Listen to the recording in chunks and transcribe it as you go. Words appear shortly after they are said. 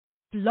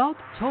Blog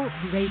Talk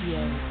Radio.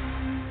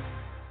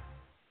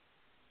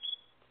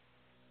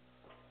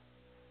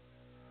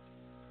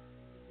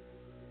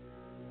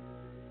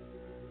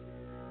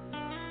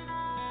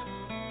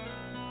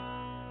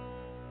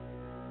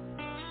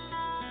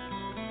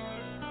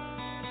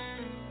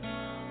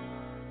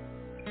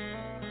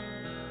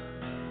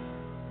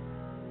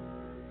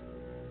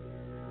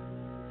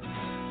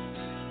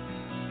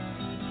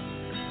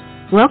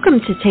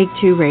 Welcome to Take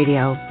Two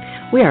Radio.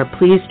 We are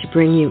pleased to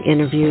bring you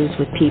interviews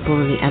with people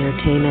in the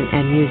entertainment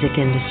and music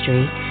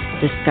industry,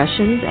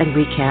 discussions and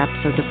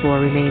recaps of the 4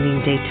 remaining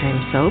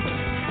daytime soaps.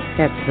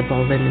 That's The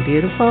Bold and the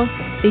Beautiful,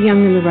 The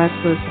Young and the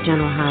Restless,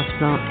 General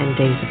Hospital, and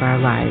Days of Our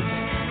Lives,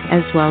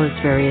 as well as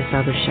various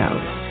other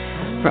shows.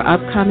 For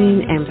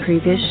upcoming and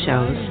previous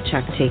shows,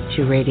 check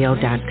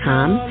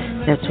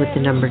take2radio.com. That's with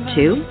the number 2.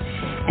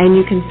 And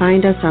you can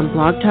find us on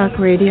Blog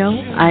Talk Radio,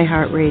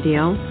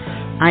 iHeartRadio,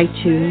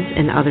 iTunes,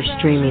 and other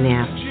streaming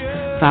apps.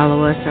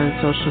 Follow us on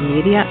social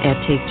media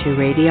at Take Two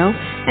Radio,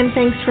 and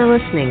thanks for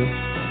listening.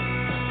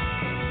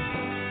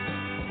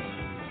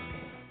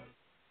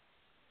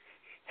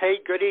 Hey,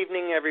 good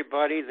evening,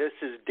 everybody. This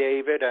is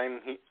David.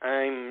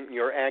 I'm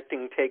your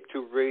acting Take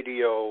Two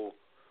Radio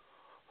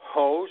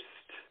host,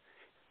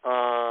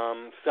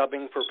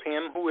 subbing for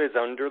Pam, who is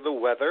under the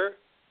weather.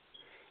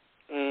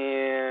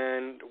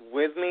 And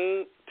with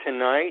me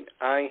tonight,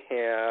 I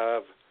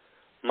have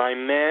my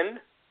men.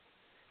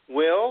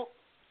 Will,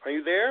 are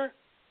you there?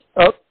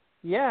 Oh,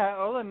 yeah.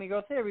 Oh, let me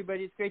go say,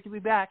 everybody, it's great to be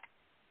back.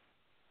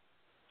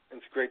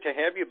 It's great to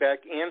have you back.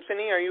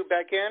 Anthony, are you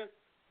back in?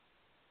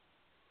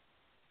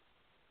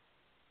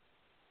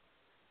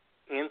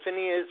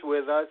 Anthony is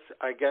with us.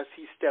 I guess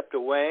he stepped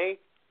away.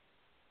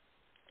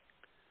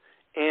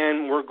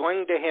 And we're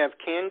going to have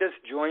Candice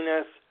join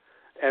us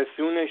as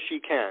soon as she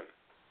can.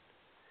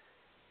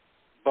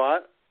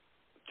 But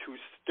to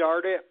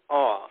start it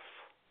off,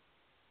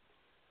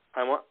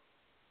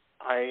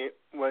 I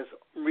was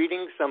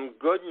reading some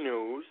good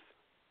news,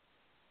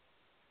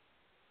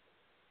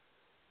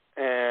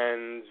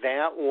 and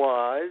that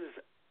was,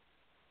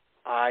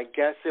 I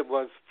guess it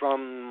was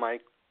from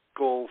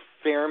Michael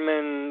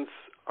Fairman's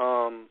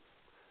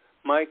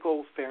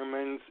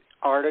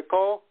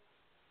article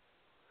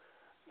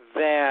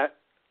that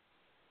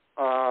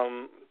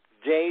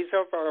Days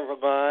of Our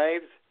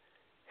Lives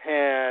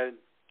had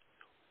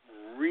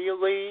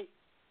really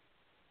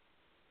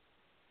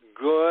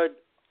good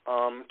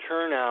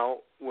turnout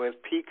with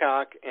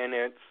Peacock and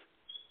its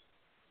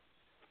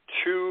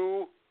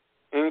 2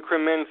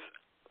 increments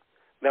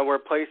that were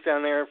placed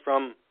on there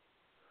from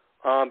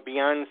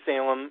Beyond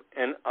Salem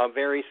and A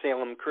Very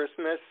Salem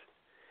Christmas,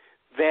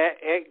 that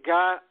it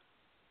got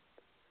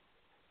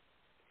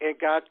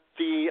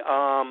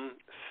the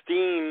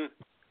steam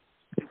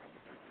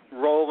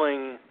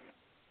rolling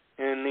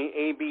in the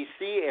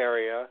ABC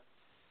area,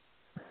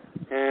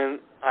 and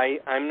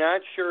I'm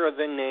not sure of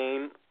the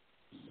name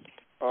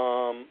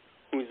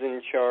who's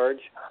in charge.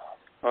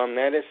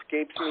 That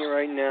escapes me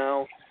right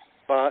now,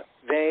 but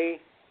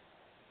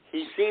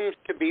he seems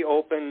to be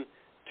open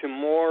to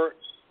more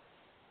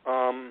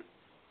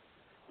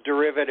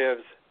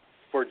derivatives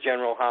for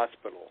General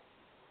Hospital,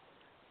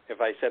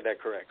 if I said that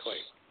correctly.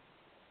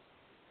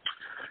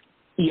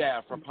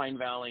 Yeah, for Pine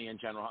Valley in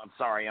general. I'm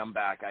sorry, I'm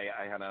back.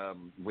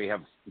 We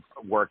have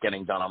work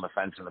getting done on the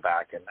fence in the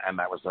back, and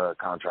that was a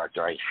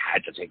contractor. I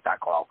had to take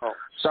that call. Oh.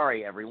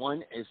 Sorry,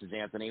 everyone. This is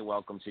Anthony.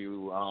 Welcome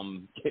to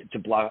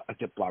Blog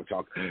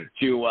Talk,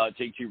 to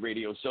Take Two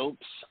Radio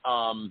Soaps.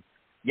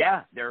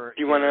 Yeah, they're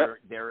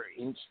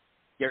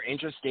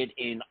interested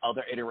in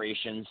other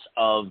iterations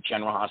of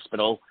General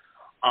Hospital,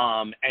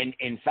 and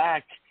in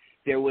fact,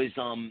 there was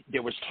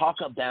talk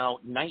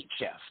about Night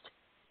Shift.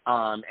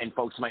 And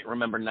folks might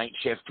remember Night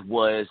Shift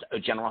was a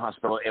General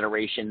Hospital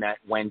iteration that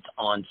went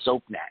on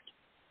SoapNet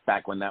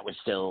back when that was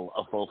still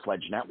a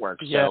full-fledged network.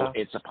 Yeah. So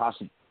it's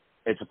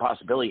a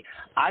possibility.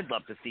 I'd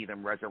love to see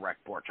them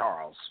resurrect Port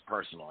Charles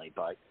personally,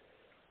 but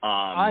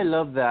I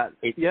love that.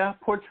 Yeah,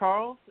 Port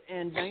Charles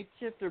and Night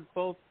Shift are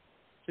both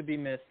to be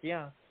missed.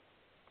 Yeah.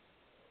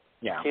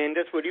 Yeah.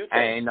 Candice, what do you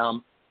think?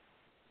 And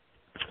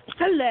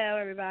hello,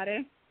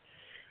 everybody.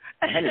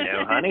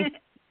 Hello, honey.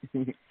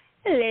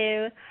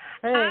 Hello.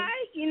 Hey.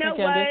 You know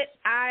hey, what?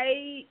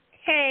 I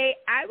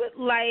would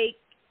like,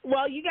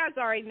 well, you guys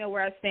already know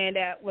where I stand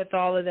at with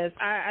all of this.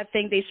 I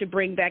think they should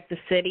bring back the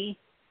city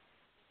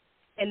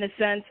in the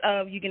sense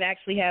of you can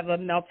actually have a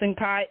melting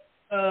pot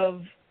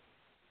of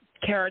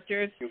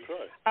characters. You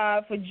could.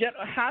 For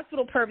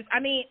hospital purpose. I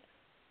mean,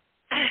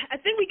 I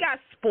think we got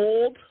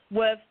spoiled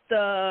with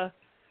the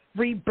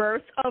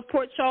rebirth of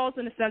Port Charles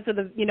in the sense of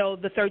the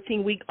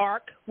 13-week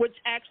arc, which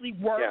actually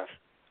worked. Yeah.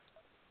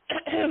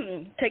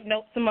 Take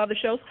note, some other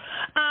shows.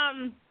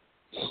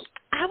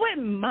 I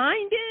wouldn't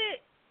mind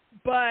it,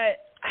 but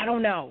I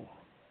don't know.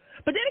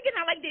 But then again,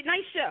 I like the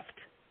Night Shift.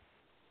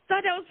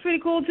 Thought that was pretty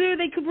cool too.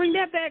 They could bring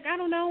that back. I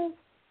don't know.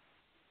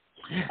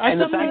 And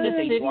the fact that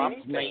they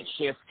dropped Night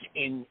Shift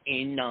in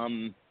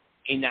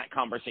that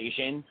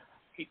conversation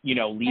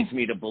leads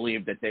me to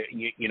believe that they're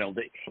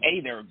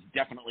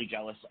definitely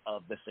jealous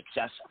of the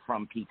success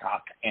from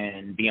Peacock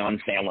and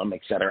Beyond Salem,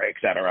 et cetera, et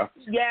cetera.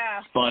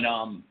 Yeah. But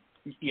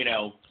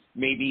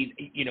maybe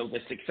the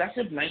success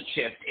of Night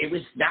Shift,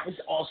 that was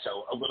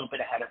also a little bit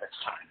ahead of its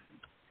time.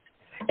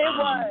 It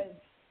was.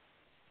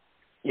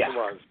 Yeah. It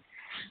was.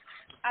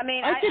 I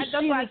could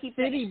see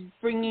the city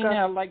bringing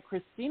like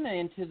Christina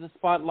into the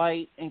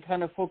spotlight and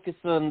kind of focus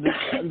on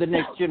the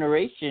next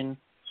generation.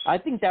 I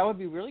think that would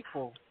be really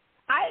cool.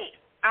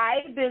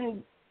 I've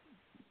been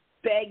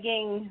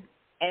begging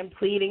and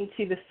pleading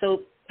to the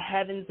soap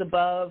heavens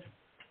above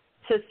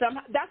to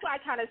somehow. That's why I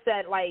kind of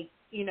said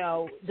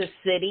the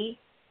city,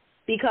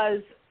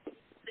 because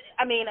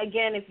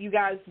again, if you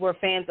guys were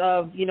fans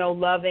of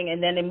Loving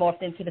and then it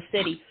morphed into the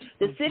city.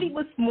 The city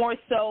was more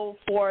so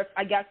for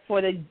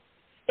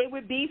it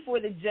would be for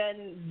the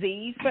Gen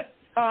Z,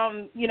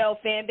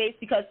 fan base,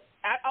 because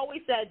I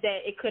always said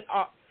that it could.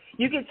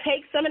 You could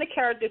take some of the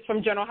characters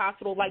from General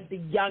Hospital, like the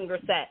younger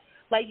set.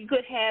 Like you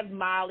could have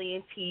Molly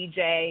and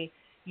TJ,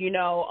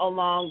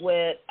 along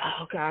with,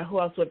 who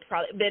else would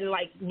probably been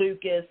like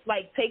Lucas.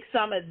 Like take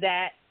some of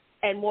that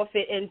and morph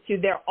it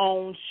into their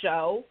own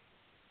show.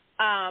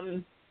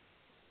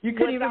 You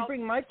could even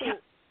bring Michael.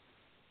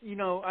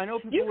 I know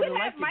people wouldn't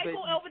like it, but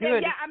Michael over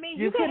there. Yeah,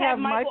 you could have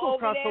Michael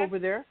cross over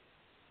there.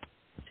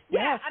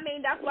 Yeah,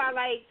 that's why,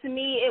 to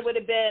me, it would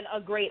have been a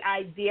great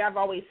idea. I've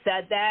always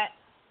said that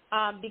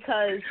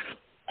because,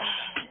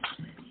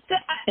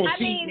 they have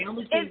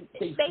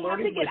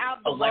to get out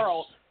of the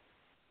world.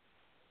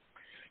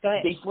 Go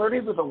ahead. They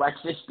flirted with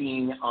Alexis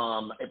being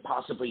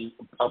possibly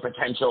a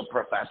potential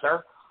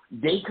professor.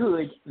 They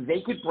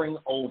could bring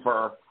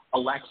over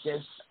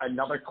Alexis,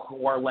 another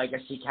core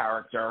legacy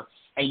character,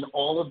 and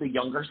all of the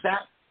younger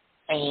set,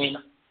 and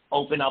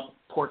open up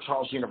Port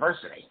Charles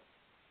University.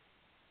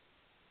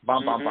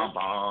 Bum, bum, bum,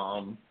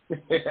 bum.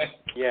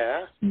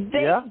 Yeah.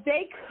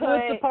 They could. Well,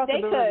 the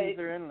possibilities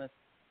are endless.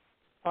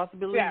 Are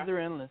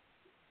endless.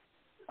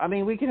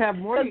 We could have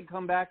Morgan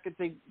come back if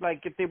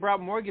they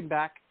brought Morgan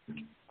back.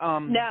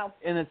 No.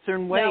 In a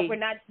certain way. No, we're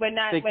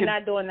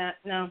not doing that.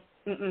 No.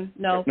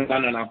 No.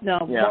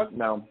 No. Yeah,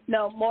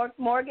 no.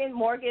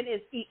 Morgan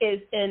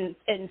is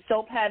in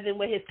soap heaven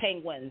with his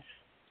penguins.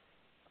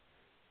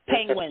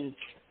 Penguins.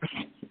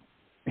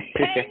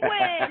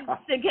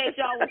 In case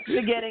y'all was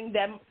forgetting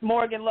that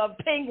Morgan loved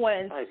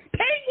penguins. Nice.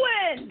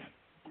 Penguins!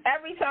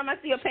 Every time I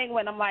see a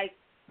penguin, I'm like,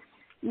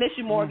 miss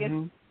you, Morgan.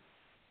 Mm-hmm.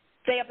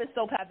 Stay up in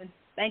soap heaven.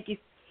 Thank you.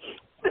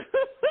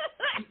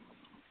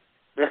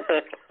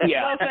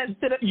 Yeah. No offense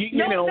to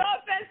no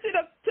offense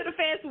to the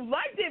fans who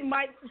liked it,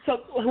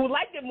 who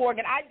liked it,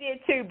 Morgan. I did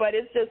too, but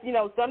it's just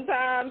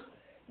sometimes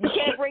you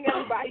can't bring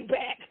everybody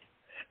back.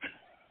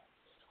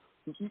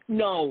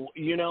 No,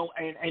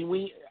 and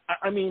we.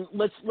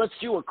 Let's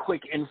do a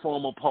quick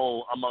informal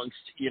poll amongst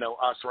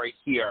us right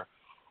here.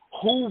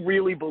 Who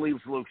really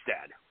believes Luke's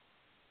dead?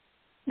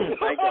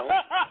 I don't.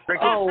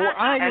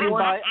 I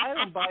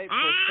don't buy it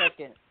for a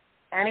second.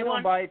 Anyone? I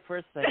don't buy it for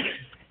a second.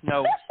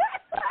 No.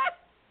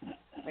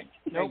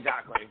 Nope.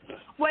 Exactly.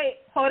 Wait,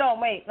 hold on,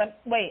 wait.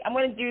 I'm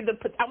gonna do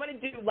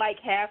like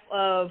half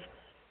of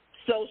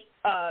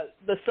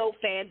the soap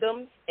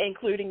fandoms,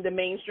 including the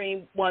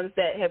mainstream ones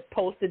that have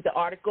posted the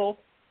article.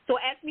 So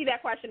ask me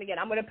that question again.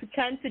 I'm gonna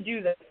pretend to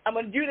do this. I'm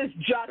gonna do this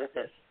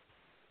justice.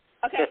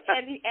 Okay,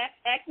 and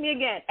ask me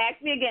again.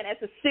 Ask me again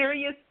as a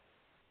serious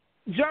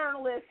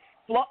journalist,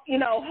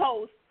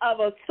 host of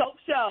a soap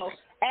show.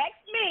 Ask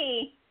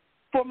me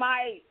for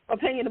my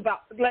opinion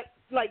about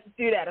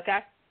do that.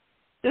 Okay.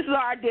 This is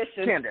our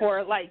audition Candice. for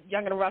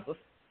Young and the Restless.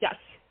 Yes.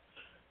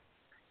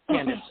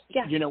 Candice,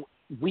 yeah.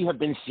 We have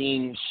been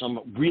seeing some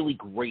really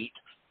great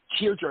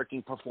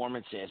tear-jerking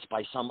performances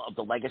by some of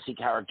the legacy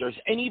characters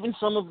and even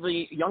some of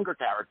the younger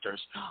characters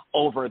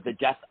over the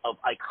death of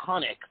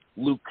iconic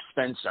Luke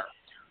Spencer.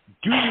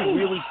 Do you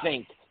really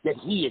think that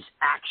he is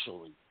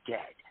actually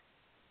dead?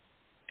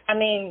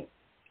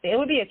 It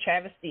would be a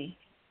travesty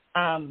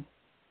to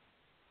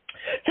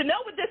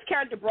know what this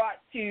character brought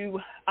to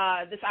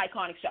this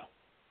iconic show.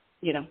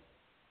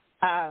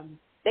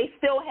 They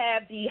still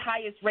have the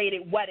highest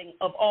rated wedding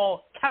of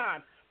all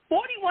time.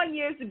 41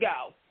 years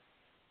ago,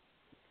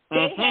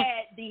 they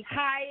had the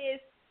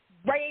highest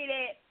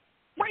rated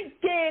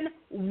freaking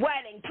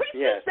wedding.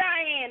 Princess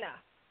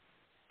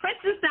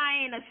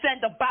Diana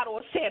sent a bottle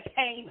of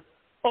champagne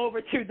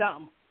over to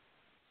them.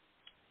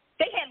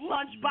 They had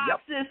lunch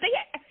boxes. Yep. They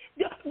had,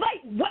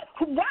 what?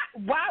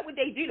 Why would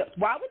they do that?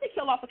 Why would they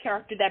kill off a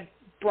character that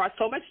brought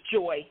so much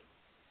joy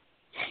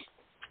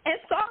and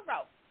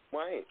sorrow?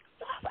 Why?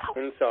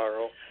 In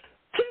sorrow.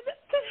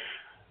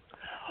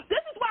 This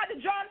is why the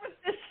genre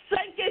is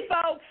sinking,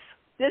 folks.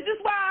 This is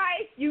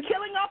why you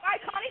killing off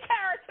iconic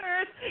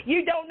characters.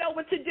 You don't know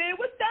what to do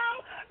with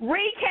them.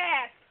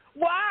 Recast.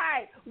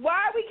 Why?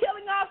 Why are we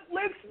killing off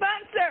Luke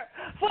Spencer?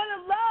 For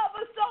the love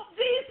of soap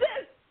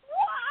Jesus.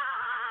 Why?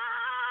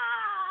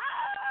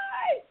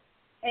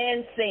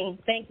 And scene.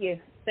 Thank you.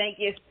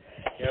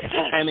 Yep.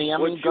 And the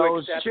Emmy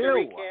goes to.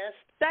 Recast?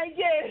 Thank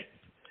you.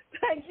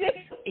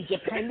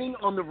 Depending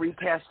on the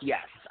recast,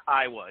 yes,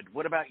 I would.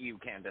 What about you,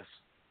 Candice?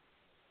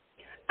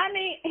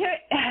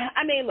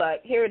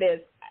 Look, here it is.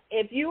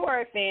 If you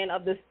are a fan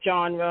of this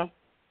genre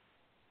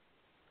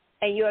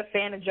and you're a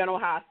fan of General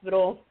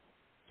Hospital,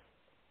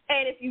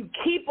 and if you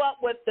keep up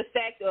with the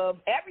fact of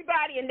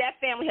everybody in that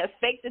family has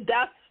faked the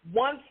death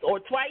once or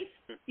twice,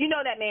 you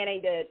know that man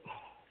ain't dead.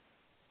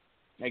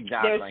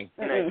 Exactly.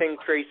 And I think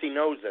Tracy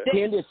knows it.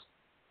 Candice,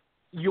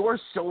 you're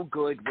so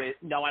good with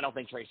 – no, I don't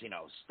think Tracy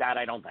knows. That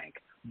I don't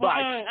think. But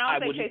I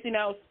don't think Tracy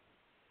knows.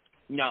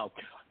 No.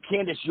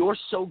 Candice, you're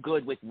so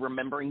good with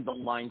remembering the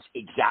lines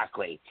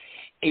exactly.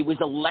 It was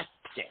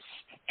Alexis,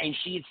 and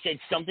she had said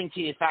something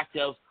to the effect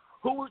of,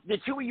 the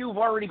two of you have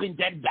already been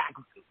dead back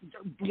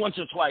once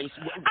or twice.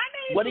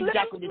 What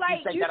exactly did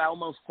she say that I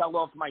almost fell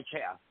off my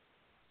chair?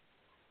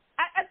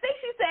 I think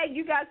she said,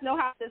 you guys know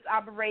how this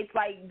operates.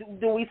 Like,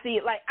 do we see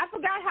it? Like, I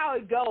forgot how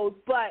it goes,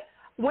 but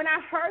when I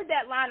heard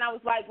that line, I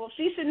was like, well,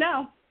 she should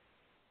know.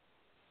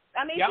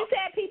 She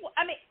said people,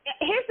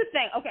 here's the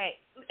thing, okay,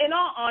 in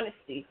all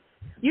honesty,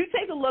 you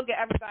take a look at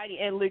everybody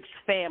in Luke's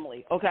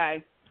family,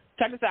 okay?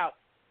 Check this out.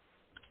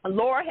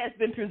 Laura has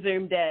been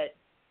presumed dead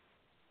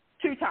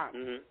 2 times.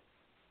 Mm-hmm.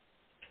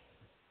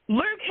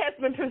 Luke has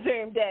been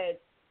presumed dead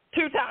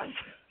 2 times.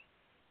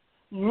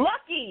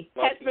 Lucky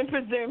has been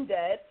presumed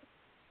dead.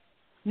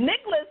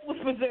 Nicholas was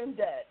presumed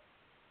dead.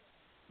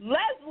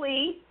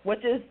 Leslie,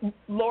 which is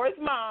Laura's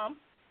mom,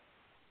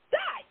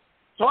 died.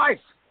 Twice.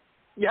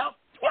 Yep,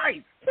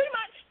 twice. Pretty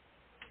much.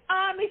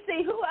 Let me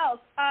see, who else?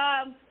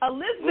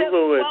 Elizabeth.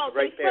 Lulu is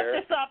right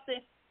there.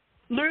 Something.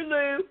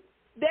 Lulu.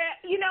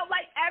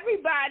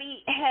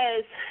 Everybody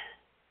has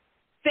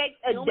faked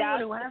a death. The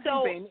only one who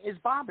hasn't been is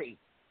Bobby.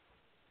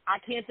 I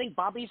can't think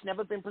Bobby's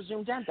never been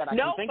presumed dead that I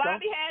can think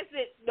Bobby of.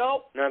 hasn't.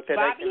 Nope. Not that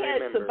Bobby I can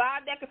has remember.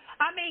 survived that.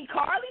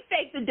 Carly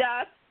faked the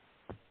death.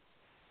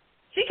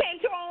 She came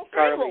to her own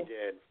funeral. Carly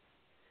did.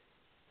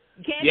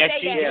 Can't yes,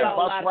 say she that did. about a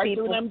lot of Right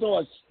people. through them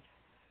doors.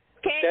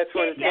 That's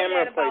when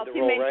Tamara played the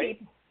role, right?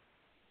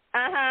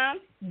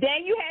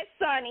 Then you had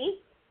Sonny.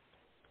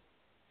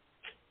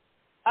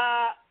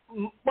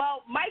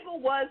 Well, Michael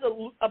was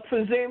a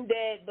presumed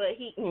dead, but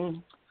he.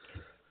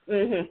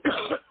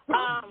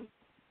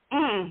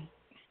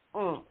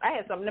 I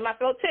had something in my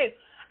throat too.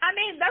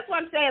 That's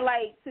what I'm saying.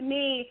 Like, to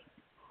me,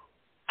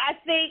 I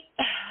think.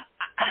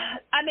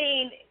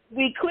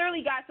 We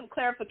clearly got some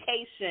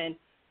clarification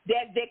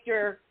that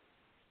Victor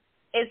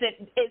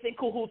isn't in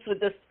cahoots with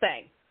this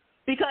thing,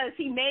 because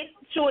he made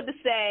sure to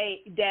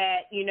say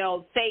that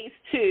phase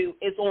 2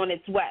 is on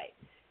its way.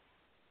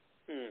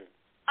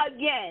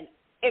 Again,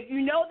 if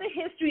you know the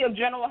history of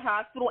General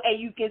Hospital, and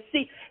you can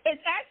see,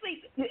 it's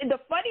actually, the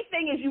funny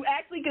thing is you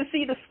actually can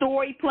see the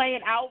story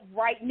playing out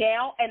right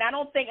now, and I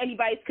don't think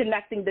anybody's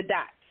connecting the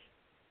dots.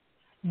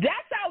 This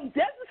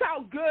is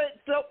how good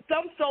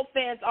some soap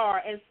fans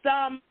are, and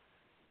some,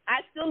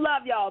 I still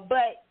love y'all,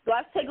 but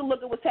let's take a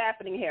look at what's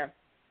happening here.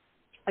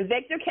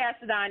 Victor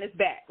Cassadine is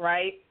back,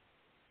 right?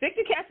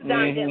 Victor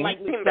Cassadine didn't like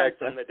Luke back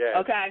from the dead.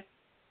 Okay.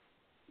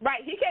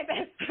 Right, he came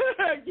back.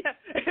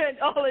 And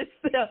all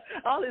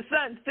his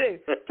sons, too.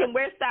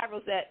 Where's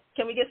Stavros at?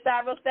 Can we get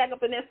Stavros back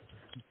up in this?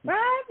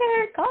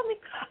 Robert, call me.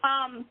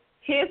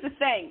 Here's the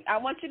thing. I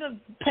want you to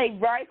pay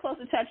very close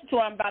attention to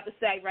what I'm about to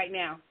say right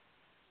now.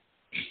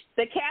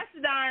 The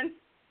Cassadines,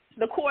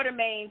 the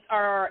Quartermains,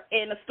 are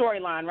in a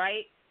storyline,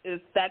 right? Is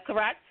that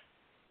correct?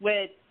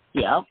 With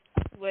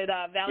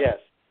Valentine? Yes.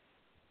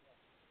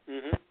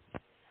 Mm-hmm.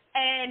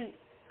 And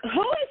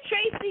who is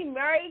Tracy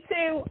married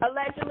to,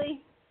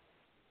 allegedly?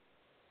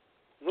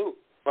 Luke.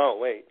 Oh,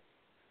 wait.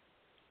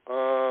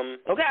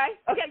 Okay,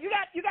 you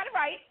got it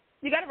right.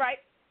 You got it right.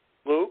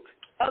 Luke?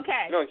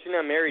 Okay. No, she's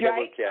not married to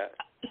Luke yet.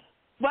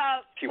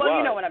 Well, she was.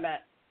 You know what I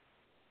meant.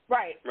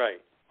 Right.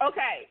 Right.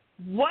 Okay.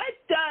 What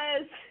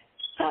does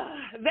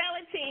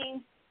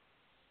Valentine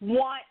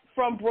want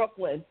from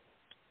Brooklyn?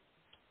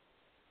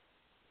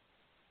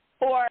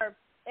 Or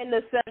in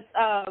the sense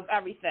of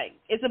everything?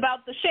 It's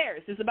about the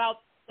shares. It's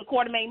about the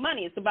Quartermain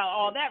money. It's about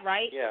all that,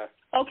 right? Yeah.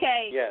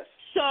 Okay. Yes.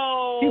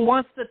 So he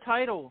wants the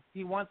title.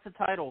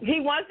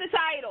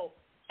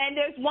 And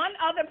there's one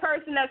other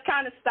person that's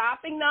kind of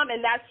stopping them,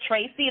 and that's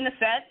Tracy in a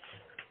sense.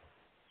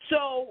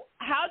 So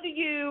how do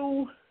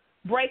you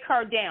break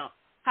her down?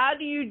 How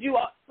do you do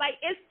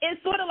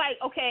it's sort of like,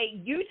 okay,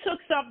 you took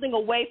something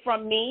away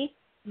from me,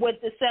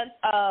 with the sense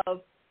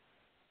of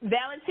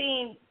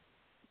Valentine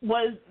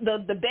was the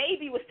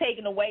baby was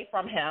taken away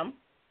from him.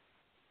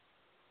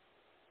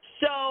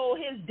 So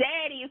his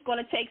daddy is going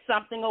to take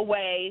something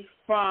away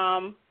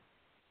from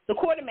the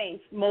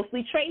Quartermains,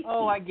 mostly Tracy.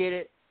 Oh, I get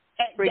it.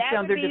 Break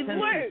down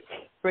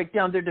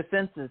their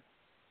defenses.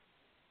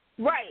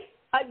 Right.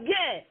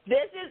 Again,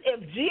 this is, if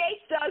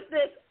GH does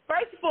this,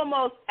 first and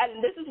foremost,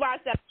 and this is why I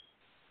said.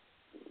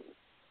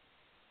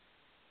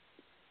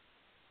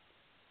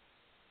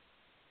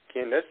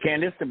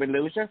 Candice, did we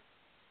lose her?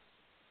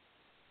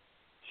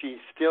 She's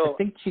still. I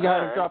think she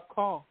got a drop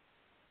call.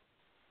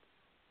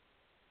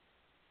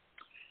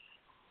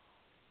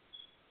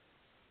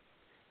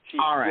 She's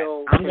all right.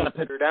 still I'm going to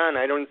put her down.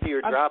 I don't see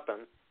her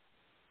dropping.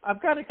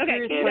 I've got a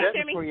curious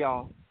question for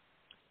y'all.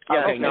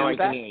 Yeah, okay, now I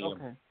can hear you.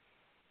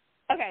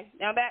 Okay,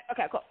 now I'm back.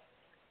 Okay, cool.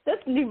 This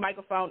new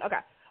microphone. Okay.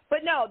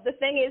 But no, the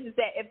thing is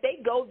that if they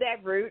go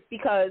that route,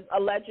 because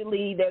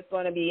allegedly there's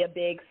going to be a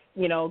big,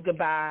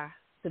 goodbye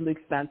to Luke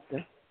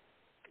Spencer.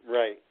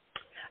 Right.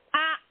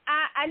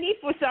 I need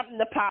for something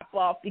to pop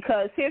off,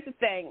 because here's the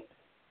thing.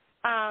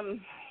 I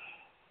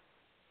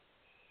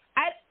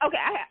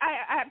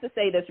have to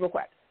say this real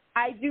quick.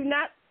 I do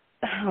not.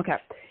 Okay.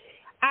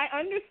 I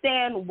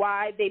understand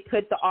why they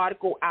put the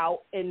article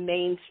out in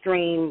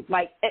mainstream,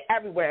 like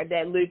everywhere,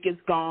 that Luke is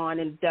gone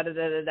and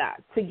da-da-da-da-da,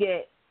 to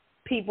get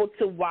people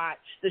to watch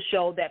the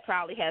show that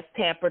probably has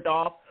tampered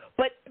off.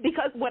 But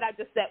because what I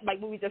just said, like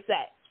what we just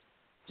said,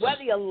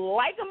 whether you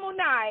like him or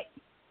not,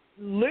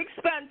 Luke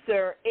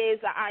Spencer is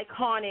an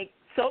iconic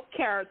soap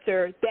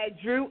character that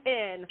drew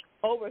in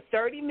over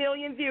 30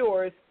 million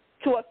viewers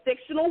to a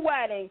fictional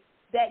wedding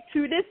that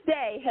to this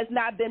day has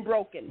not been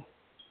broken.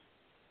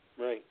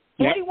 Right.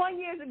 41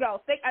 years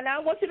ago, and I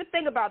want you to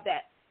think about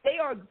that. They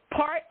are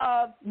part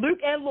of Luke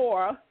and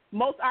Laura,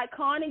 most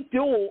iconic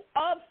duo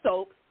of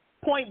soaps,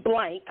 Point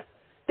Blank.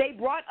 They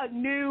brought a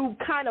new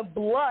kind of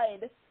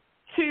blood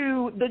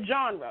to the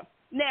genre.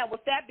 Now,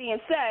 with that being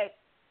said,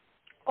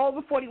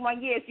 over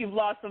 41 years, you've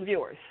lost some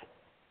viewers.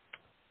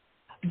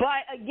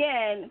 But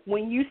again,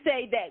 when you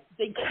say that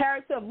the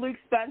character of Luke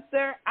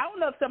Spencer, I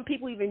don't know if some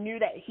people even knew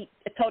that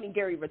Tony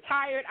Geary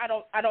retired. I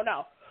don't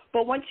know.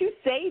 But once you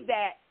say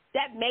that,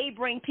 that may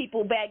bring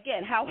people back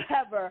in.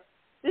 However,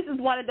 this is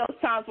one of those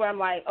times where I'm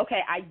like,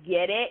 okay, I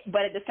get it,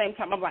 but at the same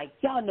time, I'm like,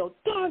 y'all know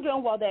darn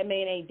well that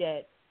man ain't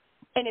dead.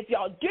 And if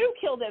y'all do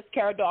kill this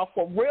character off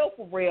for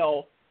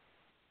real,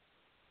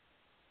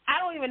 I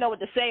don't even know what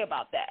to say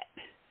about that.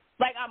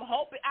 Like, I'm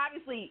hoping,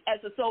 obviously,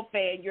 as a soap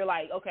fan, you're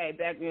like, okay,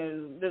 back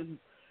in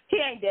he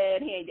ain't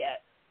dead.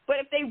 But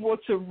if they were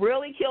to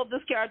really kill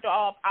this character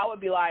off, I would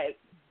be like,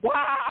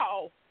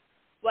 wow,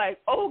 like,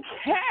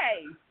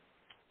 okay.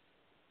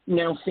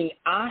 Now, see,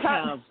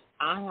 I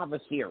have a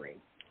theory.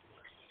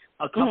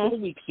 A couple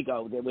of weeks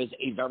ago, there was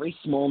a very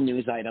small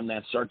news item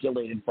that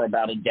circulated for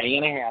about a day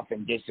and a half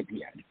and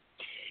disappeared.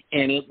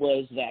 And it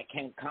was that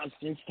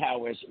Constance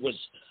Towers was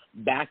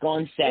back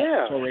on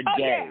set for a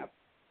day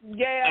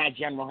at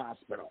General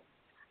Hospital.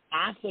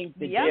 I think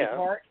the day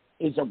part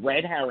is a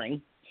red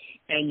herring,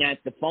 and that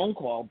the phone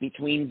call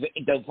between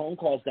the phone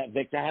calls that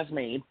Victor has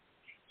made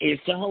is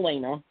to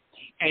Helena,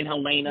 and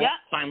Helena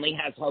finally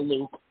has her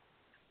Luke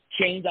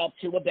chained up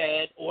to a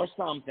bed or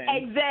something.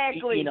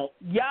 Exactly.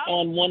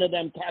 On one of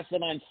them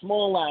Cassadine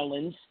small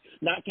islands,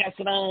 not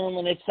Cassadine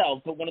Island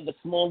itself, but one of the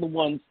smaller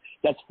ones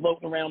that's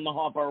floating around the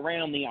harbor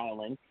around the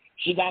island.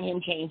 She got him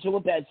chained to a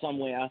bed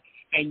somewhere,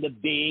 and the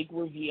big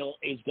reveal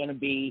is going to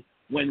be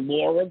when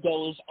Laura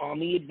goes on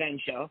the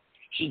adventure.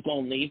 She's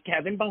going to leave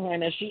Kevin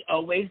behind, as she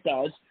always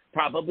does,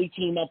 probably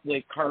team up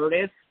with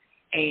Curtis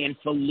and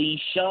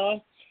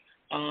Felicia,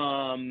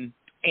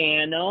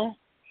 Anna,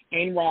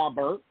 and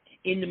Robert.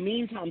 In the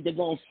meantime, they're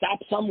going to stop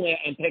somewhere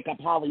and pick up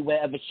Holly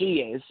wherever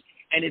she is,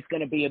 and it's going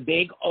to be a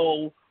big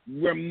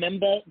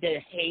remember the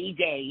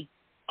heyday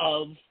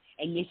of,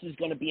 and this is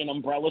going to be an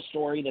umbrella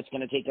story that's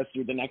going to take us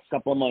through the next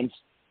couple of months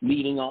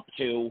leading up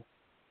to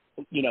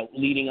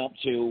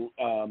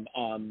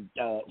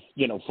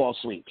fall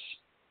sweeps.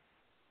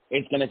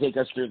 It's going to take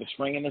us through the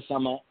spring and the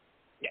summer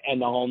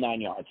and the whole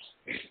 9 yards.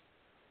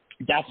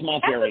 That's my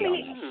theory on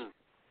this.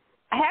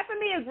 Half of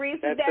me agrees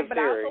with that, but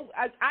I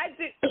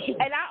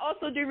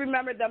also do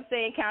remember them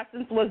saying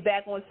Constance was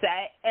back on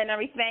set and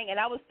everything, and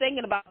I was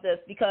thinking about this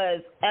because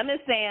Emma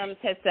Samms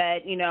had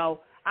said,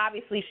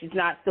 obviously she's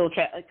not still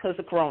because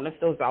the corona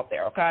still out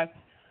there, okay?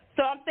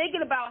 So I'm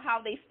thinking about how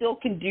they still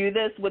can do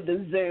this with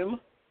the Zoom,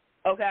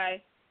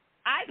 okay?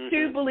 I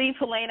do believe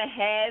Helena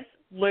has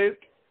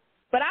Luke,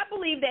 but I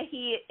believe that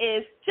he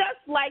is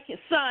just like his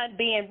son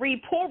being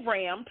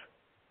reprogrammed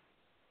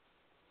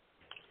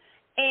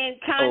and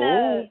kind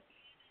of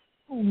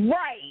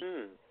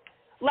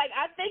like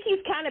I think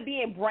he's kind of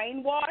being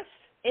brainwashed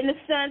in a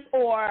sense,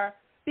 or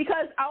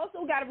because I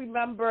also got to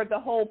remember the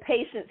whole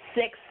patient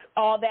 6,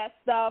 all that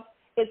stuff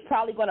is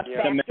probably going to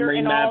factor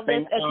in all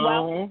this as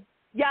well.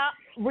 Yeah,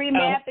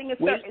 remapping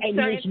certain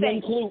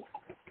things.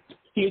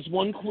 Here's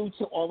one clue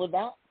to all of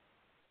that.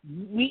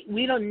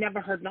 We don't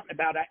never heard nothing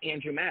about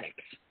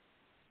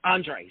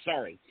Andre,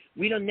 sorry.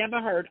 We don't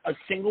never heard a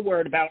single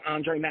word about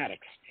Andre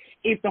Maddox.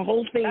 If the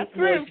whole thing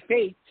was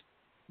faked,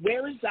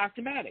 where is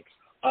Dr. Maddox?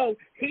 Oh,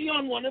 he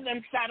on one of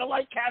them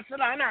satellite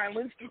Cassadine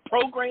Islands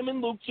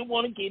programming Luke to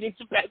want to get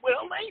into bed with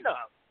Elena.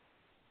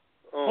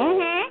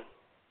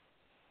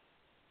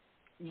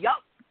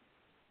 Yup.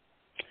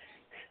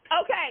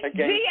 Okay,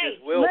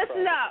 GH,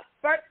 listen up.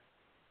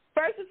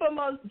 First and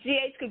foremost,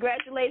 GH,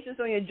 congratulations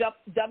on your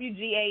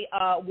WGA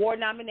award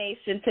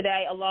nomination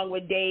today, along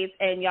with Dave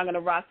and Young and the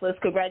Restless.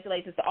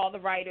 Congratulations to all the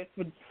writers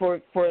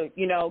for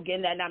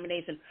getting that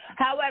nomination.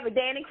 However,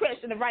 Dan and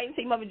Chris and the writing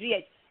team of a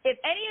GH, if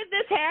any of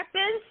this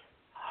happens,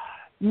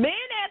 me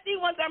and Anthony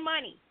wants our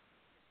money.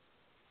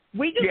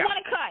 We just want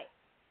to cut.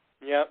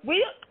 Yep.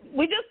 We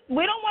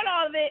don't want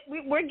all of it.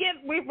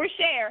 We're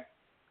share.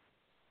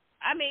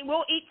 I mean,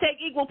 we'll take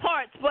equal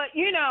parts, but,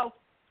 you know,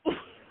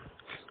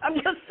 I'm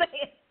just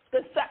saying.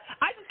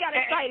 I just got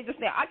excited just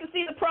now. I can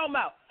see the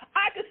promo.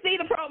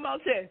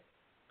 Too.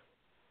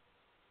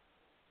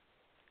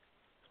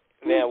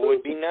 That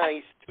would be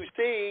nice to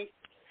see.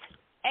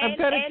 I've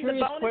got a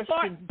curious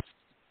question.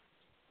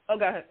 Oh,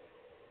 go ahead.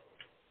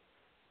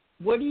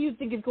 What do you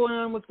think is going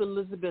on with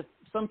Elizabeth?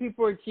 Some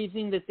people are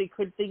teasing that they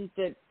could think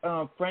that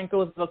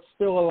Franco is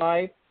still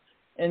alive.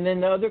 And then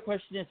the other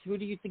question is, who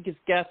do you think is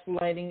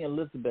gaslighting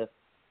Elizabeth?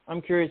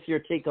 I'm curious your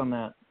take on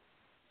that.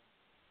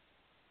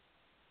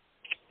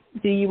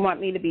 Do you want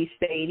me to be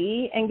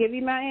shady and give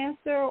you my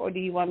answer, or do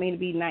you want me to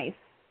be nice?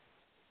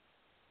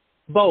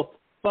 Both.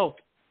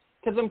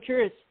 Because I'm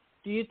curious,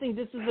 do you think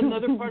this is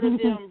another part of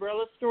the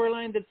Umbrella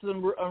storyline that's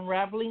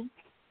unraveling?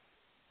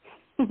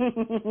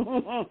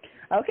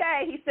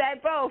 Okay, he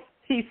said both.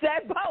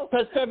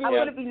 Because I'm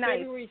going to be nice.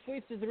 February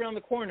Sweeps is around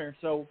the corner,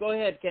 so go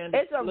ahead,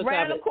 Candice. It's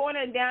around the corner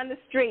and down the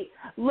street.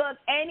 Look,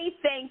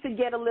 anything to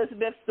get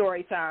Elizabeth's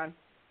story time.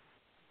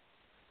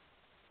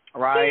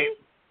 Right.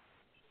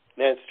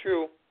 That's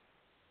true.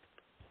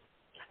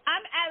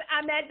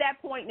 I'm at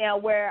that point now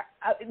where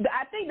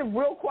I think the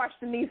real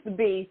question needs to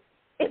be,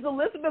 is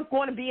Elizabeth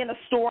going to be in a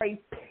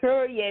story,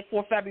 period,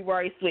 for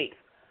February Sweeps?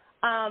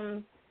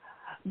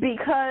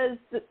 Because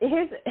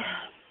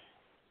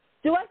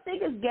do I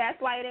think it's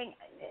gaslighting?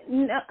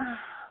 No.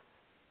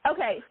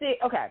 Okay.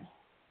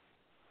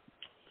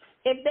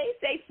 If they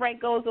say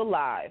Franco's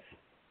alive,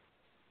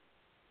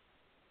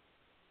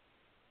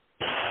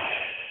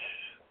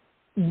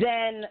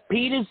 then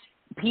Pete is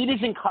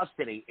in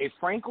custody. If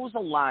Franco's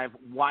alive,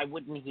 why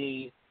wouldn't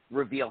he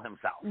reveal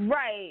himself?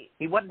 Right.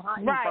 He wasn't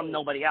hiding from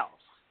nobody else.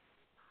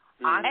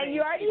 And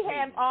you already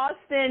have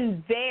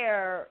Austin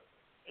there.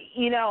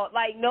 You know,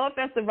 like, no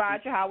offense to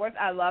Roger Howarth.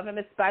 I love him,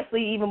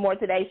 especially even more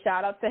today.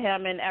 Shout out to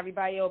him and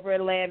everybody over at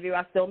Landview.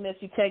 I still miss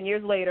you 10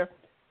 years later.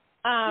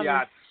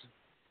 Yes.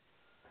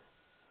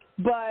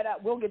 But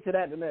we'll get to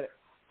that in a minute.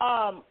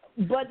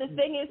 But the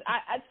thing is,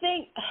 I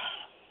think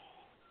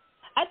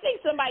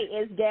somebody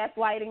is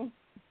gaslighting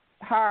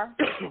her.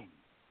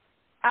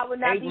 I would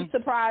not be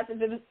surprised if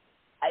it was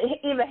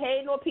either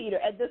Hayden or Peter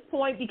at this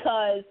point,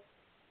 because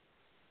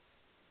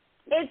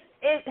it's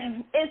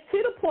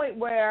to the point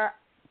where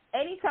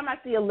anytime I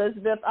see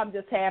Elizabeth, I'm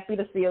just happy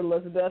to see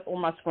Elizabeth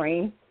on my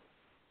screen,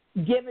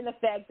 given the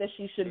fact that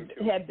she should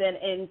have been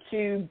in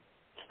two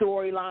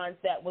storylines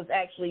that was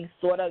actually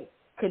sort of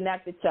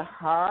connected to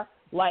her,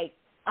 like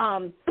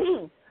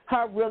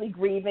her really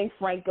grieving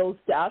Franco's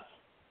death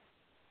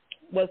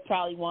was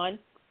probably one,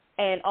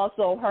 and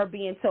also her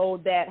being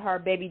told that her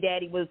baby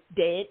daddy was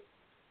dead.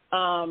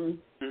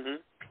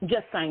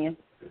 Just saying.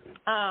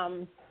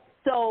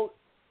 So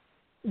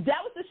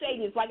that was the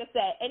shadiest. Like I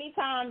said,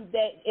 anytime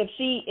that if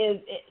she is,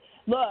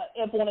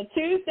 if on a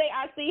Tuesday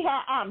I see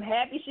her, I'm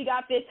happy she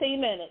got 15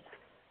 minutes.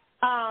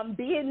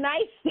 Being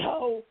nice,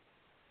 though,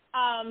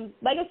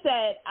 like I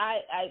said,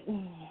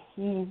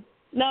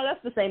 no,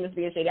 that's the same as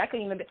being shady. I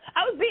couldn't even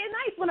I was being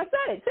nice when I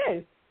said it,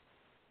 too.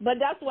 But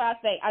that's what I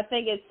think. I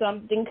think it's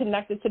something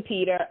connected to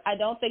Peter. I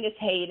don't think it's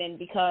Hayden,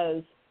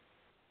 because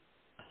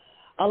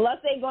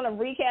unless they're going to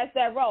recast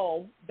that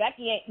role,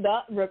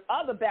 the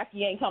other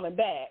Becky ain't coming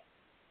back.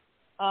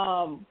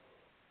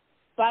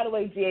 By the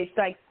way, GH,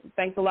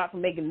 thanks a lot for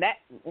making that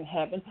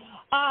happen.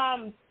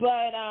 And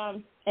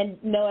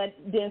no,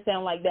 it didn't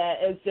sound like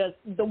that. It's just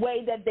the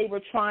way that they were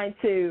trying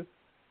to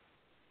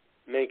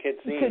make it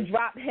seem to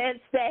drop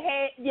hints that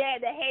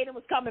Hayden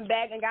was coming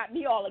back, and got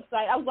me all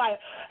excited. I was like,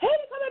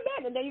 Hayden coming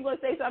back, and then you're gonna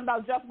say something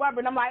about Jeff Weber,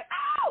 and I'm like,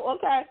 oh,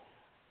 okay.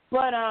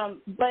 But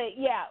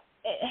yeah.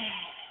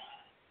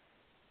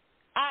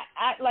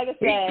 I like I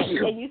said,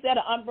 and you said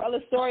an Umbrella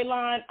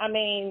storyline. I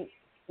mean,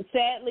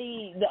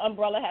 sadly, the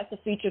Umbrella has to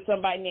feature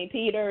somebody named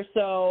Peter.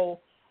 So,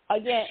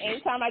 again,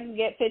 anytime I can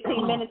get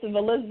 15 minutes of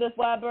Elizabeth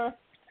Weber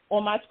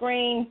on my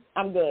screen,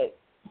 I'm good.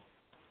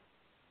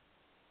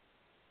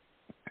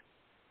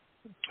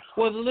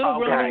 Well, the little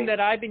rumbling that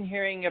I've been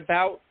hearing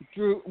about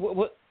Drew,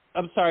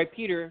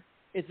 Peter,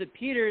 is that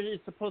Peter is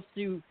supposed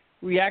to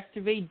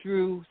reactivate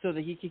Drew so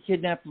that he can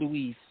kidnap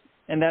Louise,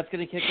 and that's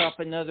going to kick off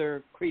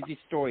another crazy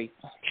story.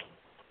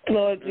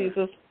 Lord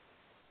Jesus.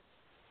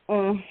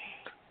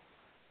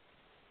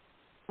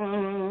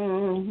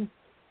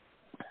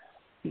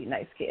 Be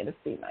nice, Candice.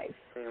 Be nice.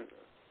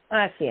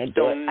 I can't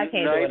do it. I can't do it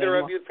anymore. Neither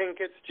of you think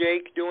it's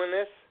Jake doing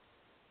this?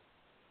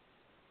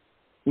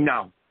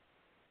 No.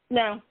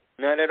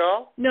 Not at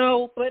all?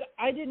 No, but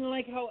I didn't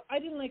like how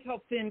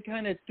Finn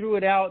kind of threw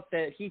it out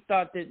that he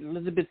thought that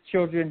Elizabeth's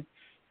children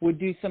would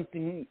do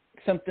something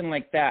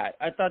like that.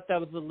 I thought that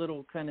was a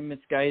little kind of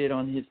misguided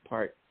on his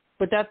part.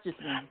 But that's just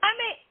me.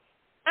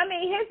 I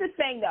mean, here's the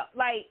thing, though.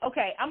 Like,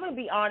 okay, I'm going to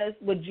be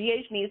honest. What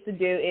GH needs to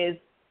do is,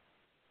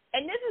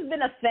 and this has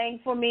been a thing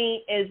for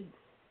me, is,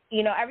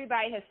 you know,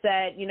 everybody has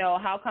said, you know,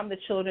 how come the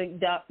children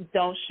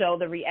don't show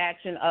the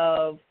reaction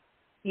of,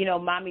 you know,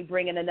 mommy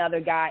bringing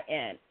another guy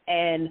in?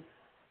 And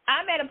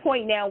I'm at a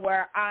point now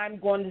where I'm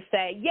going to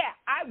say, yeah,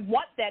 I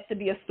want that to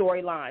be a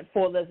storyline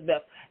for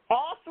Elizabeth.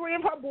 All three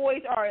of her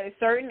boys are at a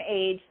certain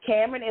age.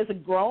 Cameron is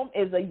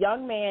a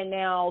young man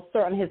now,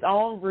 starting his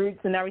own roots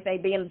and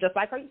everything, being just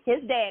like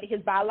his daddy,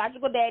 his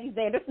biological daddy,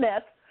 Xander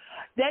Smith.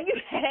 Then you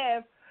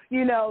have,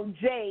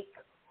 Jake,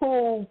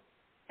 who,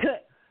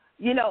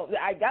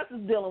 I guess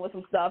is dealing with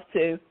some stuff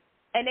too.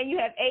 And then you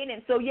have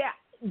Aiden. So, yeah,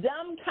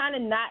 them kind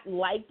of not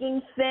liking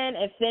Finn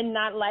and Finn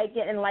not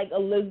liking, and like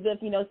Elizabeth,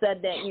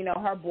 said that,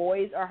 her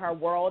boys are her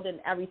world and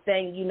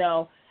everything,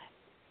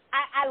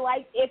 I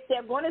like if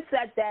they're going to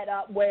set that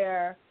up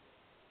where,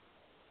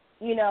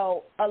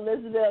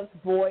 Elizabeth's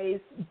boys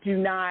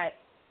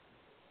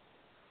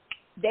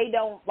they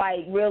don't like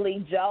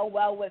really gel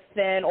well with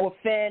Finn, or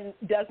Finn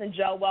doesn't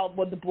gel well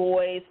with the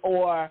boys,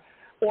 or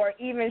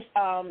even,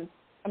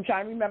 I'm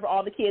trying to remember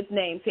all the kids'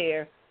 names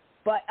here.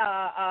 But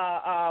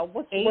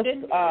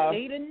Aiden?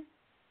 Aiden?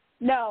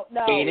 No.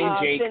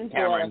 Aiden, Jake, Finn's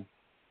Cameron. daughter.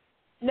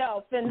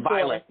 No, Finn's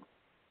Violet.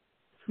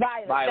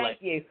 Daughter. Violet.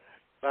 Thank you.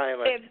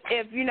 Violet.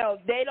 If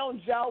they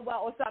don't gel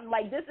well or something,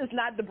 like this is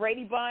not the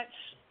Brady Bunch.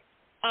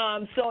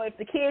 So if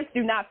the kids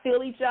do not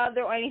feel each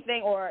other or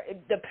anything, or if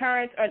the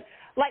parents are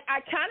like,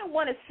 I kind of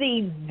want to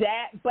see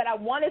that, but I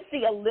want to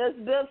see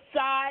Elizabeth's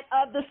side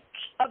of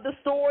the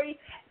story,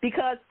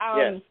 because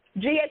yes.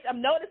 GH,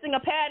 I'm noticing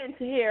a pattern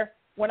to here.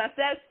 When I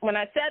said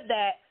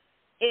that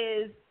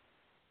is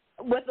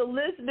with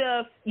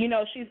Elizabeth,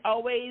 she's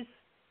always,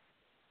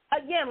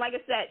 again, like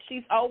I said,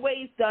 she's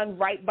always done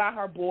right by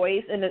her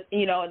boys in the,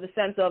 in the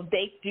sense of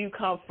they do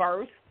come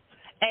first.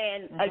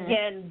 And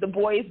again, the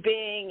boys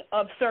being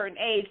of certain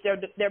age,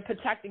 they're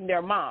protecting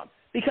their mom,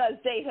 because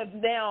they have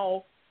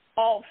now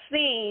all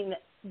seen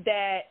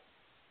that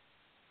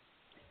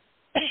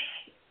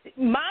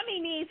mommy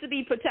needs to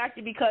be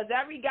protected, because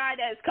every guy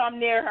that's come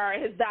near her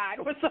has died,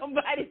 or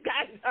somebody's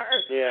gotten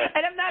hurt. Yeah.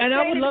 And I'm not and saying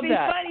I would it love to be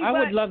that. funny, I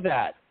would love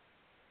that.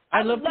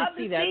 I'd love to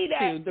see that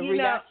too. The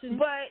reaction,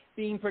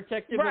 being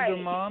protective of her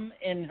mom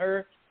and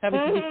her having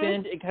to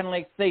defend, and kind of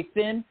like say,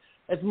 Finn,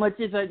 as much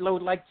as I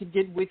would like to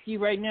get with you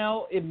right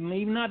now, it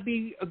may not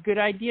be a good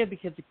idea,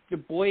 because the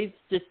boys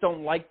just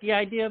don't like the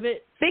idea of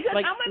it. Because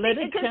like, let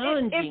it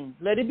challenging.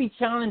 Let it be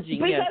challenging.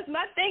 Because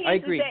my thing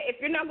is that if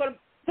you're not going to,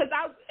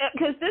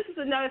 because this is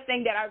another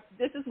thing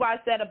this is why I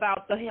said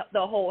about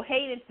the whole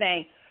Hayden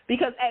thing,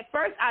 because at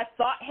first I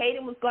thought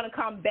Hayden was going to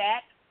come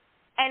back,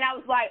 and I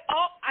was like,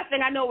 oh, I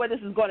think I know where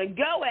this is going to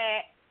go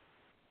at,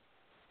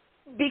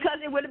 because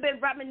it would have been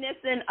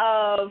reminiscent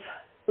of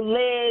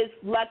Liz,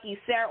 Lucky,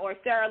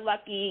 Sarah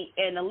Lucky,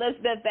 and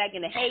Elizabeth back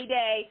in the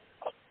heyday,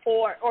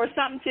 or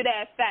something to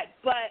that effect.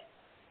 But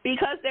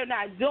because they're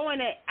not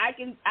doing it, I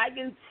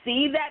can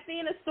see that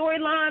being a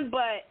storyline,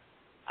 but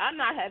I'm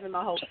not having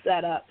my hopes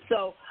set up.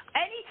 So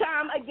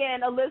anytime,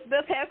 again,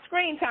 Elizabeth has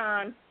screen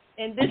time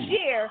in this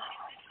year,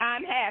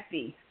 I'm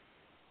happy.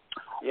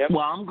 Yep. Well,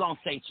 I'm going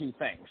to say two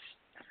things.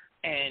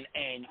 And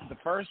the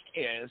first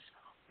is,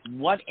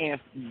 what if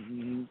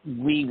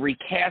we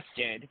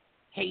recasted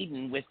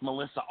Hayden with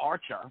Melissa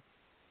Archer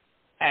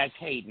as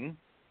Hayden?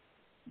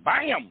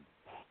 Bam!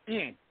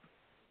 And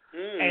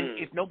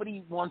if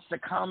nobody wants to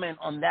comment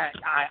on that,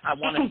 I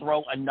want to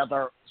throw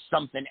another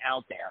something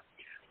out there.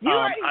 You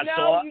already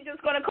know you're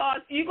going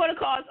to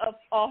cause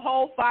a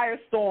whole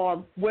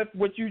firestorm with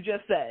what you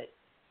just said.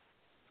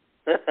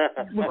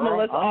 With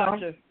Melissa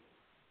Archer.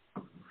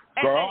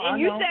 And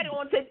you said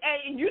it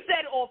and you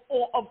said it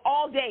of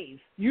all days.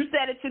 You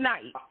said it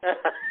tonight.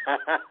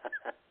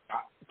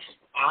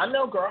 I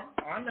know, girl.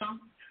 I know.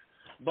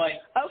 But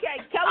okay,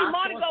 Kelly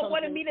Monaco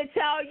wanted me to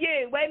tell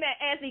you. Wait a minute,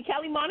 Anthony.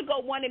 Kelly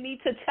Monaco wanted me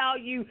to tell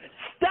you,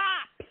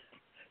 stop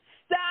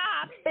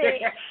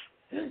it.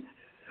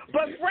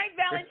 But Frank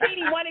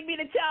Valentini wanted me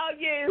to tell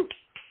you.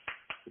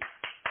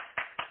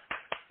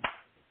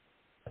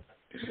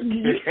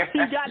 You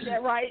got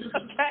that right.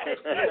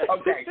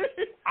 Okay.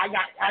 I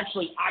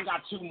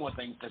got two more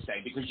things to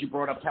say, because you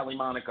brought up Kelly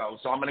Monaco.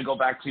 So I'm going to go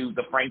back to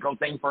the Franco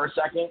thing for a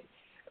second.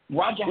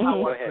 Roger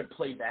Howard could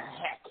play the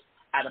heck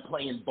out of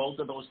playing both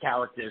of those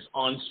characters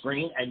on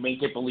screen and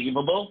make it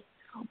believable.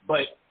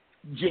 But,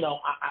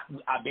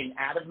 I've been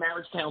out of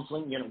marriage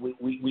counseling.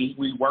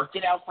 We worked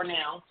it out for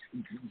now.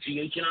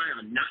 GH and I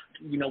are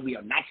not, we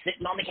are not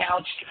sitting on the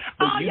couch.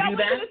 Y'all went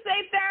to the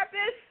same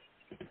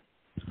therapist?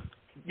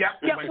 Yep.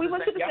 We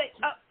went to the same.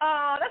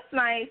 That's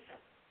nice.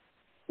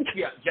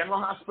 Yeah,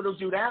 General Hospitals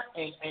do that,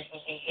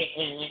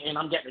 and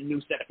I'm getting a new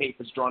set of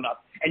papers drawn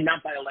up, and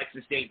not by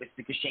Alexis Davis,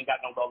 because she ain't got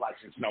no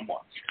license no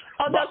more.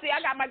 Oh, no, see,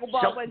 I got Michael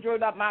Baldwin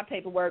drawn up my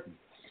paperwork.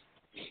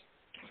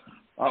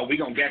 Oh, we're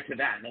going to get to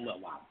that in a little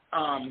while.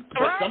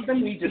 But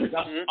something we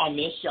discussed on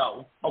this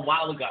show a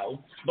while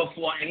ago,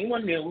 before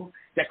anyone knew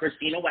that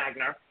Christina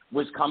Wagner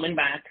was coming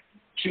back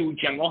to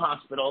General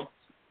Hospital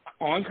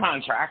on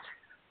contract.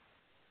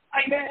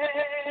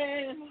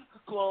 Amen.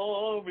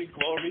 Glory,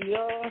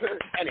 Gloria.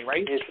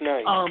 Anyway, it's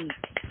nice.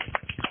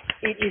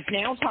 It is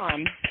now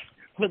time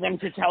for them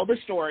to tell the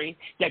story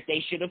that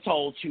they should have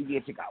told 2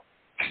 years ago.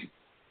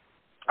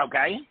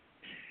 Okay?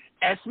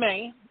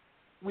 Esme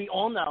we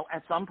all know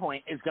at some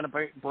point is going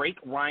to break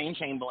Ryan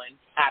Chamberlain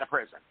out of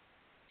prison,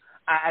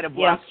 out of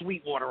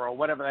Sweetwater or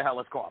whatever the hell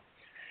it's called.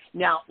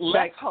 Now,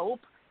 let's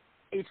hope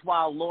it's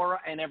while Laura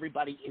and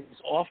everybody is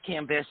off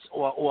canvas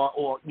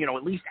or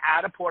at least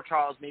out of Port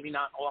Charles, maybe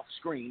not off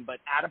screen, but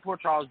out of Port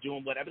Charles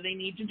doing whatever they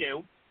need to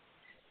do.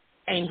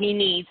 And we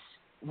need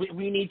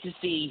to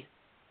see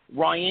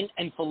Ryan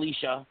and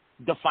Felicia,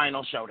 the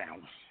final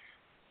showdown.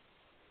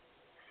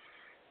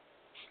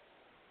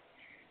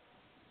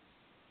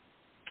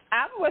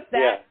 I'm with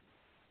that.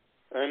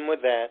 Yeah, I'm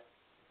with that.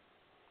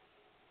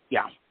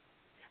 Yeah.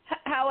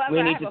 However,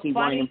 I have a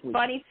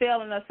funny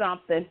feeling or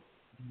something.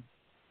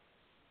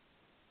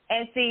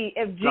 And see,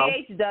 if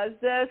GH does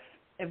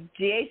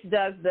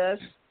this,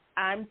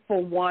 I'm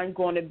for one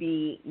going to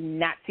be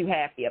not too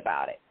happy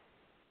about it.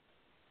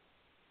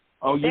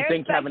 Oh, you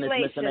think Kevin is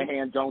missing a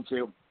hand, don't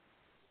you?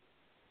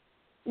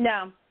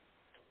 No.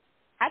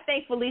 I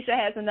think Felicia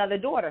has another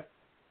daughter.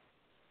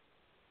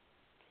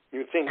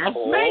 You think? That's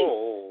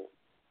oh.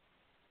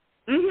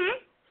 Mhm.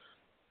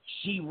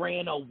 She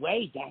ran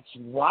away. That's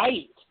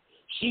right.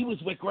 She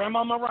was with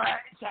Grandma Mariah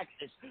in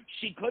Texas.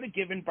 She could have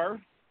given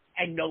birth,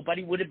 and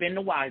nobody would have been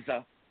the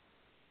wiser.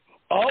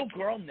 Oh,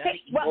 girl,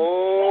 Nettie.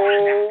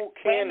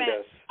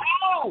 Candice.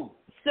 Oh.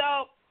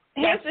 So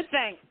here's the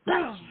thing.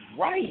 That's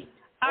right.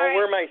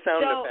 Where are my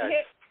sound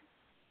effects?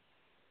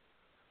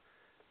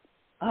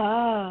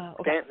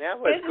 Okay. That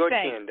was good,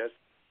 Candice.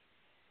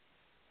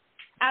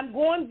 I'm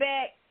going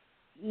back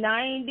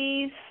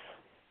 90s,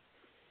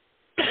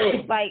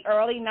 like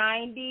early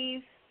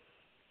 90s,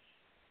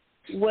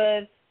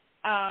 with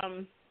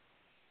Ryan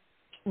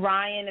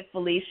and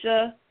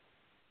Felicia.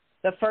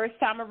 The first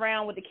time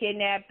around with the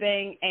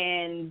kidnapping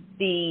and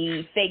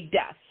the fake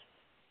death.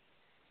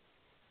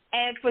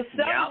 And for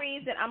some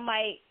reason, I'm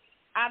like,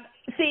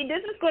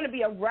 this is going to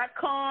be a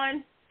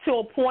retcon to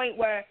a point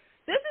where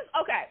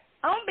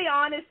I'm going to be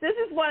honest, this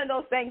is one of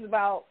those things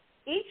about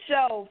each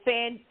show,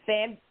 fan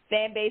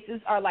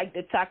bases are like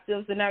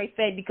detectives and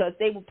everything because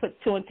they will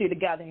put two and two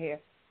together here.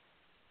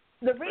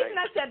 The reason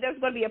I said there's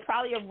going to be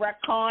probably a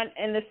retcon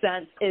in the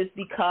sense is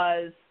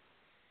because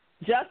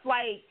just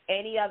like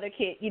any other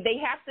kid, they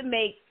have to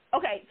make –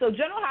 okay, so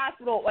General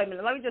Hospital – wait a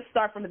minute, let me just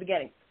start from the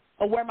beginning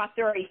of where my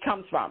theory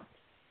comes from.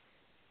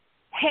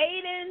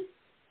 Hayden,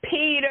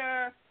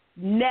 Peter,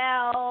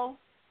 Nell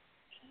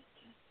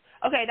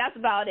 – okay, that's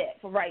about it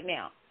for right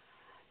now.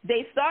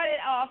 They started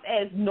off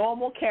as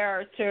normal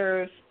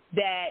characters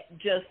that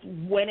just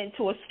went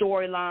into a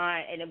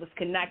storyline and it was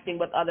connecting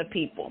with other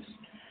people.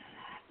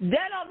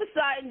 Then all of a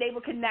sudden they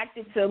were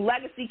connected to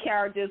legacy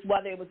characters,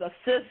 whether it was a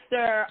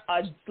sister,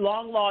 a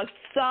long-lost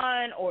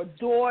son or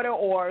daughter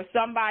or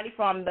somebody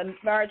from the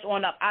marriage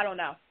on up. I don't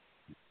know.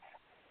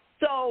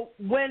 So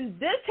when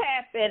this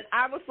happened,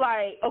 I was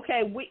like,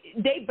 okay,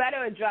 they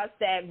better address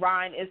that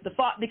Ryan is the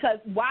fault because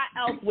why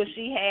else would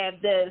she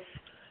have this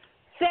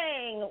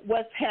thing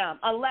with him?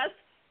 Unless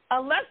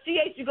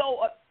GH, you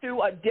go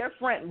through a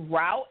different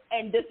route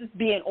and this is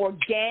being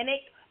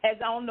organic, as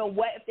I don't know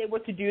what if they were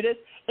to do this,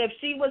 if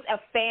she was a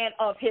fan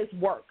of his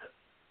work.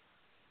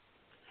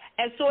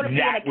 And sort of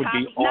being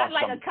not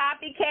like a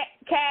copycat,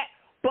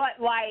 but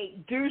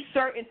like do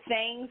certain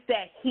things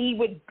that he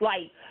would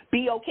like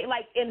be okay.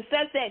 Like in the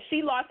sense that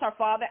she lost her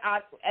father,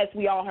 as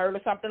we all heard,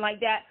 or something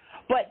like that,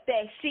 but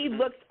that she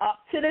looks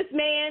up to this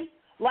man,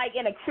 like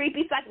in a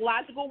creepy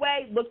psychological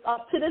way, looks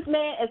up to this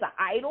man as an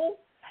idol.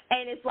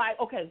 And it's like,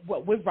 okay,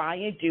 what would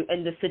Ryan do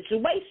in this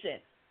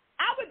situation?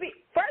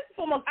 First and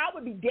foremost, I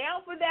would be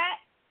down for that,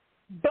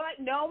 but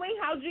knowing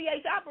how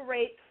GH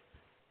operates,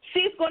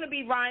 she's going to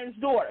be Ryan's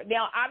daughter.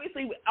 Now,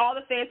 obviously, all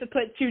the fans have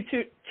put two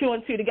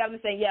and two together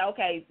and saying, yeah,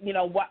 okay,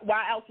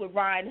 why else would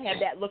Ryan have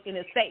that look in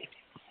his face?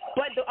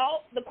 But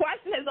the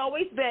question has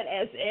always been,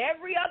 as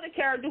every other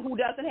character who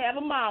doesn't have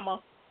a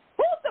mama,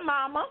 who's the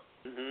mama?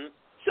 Mm-hmm.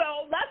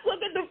 So let's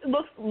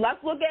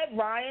look at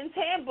Ryan's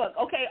handbook.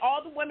 Okay,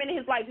 all the women in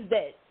his life is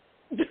dead.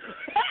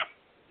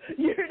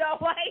 You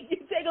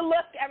take a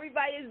look,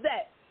 everybody is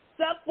dead.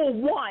 Except for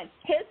one,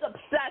 his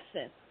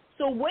obsession.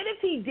 So what if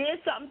he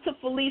did something to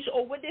Felicia,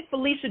 or what if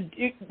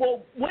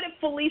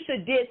Felicia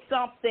did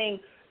something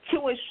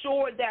to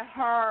ensure that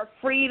her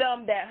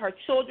freedom, that her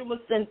children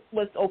was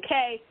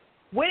okay?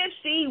 What if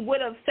she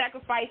would have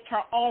sacrificed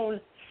her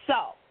own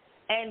self?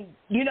 And,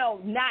 I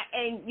don't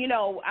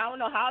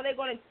know how they're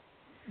going to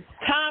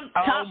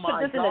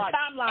put this in the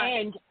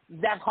timeline. And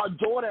that her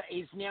daughter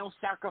is now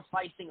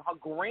sacrificing her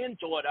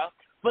granddaughter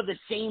for the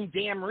same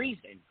damn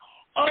reason.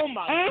 Oh,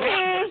 my God, what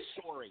a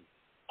story.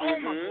 Oh,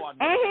 my God, what a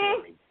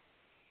story.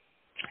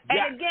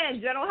 And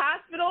again, General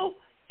Hospital,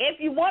 if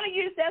you want to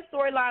use that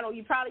storyline or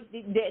you probably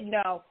didn't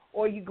know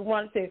or you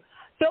want to,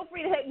 feel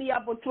free to hit me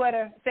up on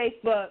Twitter,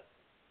 Facebook,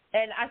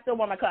 and I still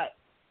want my cut.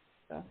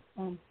 So,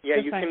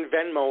 you can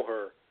Venmo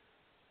her.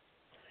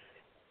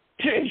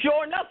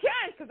 Sure enough,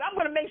 because I'm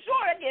going to make sure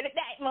I get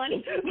that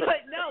money.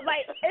 But no,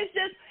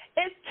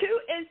 it's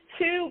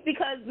too,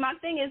 because my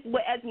thing is,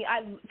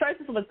 first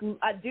of all,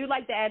 I do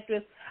like the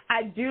actress.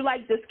 I do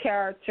like this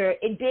character.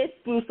 It did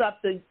spruce up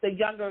the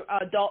younger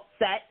adult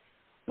set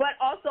But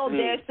also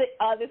there's the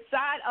other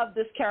side of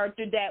this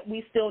character that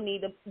we still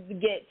need to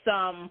get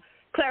some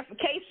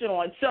clarification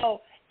on.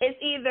 So it's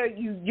either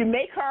you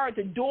make her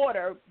the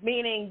daughter,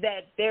 meaning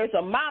that there's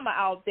a mama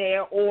out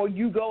there, or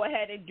you go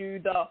ahead and do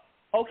the,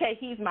 okay,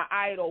 he's my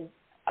idol.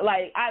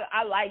 Like,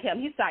 I like him.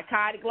 He's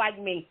psychotic like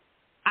me.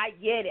 I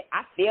get it.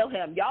 I feel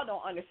him. Y'all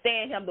don't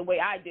understand him the way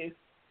I do.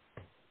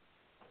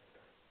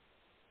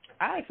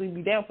 I'd actually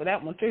be down for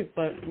that one, too.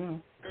 But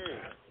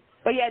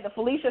yeah, the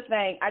Felicia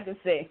thing, I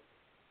just see.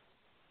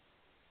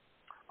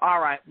 All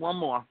right, one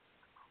more.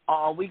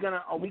 Are we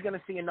gonna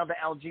see another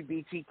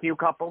LGBTQ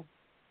couple?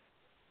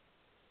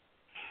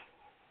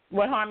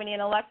 What, Harmony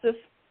and Alexis?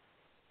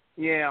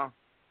 Yeah.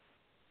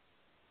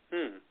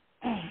 Do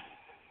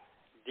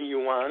you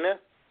wanna?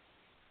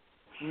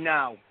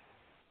 No.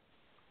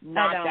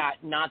 Not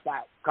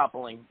that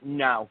coupling.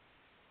 No.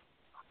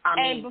 I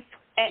mean,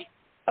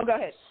 go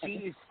ahead.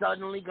 She's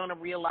suddenly gonna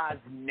realize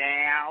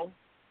now,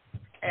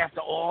 after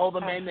all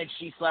the men that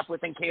she slept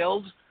with and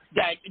killed,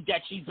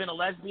 that she's been a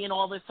lesbian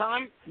all this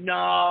time?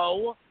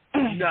 No,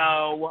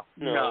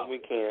 we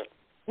can't.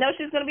 No,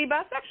 she's going to be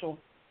bisexual.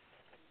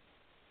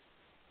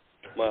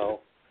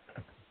 Well,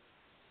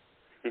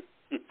 I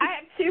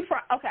have two.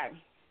 Okay.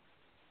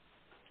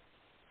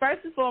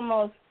 First and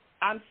foremost,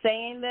 I'm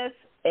saying this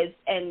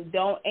and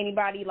don't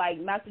anybody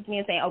message me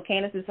and saying, "Oh,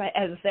 Candice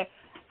has a sex."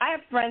 I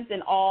have friends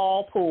in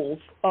all pools.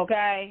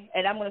 Okay,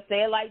 and I'm going to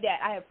say it like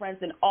that. I have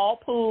friends in all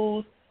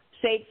pools,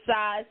 shapes,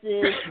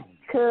 sizes,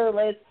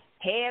 colors.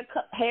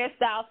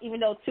 Hairstyles,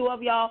 even though two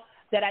of y'all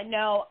that I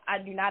know, I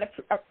do not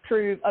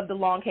approve of the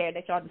long hair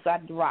that y'all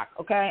decided to rock,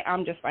 okay?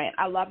 I'm just saying.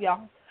 I love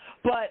y'all.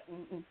 But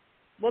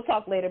we'll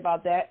talk later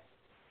about that.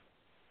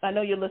 I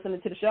know you're listening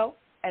to the show,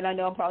 and I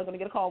know I'm probably going to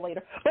get a call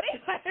later. But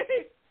anyway,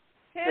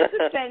 here's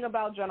the thing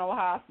about General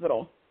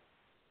Hospital.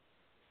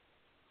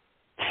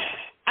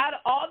 Out of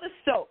all the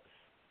soaps,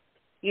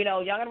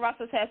 Young and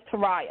Restless has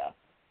Taraya.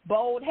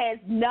 Bold has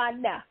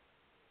none.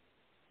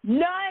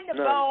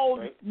 Bold,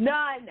 right?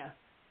 None.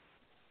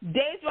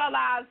 Days of Our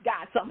Lives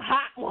got some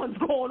hot ones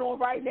going on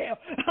right now.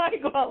 I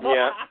ain't gonna lie.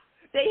 Yeah.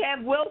 They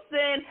have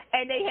Wilson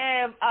and they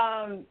have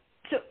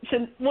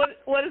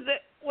what is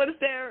it? What is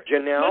their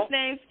Janelle?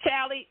 names?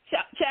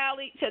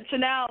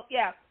 Chanel,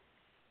 yeah.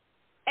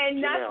 And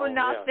Janelle, not for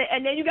nothing. Yeah.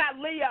 And then you got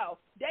Leo.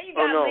 Then you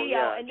got Leo.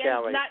 Yeah, and then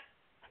Charlie.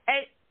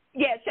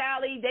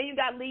 Charlie. Then you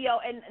got Leo.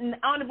 And an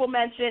honorable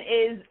mention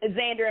is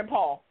Xander and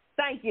Paul.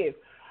 Thank you.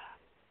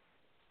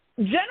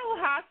 General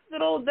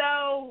Hospital,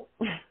 though.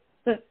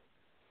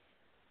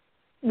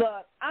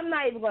 Look, I'm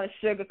not even going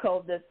to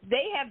sugarcoat this.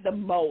 They have the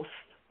most,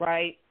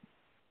 right?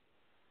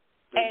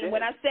 And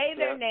when I say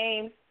their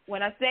names,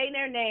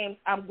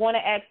 I'm going to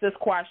ask this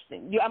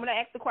question. I'm going to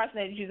ask the question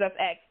that you just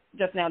asked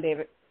just now,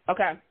 David.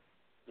 Okay.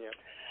 Yeah.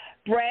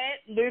 Brad,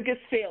 Lucas,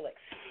 Felix,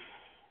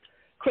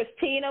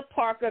 Christina,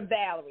 Parker,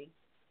 Valerie,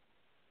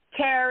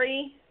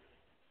 Carrie.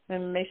 Let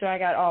me make sure I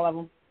got all of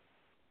them.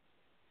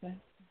 Okay.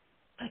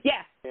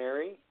 Yeah.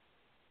 Terry.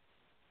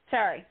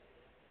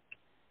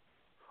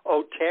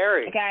 Oh,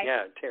 Terry. Okay.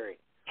 Yeah, Terry.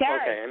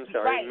 Okay, I'm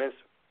sorry, right. Miss.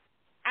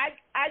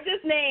 I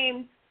just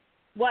named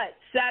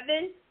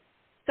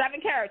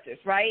seven characters,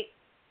 right?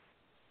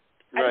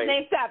 I just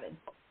named 7,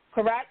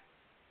 correct?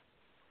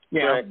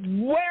 Yeah. Correct.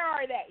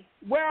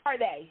 Where are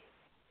they?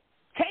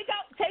 Take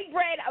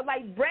Brad.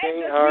 Brad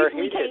just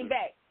recently came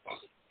back.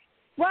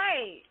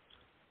 Right.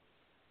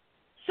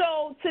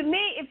 So to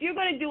me, if you're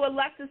going to do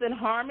Alexis and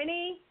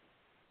Harmony,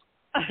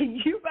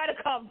 you better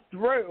come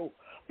through.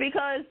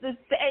 Because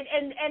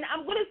and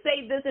I'm going to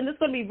say this, and this is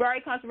going to be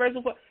very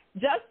controversial.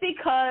 Just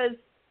because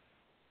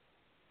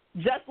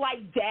Just Like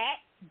That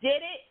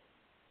did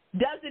it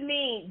doesn't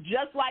mean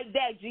Just Like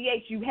That,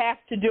 GH, you have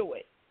to do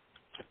it.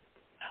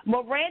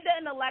 Miranda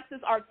and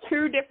Alexis are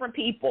two different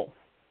people.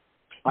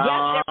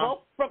 Yes,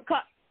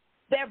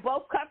 they're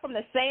both cut from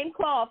the same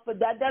cloth, but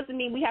that doesn't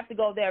mean we have to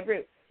go their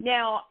route.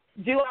 Now,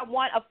 do I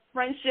want a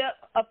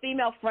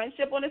female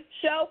friendship on this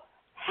show?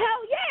 Hell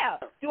yeah.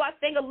 Do I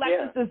think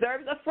Alexis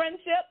deserves a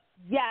friendship?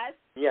 Yes.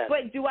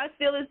 But do I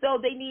feel as though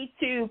they need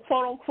to,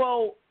 quote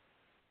unquote,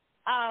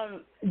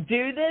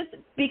 do this?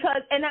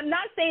 Because, and I'm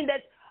not saying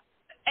that,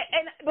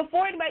 and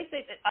before anybody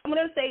says, I'm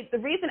going to say the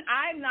reason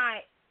I'm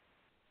not,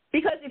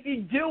 because if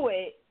you do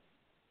it,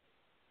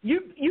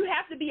 you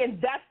have to be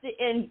invested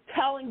in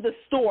telling the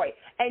story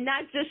and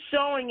not just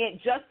showing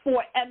it just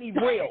for Emmy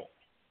Reel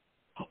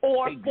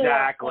or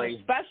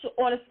exactly.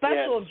 on a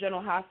special of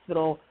General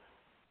Hospital.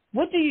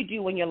 What do you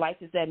do when your life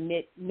is at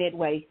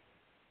midway?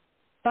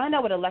 Find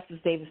out what Alexis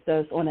Davis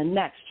does on the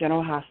next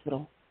General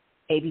Hospital,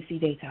 ABC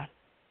Daytime.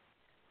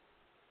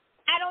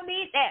 I don't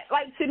need that.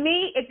 Like, to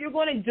me, if you're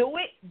going to do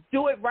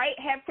it right.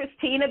 Have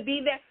Christina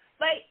be there.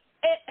 Like,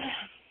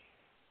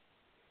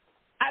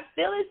 I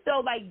feel as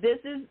though, like, this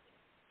is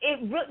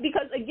it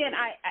because, again,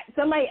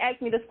 somebody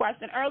asked me this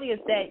question earlier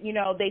that, you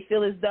know, they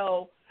feel as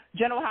though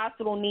General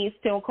Hospital needs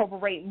to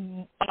incorporate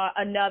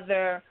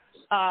another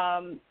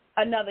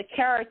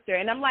character.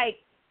 And I'm like,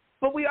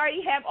 but we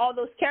already have all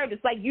those characters.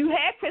 Like, you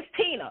had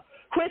Christina.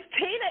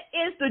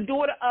 Christina is the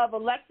daughter of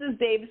Alexis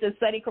Davis and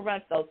Sonny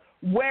Corinthos.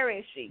 Where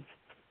is she?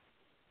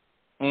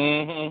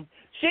 Mm-hmm.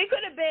 She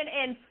could have been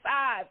in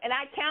 5, and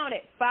I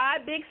counted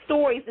 5 big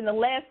stories in the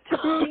last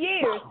 2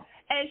 years,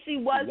 and she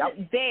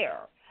wasn't there.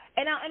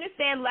 And I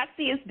understand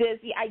Lexi is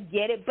busy. I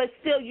get it. But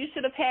still, you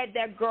should have had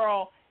that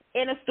girl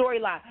in a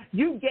storyline.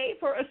 You gave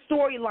her a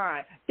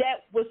storyline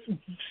that was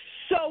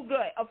so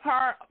good of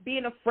her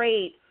being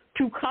afraid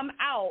to come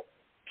out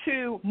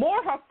to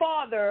more her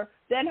father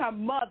than her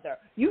mother.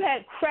 You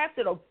had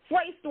crafted a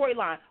great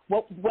storyline.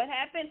 What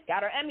happened?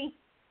 Got her Emmy.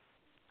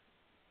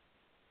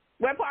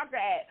 Where Parker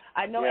at?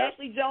 I know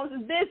Ashley Jones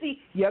is busy.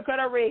 You could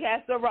have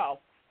recast the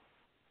role.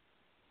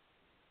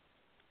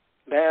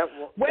 That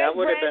would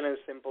have been a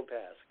simple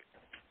task.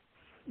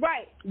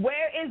 Right.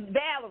 Where is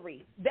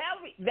Valerie?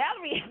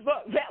 Valerie,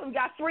 look, Valerie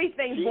got 3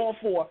 things going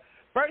for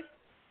her.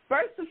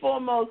 First and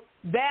foremost,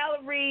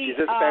 Valerie.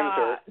 She's a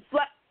Spencer.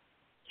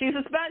 She's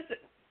a Spencer.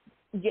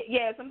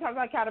 Yeah, sometimes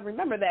I kind of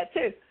remember that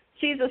too.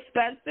 She's a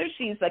Spencer.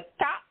 She's a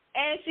cop,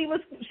 and they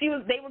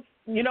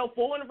were,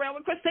 fooling around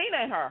with Christina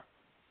and her.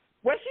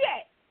 Where's she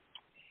at?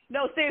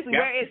 No, seriously,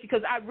 where is she?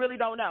 Because I really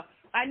don't know.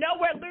 I know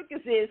where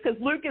Lucas is because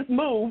Lucas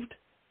moved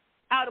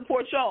out of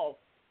Port Charles.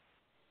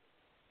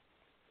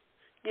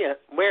 Yeah,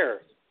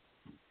 where?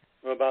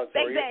 About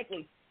 4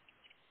 years?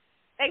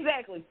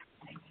 Exactly.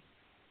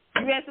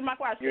 You answered my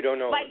question. You don't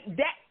know. Like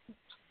that?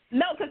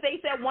 No, because they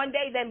said one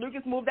day that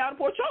Lucas moved out of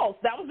Port Charles.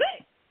 That was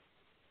it.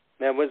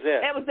 That was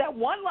it. That was that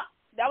one.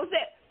 That was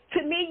it.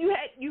 To me,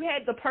 you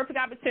had the perfect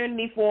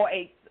opportunity for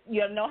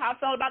know how I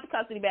felt about the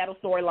custody battle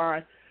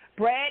storyline.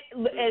 Brad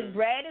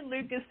and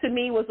Lucas to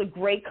me was a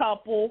great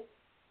couple.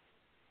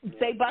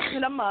 They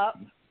busted them up.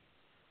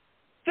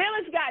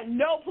 Felix got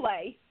no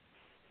play.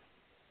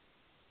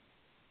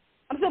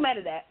 I'm so mad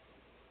at that.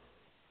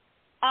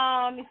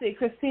 Let me see.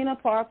 Christina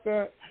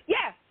Parker.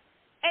 Yeah.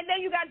 And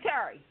then you got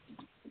Terry.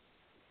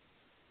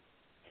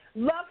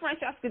 Love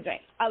Francesca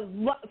James. I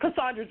love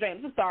Cassandra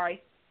James. I'm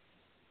sorry.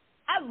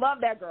 I love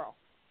that girl.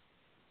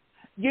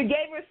 You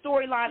gave her a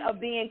storyline of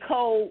being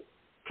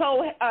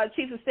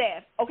chief of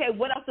staff. Okay,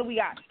 what else do we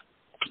got?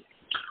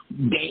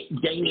 They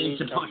need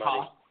to put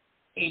her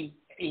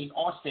in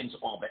Austin's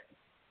orbit.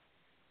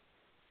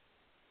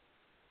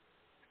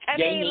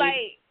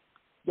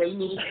 They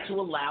need to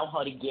allow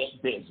her to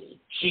get busy.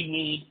 She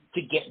needs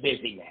to get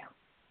busy now.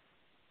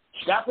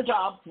 She got the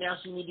job. Now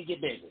she needs to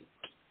get busy.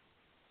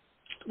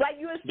 Like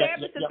you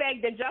established the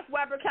fact that Jeff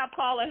Weber kept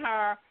calling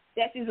her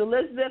that she's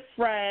Elizabeth's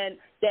friend,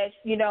 that,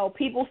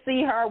 people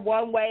see her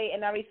one way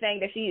and everything,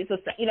 that she is,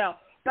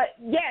 But,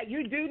 yeah,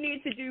 you do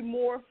need to do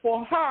more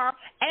for her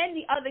and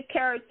the other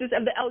characters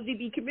of the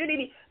LGBT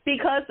community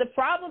because the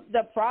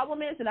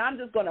problem is, and I'm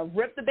just going to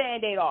rip the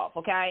Band-Aid off,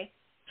 okay?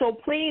 So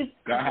please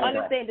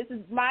understand, this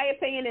is my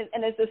opinion,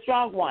 and it's a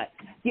strong one.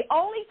 The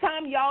only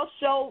time y'all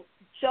show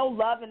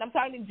love, and I'm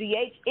talking to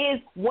GH, is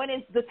when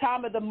it's the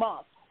time of the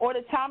month or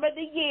the time of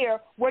the year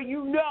where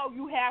you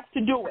have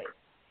to do it.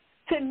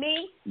 To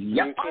me, you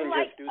can't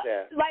just do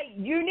that.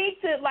 You need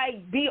to,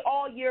 be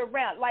all year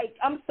round.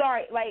 I'm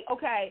sorry,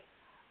 okay,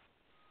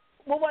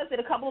 what was it,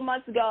 a couple of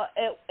months ago,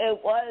 it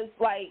was,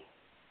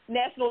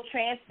 National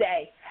Trans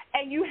Day,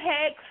 and you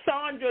had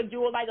Sandra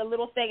do, a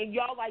little thing, and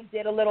y'all,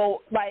 did a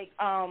little,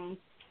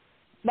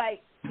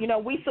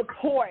 we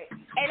support.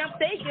 And I'm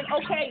thinking,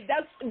 okay,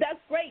 that's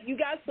great. You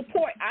guys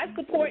support. I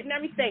support and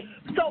everything.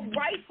 So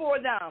write for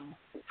them.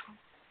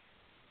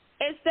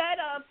 Instead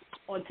of,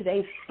 on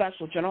today's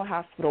special, General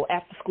Hospital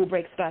After School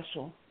Break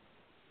special,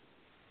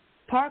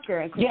 Parker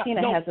and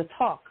Christina has a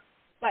talk.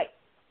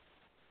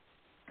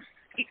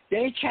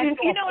 They checked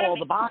off all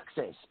the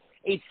boxes.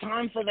 It's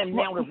time for them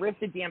now to rip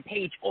the damn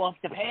page off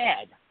the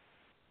pad.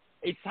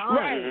 It's time.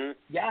 Right. Mm-hmm.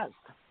 Yes.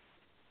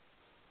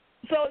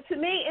 So to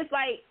me, it's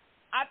I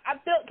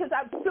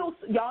feel,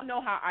 y'all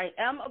know how I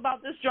am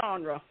about this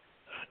genre.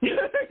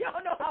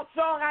 Y'all know how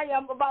strong I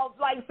am about,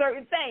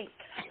 certain things.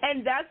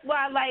 And that's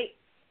why,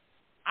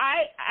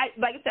 I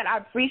like I said, I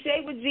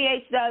appreciate what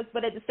GH does,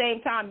 but at the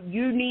same time,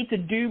 you need to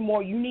do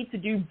more. You need to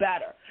do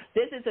better.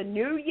 This is a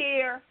new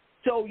year,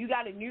 so you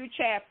got a new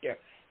chapter.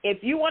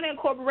 If you want to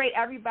incorporate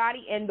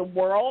everybody in the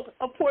world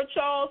of Port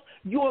Charles,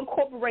 you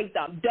incorporate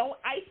them. Don't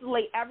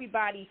isolate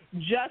everybody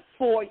just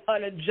for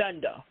an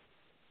agenda.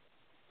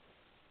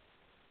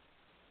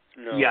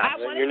 No, you're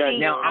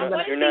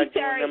not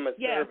doing them a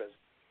service.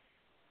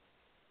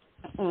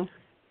 Mm.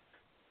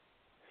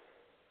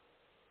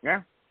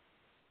 Yeah.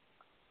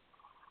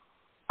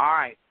 All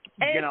right.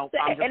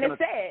 And it's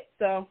sad,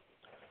 so.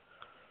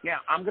 Yeah,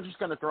 I'm just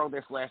going to throw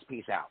this last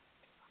piece out.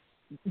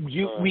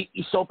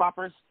 Soap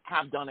operas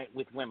have done it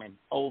with women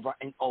over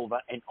and over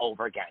and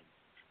over again.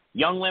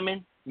 Young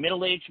women,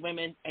 middle-aged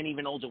women, and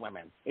even older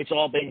women. It's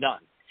all been done.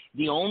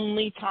 The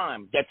only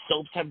time that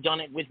soaps have done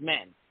it with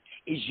men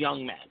is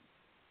young men.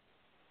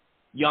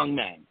 Young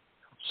men.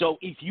 So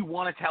if you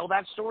want to tell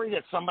that story,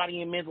 that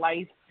somebody in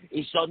midlife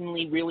is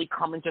suddenly really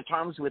coming to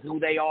terms with who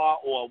they are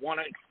or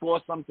want to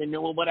explore something new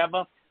or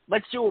whatever,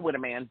 let's do it with a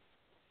man.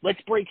 Let's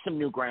break some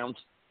new ground.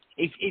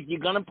 If you're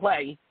going to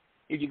play,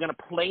 If you're going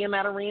to play in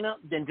that arena,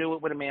 then do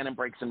it with a man and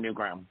break some new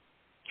ground.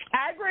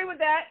 I agree with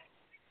that.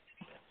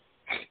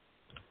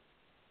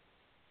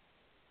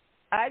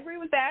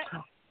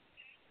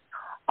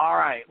 All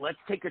right, let's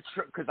take a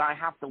trip because I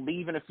have to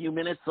leave in a few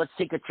minutes. Let's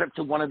take a trip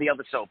to one of the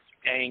other soaps.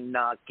 And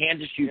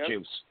Candice, you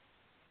choose.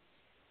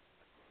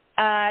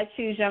 I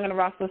choose Young and the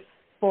Restless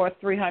for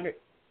 300.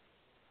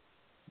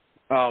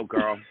 Oh,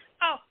 girl.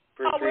 I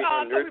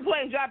thought we were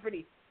playing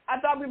Jeopardy. Oh,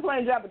 I'm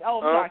sorry.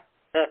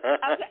 Okay.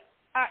 All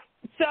right.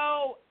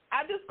 So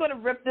I'm just going to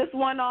rip this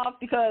one off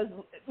because,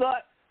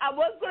 look, I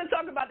was going to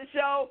talk about the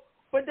show,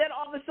 but then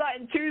all of a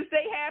sudden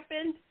Tuesday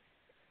happened,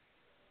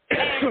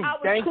 and I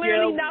was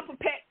clearly not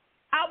prepared.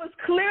 I was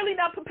clearly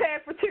not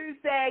prepared for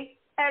Tuesday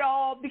at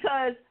all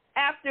because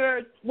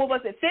after,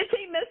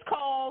 15 missed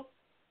calls,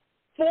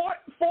 four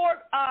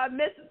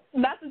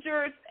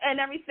messengers and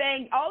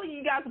everything, all of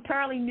you guys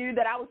apparently knew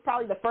that I was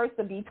probably the first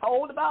to be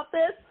told about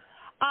this.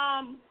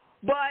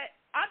 But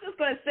I'm just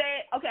going to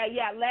say,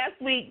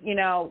 last week,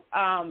 Young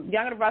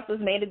and the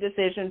Restless made a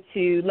decision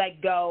to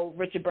let go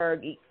Richard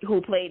Berg,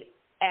 who played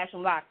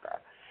Ashton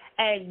Locker.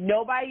 And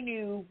nobody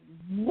knew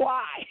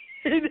why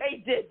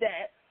they did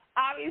that.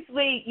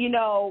 Obviously,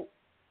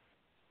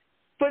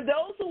 for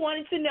those who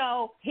wanted to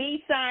know,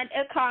 he signed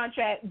a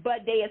contract,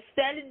 but they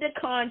extended the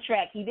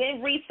contract. He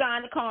didn't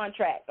re-sign the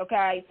contract,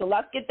 okay? So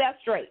let's get that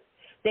straight.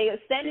 They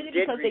extended it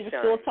because they were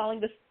still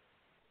telling the –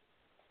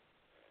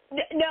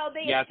 no,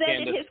 they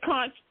extended his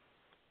contract.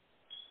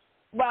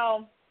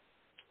 Well,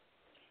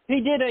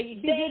 he did an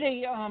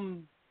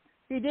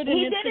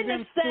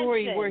Instagram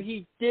story where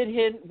he did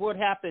hit what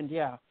happened,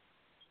 yeah.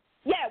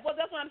 Yeah, well,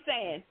 that's what I'm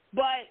saying.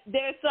 But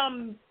there's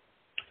some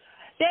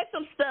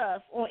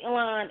stuff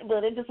on,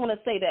 but I just want to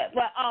say that.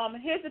 But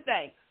here's the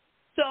thing.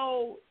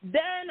 So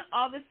then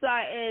all of a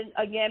sudden,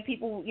 again,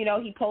 people,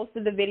 he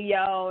posted the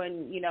video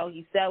and,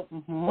 he said,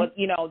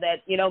 moving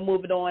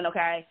on,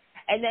 okay.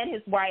 And then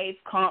his wife,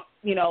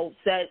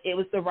 said it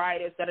was the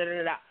writers,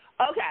 da-da-da-da.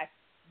 Okay.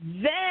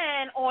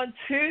 Then on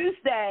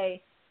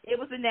Tuesday, it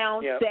was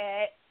announced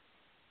that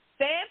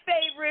fan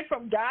favorite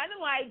from Guiding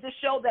Light, the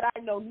show that I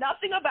know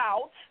nothing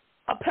about,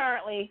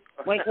 apparently,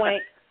 wink,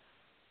 wink,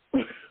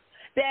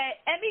 that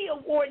Emmy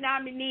Award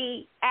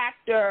nominee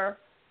actor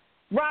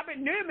Robert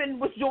Newman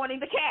was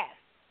joining the cast.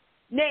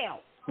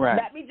 Now,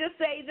 Let me just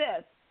say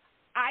this.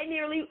 I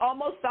nearly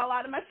almost fell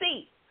out of my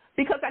seat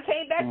because I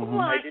came back from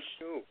lunch. I did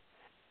too.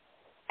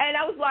 And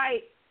I was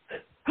like,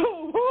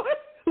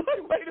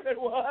 wait a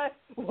minute, what?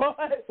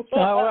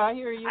 Oh, I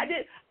hear you. I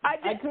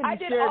couldn't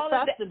share it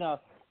fast enough.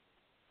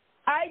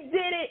 I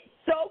did it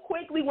so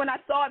quickly when I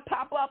saw it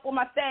pop up on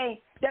my thing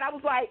that I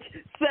was like,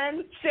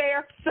 send,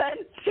 share.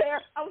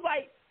 I was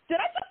like, did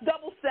I just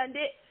double send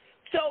it?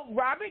 So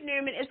Robert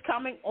Newman is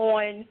coming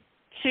on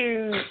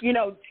to,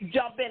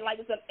 jump in. Like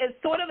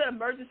it's sort of an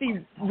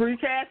emergency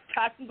recast,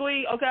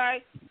 technically,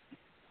 okay?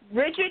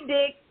 Richard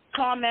did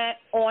comment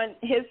on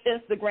his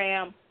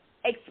Instagram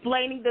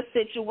explaining the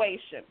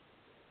situation.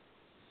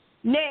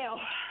 Now,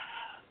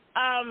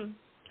 I'm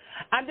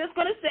just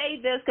going to say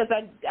this because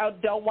I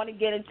don't want to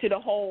get into the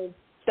whole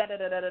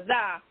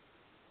da-da-da-da-da-da.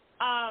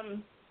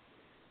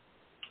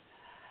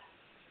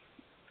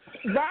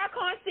 Rock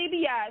on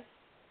CBS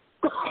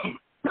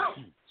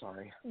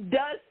Sorry.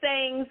 does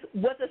things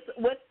with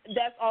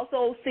that's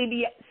also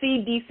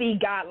CDC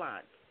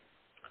guidelines.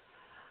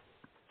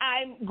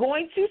 I'm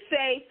going to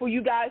say for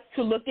you guys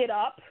to look it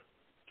up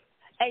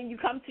and you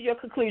come to your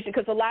conclusion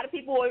because a lot of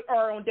people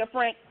are on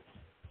different,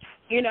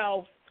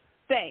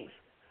 things.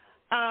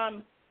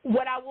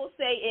 What I will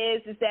say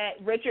is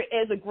that Richard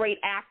is a great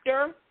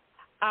actor.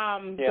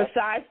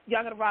 Besides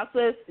Young and the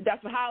Restless,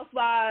 Desperate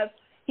Housewives,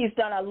 he's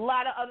done a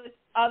lot of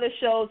other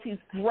shows. He's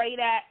great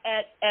at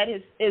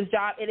his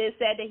job. It is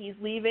said that he's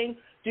leaving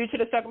due to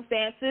the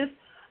circumstances.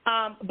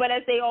 But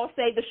as they all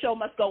say, the show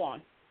must go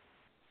on.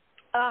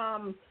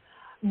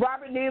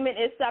 Robert Newman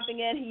is stepping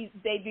in. He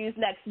debuts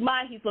next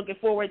month. He's looking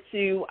forward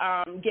to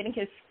getting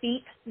his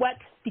feet wet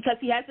because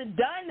he hasn't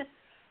done a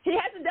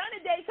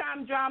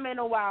daytime drama in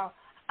a while.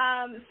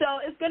 So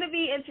it's going to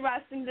be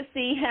interesting to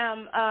see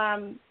him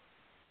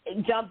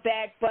jump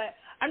back. But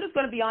I'm just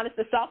going to be honest.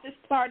 The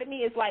softest part of me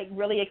is like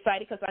really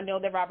excited because I know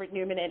that Robert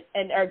Newman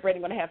and Eric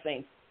Braeden are going to have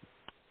things.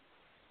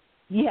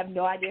 You have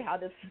no idea how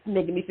this is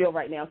making me feel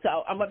right now.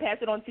 So I'm going to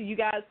pass it on to you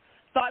guys.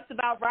 Thoughts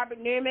about Robert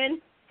Newman?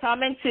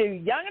 Comment to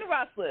Young and the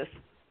Restless.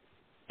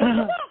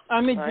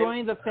 I'm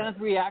enjoying the fans'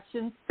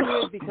 reactions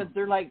to it because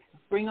they're like,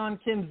 bring on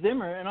Kim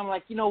Zimmer. And I'm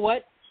like, you know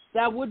what?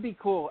 That would be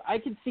cool. I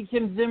could see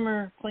Kim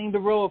Zimmer playing the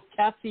role of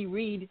Cassie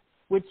Reed,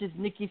 which is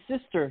Nikki's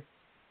sister.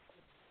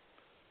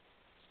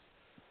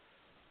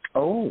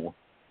 Oh.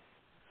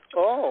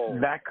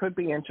 That could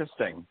be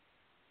interesting.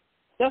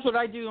 That's what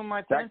I do in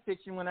my fan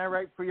fiction when I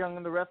write for Young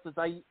and the Restless.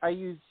 I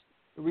use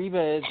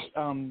Reva as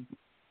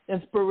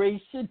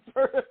inspiration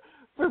for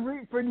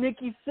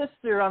Nikki's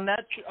sister on my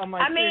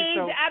series.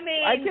 So I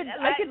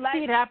could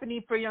see it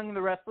happening for Young and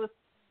the Restless.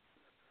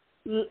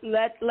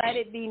 Let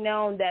it be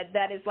known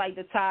that is like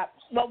the top.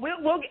 Well,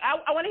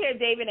 I want to hear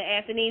David and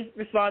Anthony's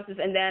responses,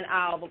 and then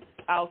I'll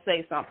I'll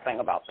say something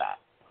about that.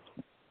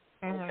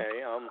 Mm-hmm.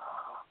 Okay,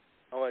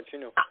 I'll let you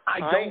know. I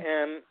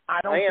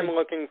am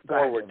looking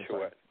forward to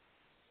it.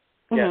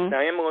 Mm-hmm. Yes,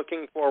 I am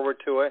looking forward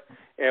to it.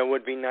 It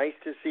would be nice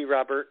to see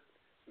Robert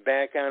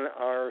back on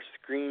our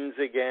screens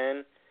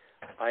again.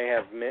 I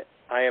have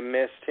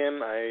missed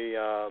him.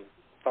 I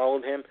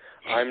followed him.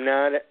 I'm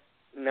not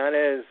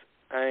as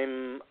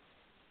I'm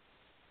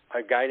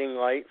a Guiding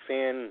Light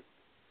fan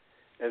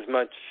as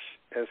much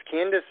as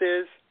Candice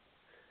is,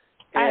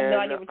 I have no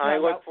idea what you're I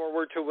talking look about.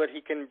 forward to what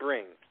he can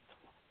bring.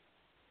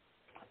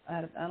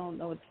 I don't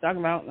know what you're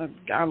talking about.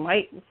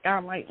 Skylight.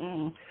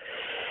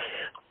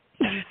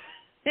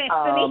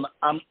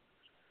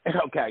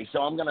 Okay,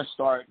 so I'm going to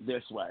start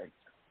this way.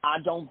 I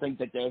don't think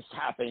that this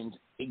happened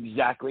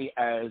exactly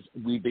as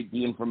the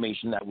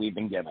information that we've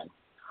been given.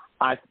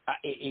 I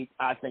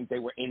think they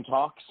were in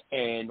talks,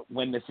 and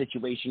when the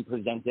situation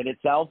presented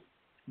itself,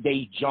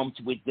 they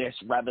jumped with this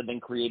rather than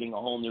creating a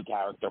whole new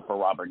character for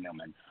Robert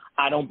Newman.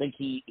 I don't think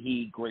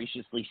he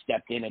graciously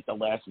stepped in at the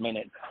last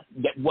minute.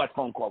 What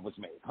phone call was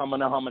made?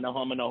 Humana,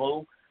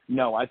 who?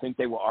 No, I think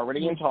they were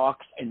already in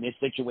talks, and this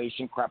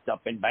situation crept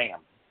up, and bam,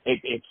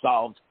 it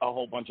solved a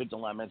whole bunch of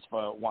dilemmas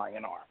for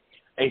Y&R,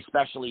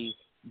 especially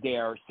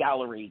their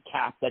salary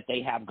cap that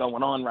they have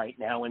going on right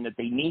now, and that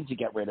they need to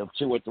get rid of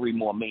 2 or 3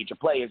 more major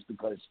players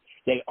because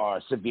they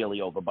are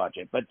severely over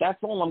budget. But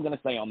that's all I'm going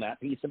to say on that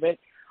piece of it.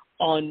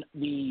 On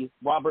the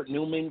Robert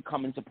Newman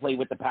coming to play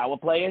with the power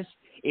players,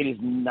 it is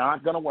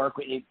not going to work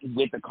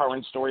with the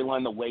current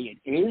storyline the way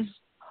it is,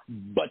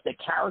 but the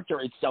character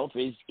itself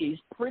is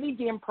pretty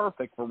damn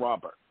perfect for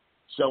Robert.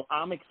 So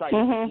I'm excited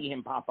to see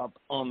him pop up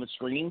on the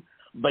screen,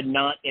 but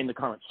not in the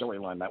current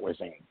storyline that we're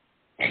seeing.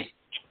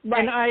 Right.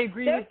 And I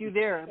agree with you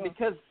there,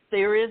 because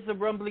there is a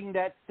rumbling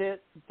that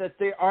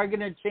they are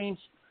going to change.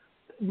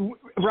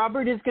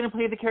 Robert is going to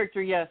play the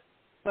character, yes,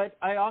 but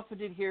I also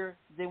did hear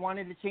they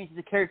wanted to change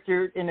the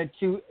character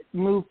to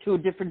move to a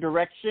different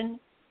direction.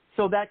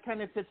 So that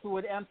kind of fits with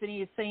what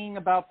Anthony is saying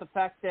about the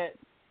fact that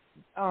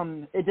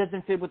it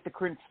doesn't fit with the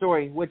current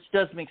story, which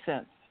does make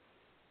sense.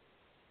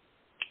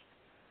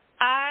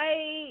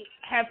 I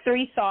have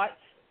 3 thoughts,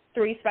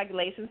 3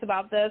 speculations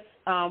about this.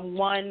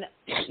 One,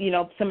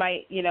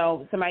 somebody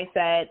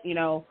said,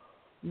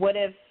 what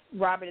if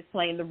Robert is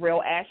playing the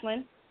real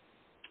Ashland?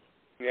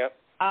 Yep.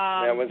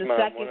 That was the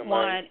second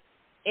one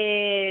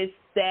is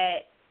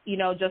that,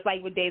 just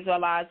like with Days of Our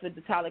Lives with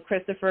the Tyler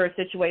Christopher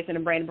situation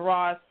and Brandon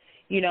Barras,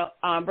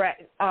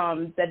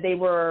 that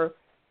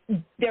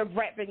they're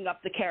ramping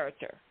up the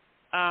character.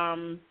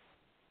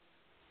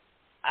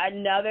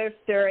 Another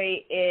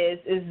theory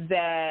is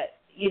that,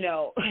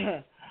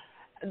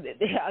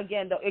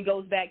 again, it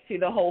goes back to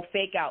the whole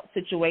fake out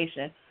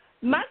situation.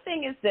 My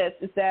thing is this,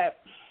 is that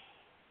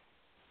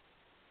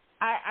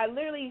I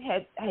literally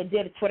had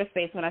did a Twitter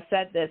space when I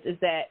said this, is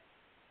that,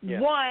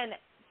 one,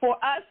 for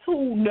us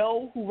who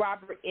know who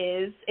Robert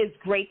is, it's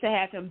great to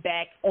have him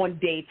back on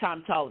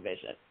daytime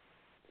television.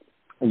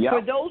 Yeah.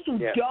 For those who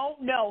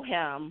don't know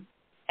him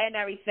and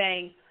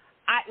everything,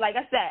 like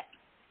I said,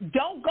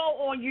 don't go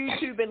on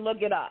YouTube and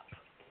look it up,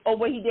 or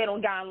what he did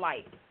on Guiding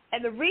Light.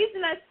 And the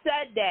reason I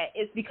said that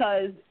is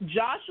because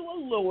Joshua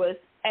Lewis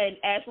and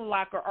Ashland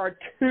Locker are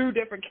 2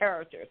 different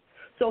characters.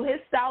 So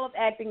his style of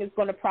acting is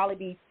going to probably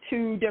be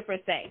 2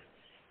 different things.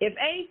 If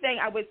anything,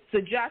 I would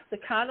suggest to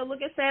kind of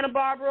look at Santa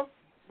Barbara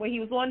when he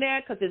was on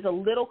there, because it's a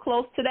little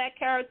close to that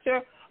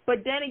character.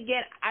 But then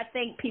again, I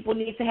think people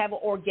need to have an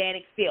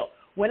organic feel.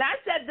 When I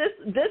said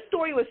this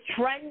story was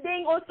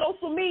trending on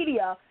social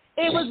media,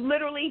 it was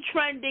literally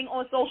trending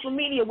on social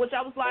media, which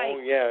I was like,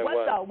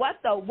 what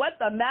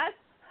the mess?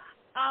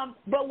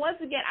 But once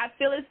again, I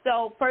feel as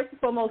though, first and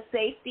foremost,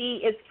 safety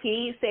is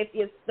key. Safety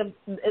is the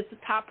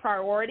top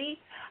priority.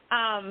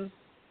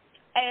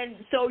 And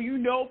so,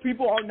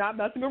 people are not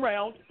messing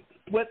around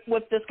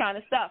with this kind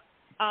of stuff.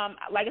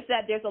 Like I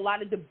said, there's a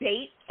lot of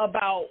debate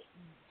about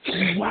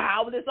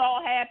how this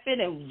all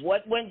happened and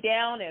what went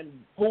down and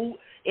who,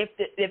 if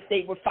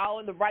they were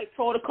following the right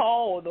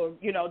protocol or the,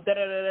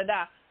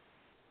 da-da-da-da-da.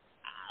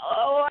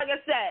 Like I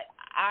said,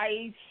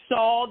 I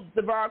saw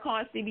the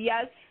Barracon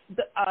CBS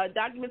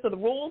documents of the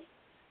rules,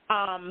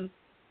 and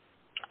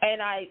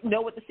I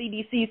know what the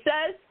CDC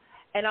says,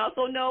 and I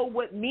also know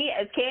what me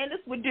as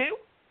Candice would do,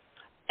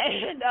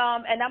 and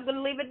I'm going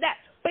to leave it at that.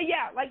 But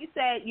yeah, like you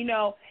said,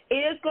 it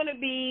is going to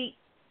be,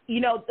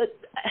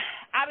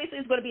 obviously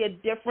it's going to be a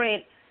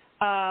different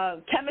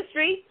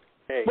chemistry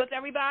with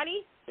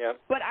everybody. Yep.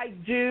 But I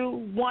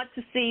do want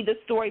to see the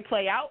story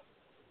play out.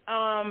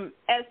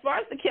 As far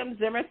as the Kim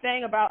Zimmer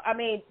thing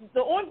the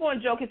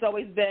ongoing joke has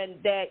always been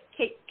that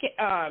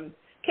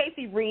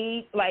Casey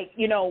Reed,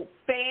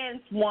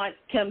 fans want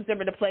Kim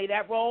Zimmer to play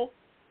that role.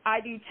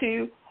 I do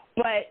too.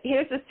 But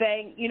here's the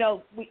thing,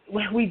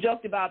 we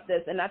joked about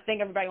this, and I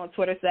think everybody on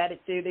Twitter said it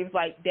too. They was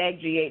like, dag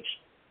GH.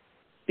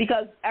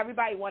 Because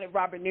everybody wanted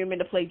Robert Newman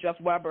to play Jeff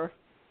Weber.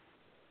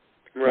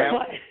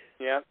 Right.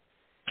 Yeah.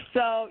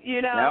 So,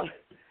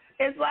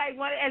 it's like,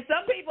 and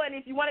some people, and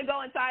if you want to go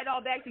and tie it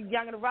all back to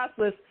Young and the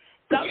Restless,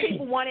 some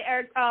people wanted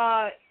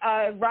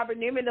Robert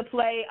Newman to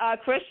play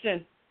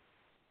Christian.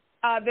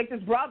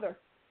 Victor's brother.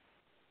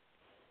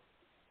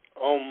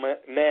 Oh,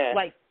 Matt.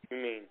 Like, you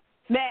mean?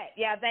 Matt,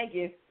 yeah, thank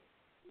you.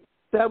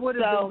 That would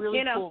have been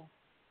really cool.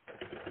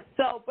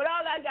 So, but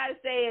all I got to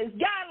say is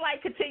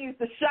Godlight continues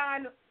to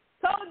shine.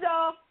 Told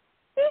y'all.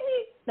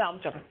 No, I'm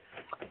joking.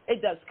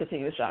 It does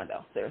continue to shine,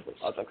 though. Seriously,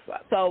 all jokes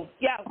aside. So,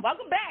 yeah,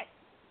 welcome back.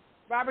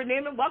 Robert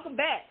Neiman, welcome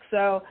back.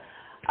 So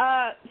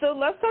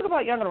let's talk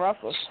about Young and the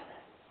Restless.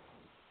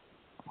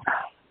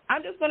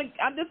 I'm just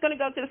gonna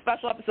go to the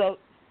special episode.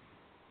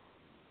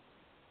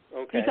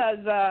 Okay.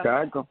 Because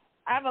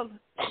I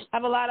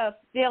have a lot of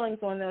feelings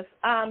on this.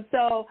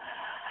 So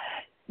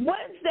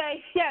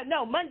Monday.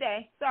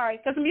 Sorry,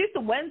 because I'm used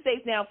to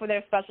Wednesdays now for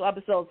their special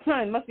episodes.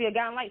 It must be a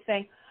Guy Light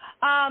thing.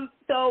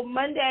 So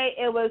Monday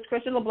it was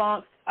Christian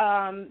LeBlanc's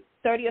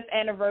 30th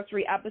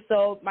anniversary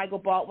episode. Michael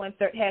Baldwin,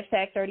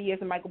 hashtag 30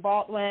 years of Michael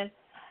Baldwin,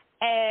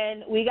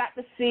 and we got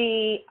to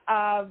see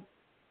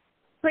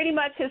pretty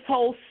much his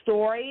whole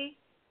story,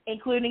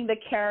 including the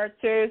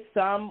characters,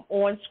 some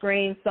on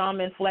screen,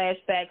 some in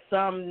flashbacks,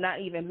 some not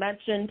even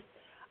mentioned.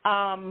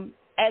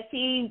 As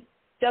he,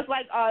 just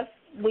like us,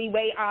 we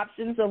weigh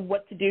options of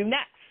what to do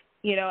next.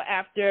 You know,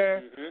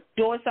 after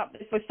doing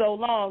something for so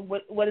long,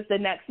 what is the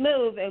next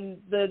move?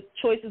 And the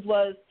choices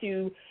was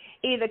to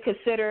either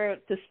consider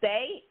to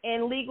stay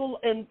in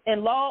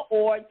law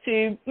or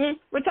to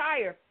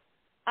retire.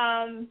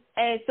 And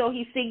so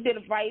he seeked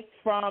advice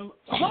from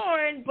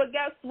Lauren, but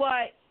guess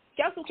what?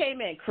 Guess who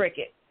came in?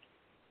 Cricket.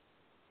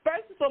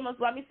 First and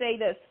foremost, let me say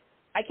this.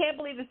 I can't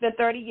believe it's been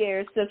 30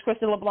 years since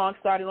Christian LeBlanc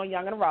started on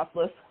Young and the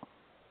Restless.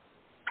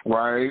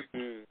 Right.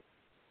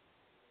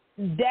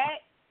 That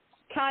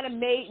kind of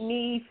made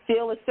me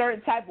feel a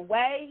certain type of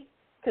way,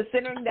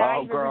 considering that I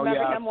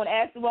remember him on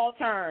As the World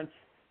Turns.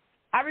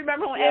 I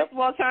remember him on As the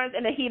World Turns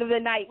in the heat of the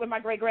night with my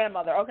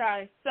great-grandmother,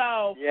 okay?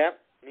 So,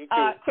 me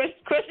too.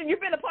 Christian,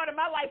 you've been a part of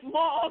my life for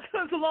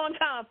a long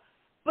time.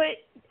 But,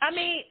 I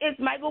mean, it's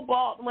Michael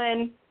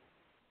Baldwin,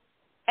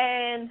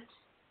 and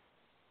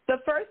the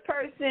first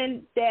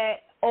person that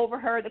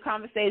overheard the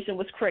conversation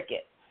was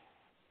Cricket.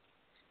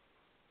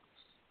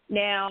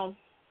 Now,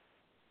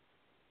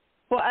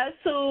 for us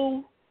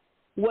who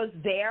was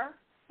there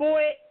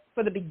for it,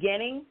 for the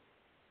beginning,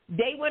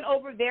 they went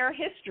over their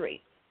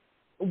history,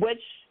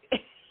 which,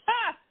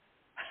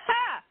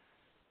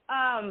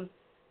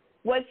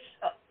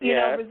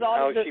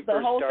 resulted in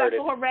the whole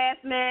sexual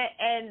harassment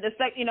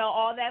and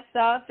all that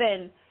stuff,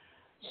 and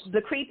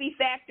the creepy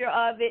factor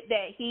of it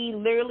that he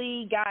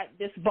literally got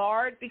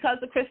disbarred because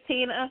of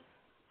Christina,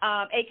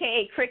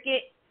 a.k.a.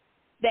 Cricket,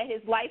 that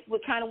his life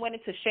kind of went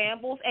into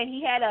shambles, and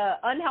he had an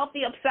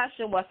unhealthy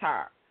obsession with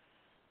her.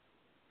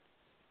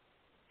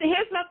 So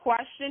here's my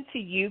question to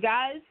you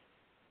guys.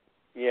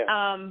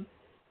 Yeah.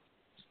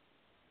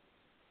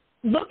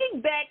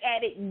 Looking back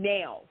at it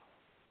now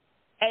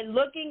and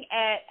looking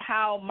at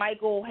how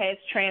Michael has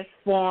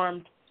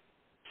transformed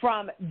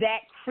from that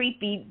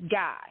creepy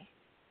guy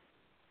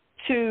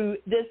to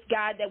this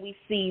guy that we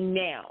see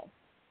now,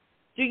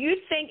 do you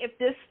think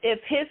if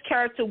his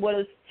character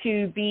was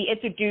to be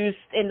introduced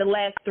in the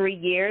last 3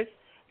 years,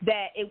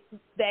 that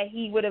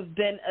he would have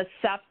been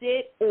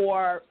accepted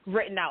or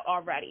written out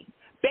already,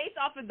 based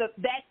off of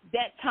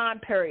that time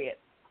period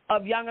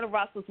of Young and the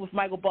Restless with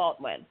Michael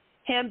Baldwin,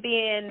 him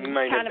being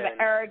kind of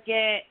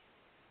arrogant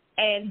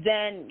and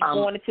then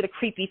going into the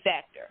creepy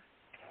factor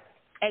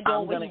and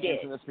doing what he did? I'm going to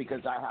answer this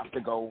because I have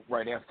to go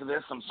right after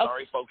this. I'm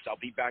sorry, folks. I'll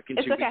be back in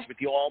 2 weeks with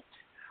you all.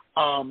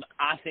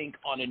 I think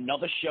on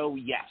another show,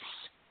 yes.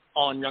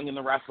 On Young and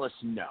the Restless,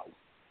 no.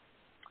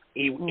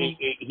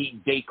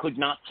 They could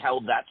not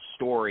tell that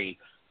story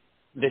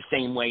the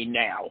same way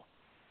now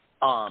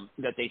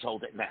that they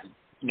told it then.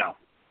 No.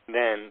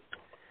 Then.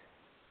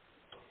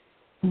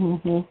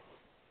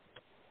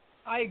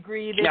 I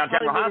agree. They now,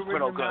 probably Denver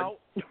would have Hospital, written him out.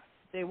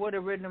 They would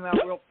have written him out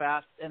real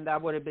fast, and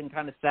that would have been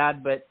kind of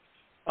sad. But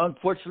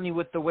unfortunately,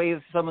 with the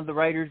way some of the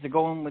writers are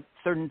going with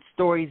certain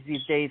stories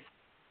these days,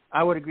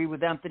 I would agree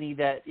with Anthony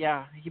that,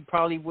 he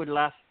probably would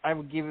last. I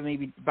would give him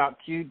maybe about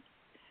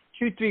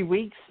 2-3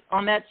 weeks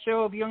on that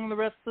show of Young and the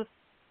Restless,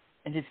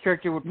 and his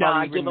character would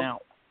probably be written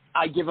out.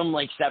 I give him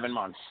like 7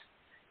 months.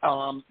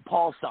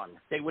 Paul's son.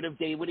 They would have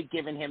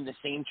given him the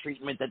same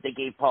treatment that they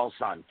gave Paul's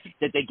son,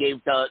 that they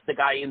gave the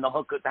guy in the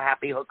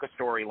Happy Hooker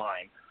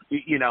storyline.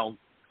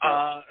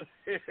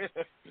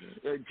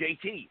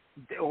 JT,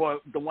 or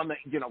the one that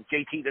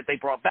JT that they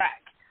brought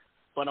back.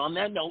 But on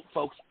that note,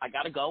 folks, I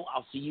gotta go.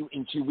 I'll see you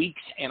in 2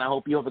 weeks, and I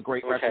hope you have a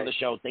great rest of the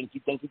show. Thank you.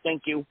 Thank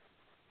you,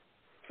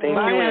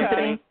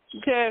 Anthony.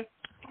 Okay.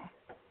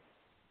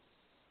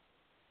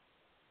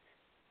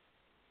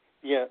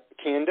 Yeah,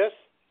 Candice?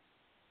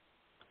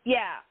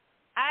 Yeah,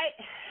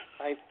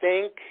 I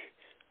think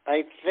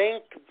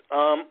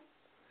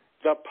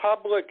the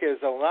public is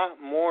a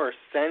lot more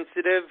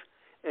sensitive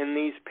in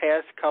these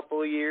past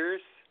couple of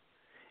years,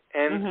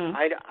 and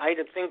I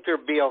think there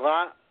would be a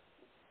lot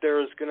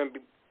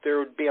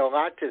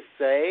to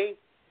say.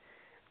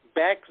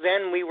 Back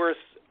then, we were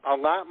a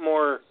lot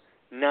more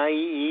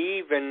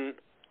naive and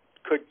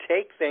could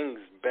take things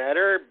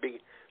better,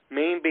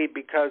 maybe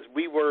because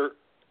we were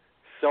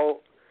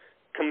so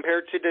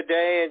compared to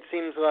today, it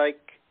seems like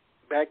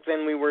back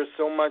then we were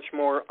so much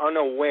more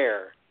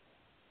unaware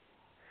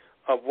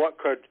of what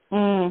could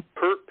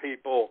hurt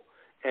people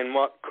and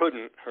what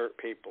couldn't hurt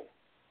people.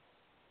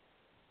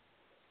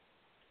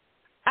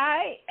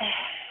 I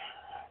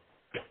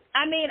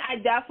mean, I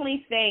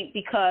definitely think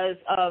because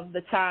of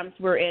the times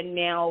we're in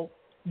now,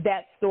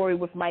 that story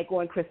with Michael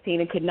and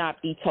Christina could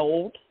not be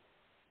told.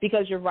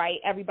 Because you're right,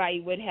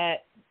 everybody would have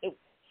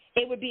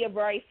it would be a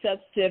very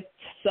sensitive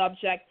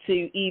subject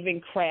to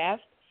even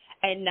craft,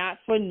 and not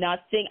for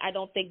nothing. I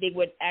don't think they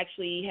would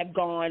actually have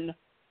gone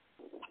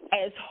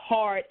as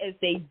hard as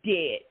they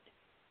did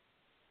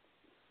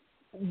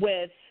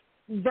with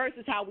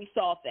versus how we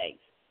saw things.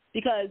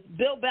 Because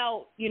Bill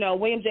Bell,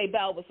 William J.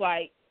 Bell was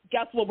like,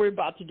 guess what we're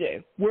about to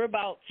do? We're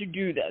about to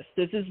do this.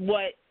 This is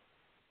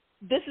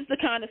the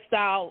kind of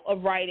style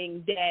of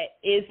writing that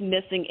is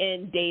missing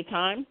in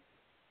daytime,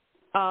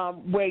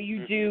 where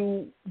you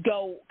do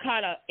go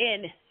kind of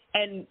in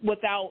and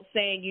without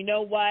saying, you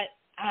know what,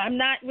 I'm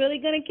not really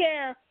going to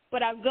care,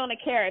 but I'm going to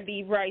care and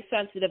be very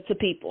sensitive to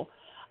people.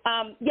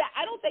 I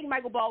don't think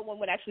Michael Baldwin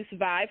would actually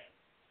survive,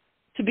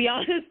 to be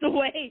honest, the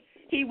way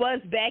he was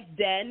back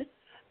then.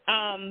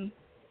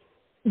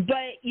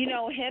 But,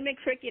 him and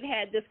Cricket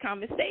had this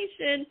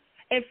conversation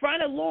in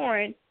front of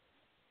Lauren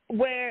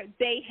where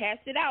they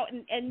hashed it out.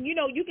 And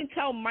you can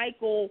tell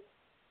Michael,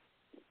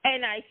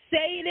 and I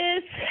say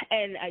this,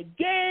 and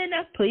again,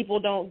 people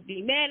don't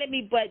be mad at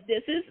me, but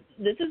this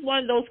is one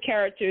of those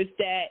characters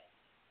that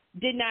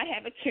did not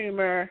have a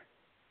tumor,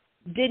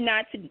 did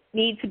not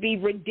need to be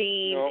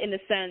redeemed in the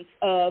sense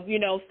of,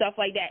 stuff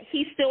like that.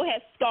 He still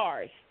has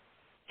scars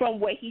from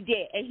what he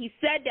did. And he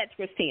said that to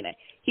Christina.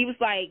 He was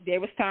like, there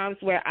was times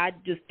where I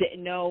just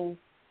didn't know,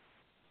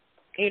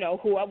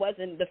 who I was,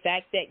 and the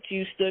fact that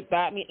you stood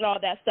by me and all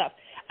that stuff.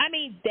 I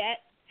mean, that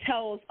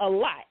tells a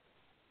lot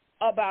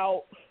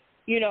about,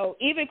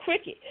 even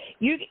Cricket.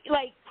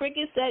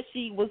 Cricket said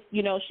she was,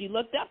 she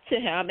looked up to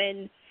him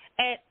and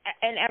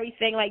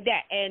everything like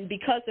that. And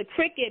because of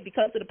Cricket,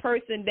 because of the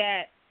person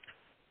that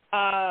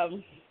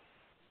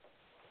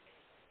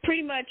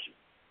pretty much,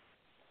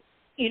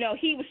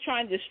 he was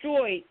trying to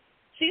destroy,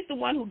 she's the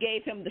one who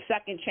gave him the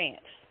second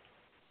chance.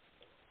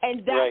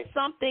 And that's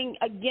something,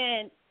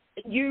 again,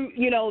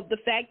 the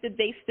fact that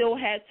they still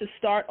had to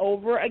start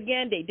over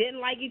again. They didn't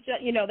like each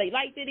other, they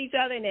liked each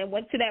other and then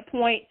went to that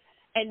point,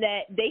 and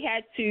that they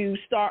had to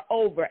start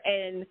over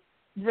and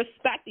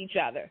respect each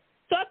other.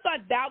 So I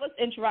thought that was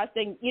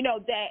interesting,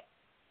 that,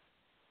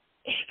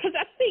 because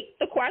I think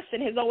the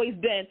question has always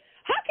been,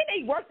 how can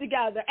they work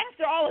together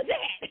after all of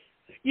that?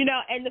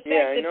 And the fact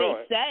that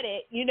they said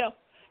it,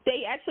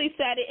 they actually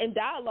said it in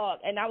dialogue,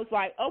 and I was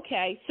like,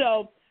 okay,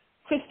 so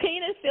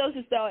Christina feels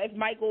as though if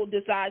Michael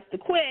decides to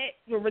quit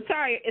or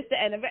retire, it's the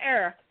end of an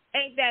era.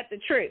 Ain't that the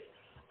truth?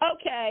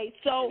 Okay,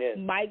 so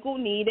Michael,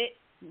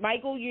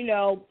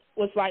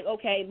 was like,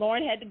 okay,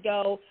 Lauren had to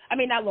go. I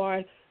mean, not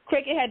Lauren.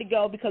 Cricket had to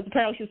go because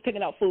apparently she was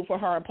picking up food for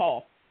her and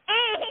Paul.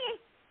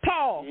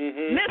 Paul,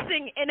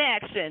 missing in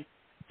action.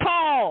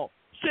 Paul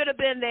should have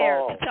been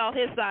there to tell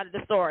his side of the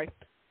story.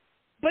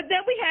 But then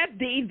we have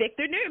the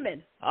Victor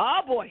Newman.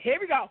 Oh, boy, here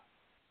we go.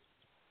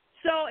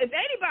 So if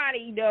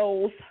anybody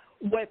knows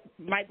what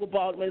Michael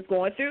Baldwin is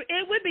going through,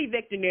 it would be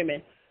Victor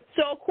Newman.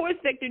 So, of course,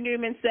 Victor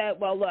Newman said,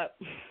 well, look,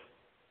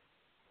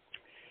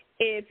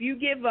 if you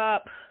give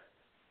up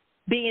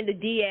being the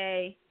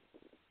DA,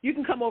 you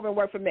can come over and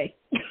work for me.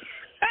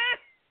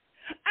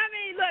 I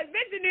mean, look,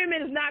 Victor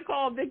Newman is not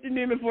called Victor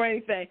Newman for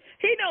anything.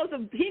 He knows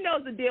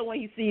the deal when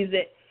he sees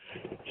it.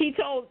 He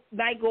told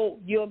Michael,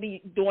 you'll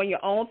be doing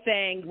your own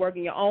thing,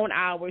 working your own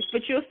hours,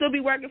 but you'll still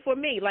be working for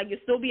me. Like, you'll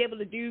still be able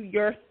to do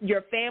your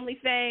family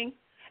thing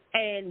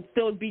and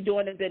still be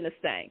doing the business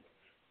thing.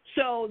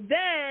 So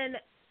then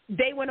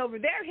they went over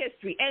their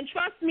history. And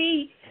trust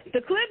me,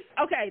 the clips,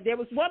 okay, there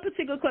was one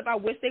particular clip I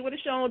wish they would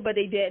have shown, but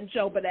they didn't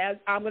show, but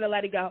I'm going to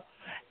let it go.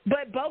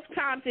 But both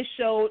times it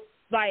showed,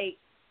 like,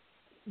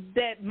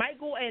 that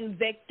Michael and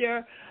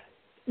Victor,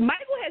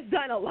 Michael has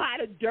done a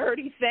lot of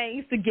dirty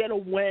things to get a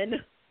win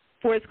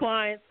for his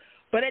clients,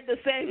 but at the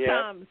same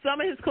time, some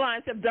of his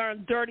clients have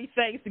done dirty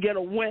things to get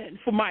a win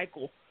for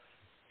Michael.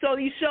 So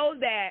he showed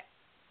that.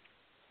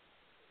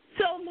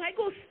 So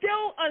Michael's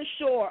still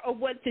unsure of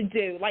what to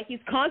do. Like, he's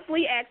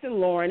constantly asking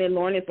Lauren, and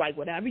Lauren is like,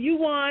 whatever you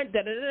want,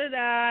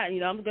 da-da-da-da,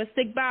 and, I'm going to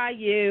stick by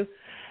you.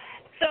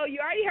 So you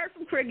already heard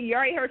from Cricket. You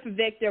already heard from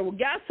Victor. Well,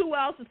 guess who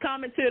else is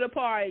coming to the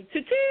party?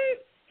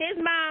 Toot-toot, his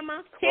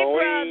mama, his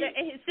brother,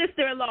 and his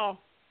sister-in-law.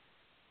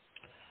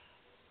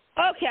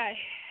 Okay.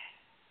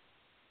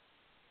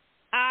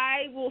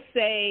 I will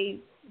say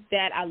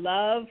that I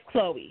love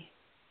Chloe,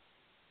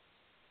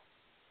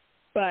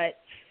 but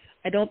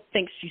I don't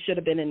think she should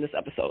have been in this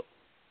episode.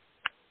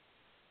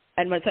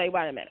 I'm going to tell you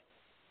why in a minute.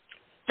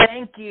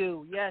 Thank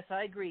you. Yes,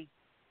 I agree.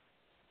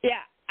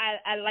 Yeah,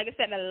 I like I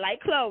said, I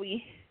like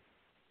Chloe,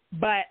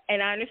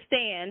 and I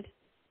understand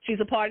she's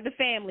a part of the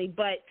family,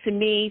 but to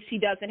me, she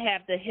doesn't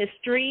have the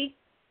history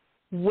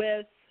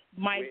with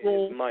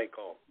Michael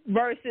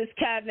versus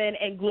Kevin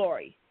and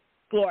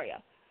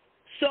Gloria.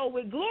 So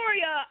with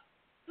Gloria,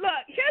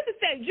 look, here's the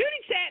thing.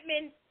 Judy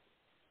Chapman,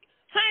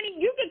 honey,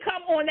 you can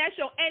come on that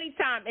show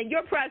anytime, and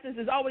your presence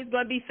is always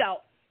going to be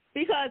felt.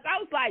 Because I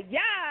was like,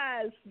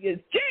 yes,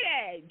 it's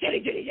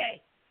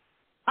Judy.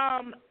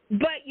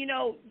 But, you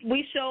know,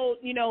 we showed,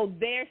 you know,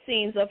 their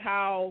scenes of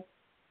how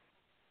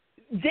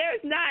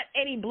there's not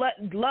any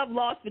love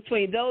lost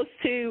between those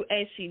two,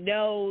 and she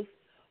knows,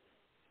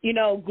 you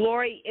know,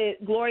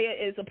 Gloria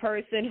is a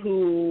person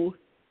who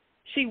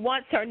she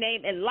wants her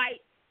name in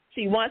light.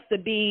 She wants to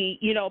be,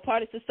 you know,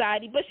 part of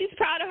society, but she's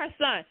proud of her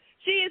son.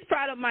 She is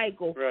proud of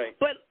Michael. Right.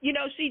 But, you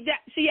know, she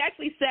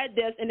actually said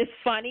this, and it's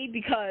funny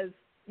because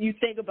you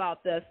think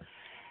about this.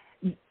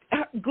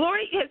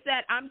 Gloria has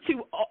said, I'm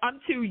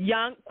too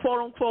young,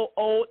 quote unquote,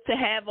 old to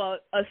have a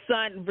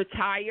son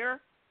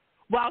retire,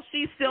 while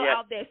she's still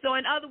out there. So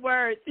in other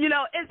words, you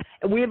know,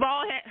 we've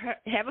all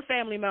have a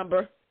family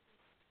member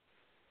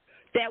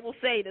that will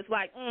say this,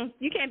 like,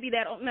 you can't be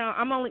that old. No,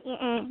 I'm only,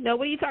 no,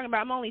 what are you talking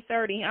about? I'm only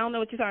 30. I don't know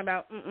what you're talking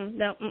about.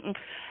 No.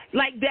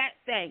 Like that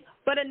thing.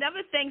 But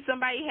another thing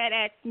somebody had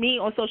asked me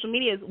on social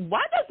media is,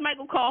 why does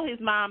Michael call his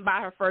mom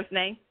by her first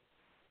name?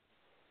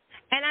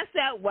 And I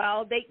said,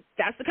 well,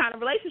 that's the kind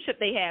of relationship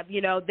they have.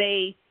 You know,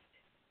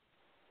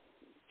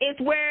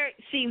 it's where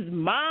she's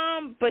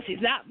mom, but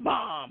she's not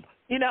mom.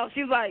 You know,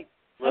 she's like,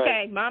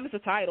 okay, mom is a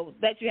title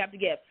that you have to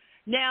give.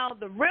 Now,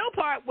 the real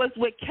part was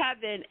with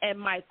Kevin and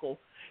Michael.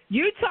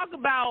 You talk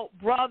about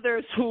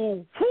brothers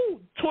who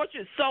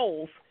tortured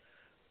souls.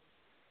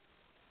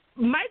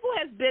 Michael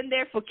has been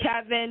there for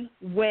Kevin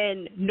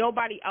when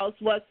nobody else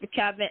was for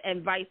Kevin,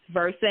 and vice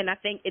versa. And I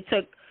think it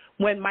took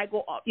when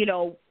Michael, you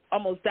know,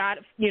 almost died,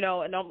 you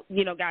know, and,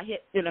 you know, got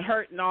hit and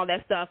hurt and all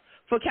that stuff,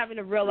 for Kevin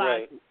to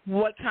realize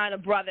what kind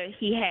of brother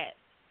he had.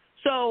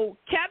 So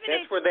Kevin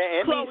That's where the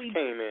Emmys Chloe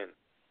came in.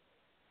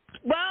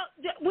 Well,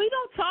 we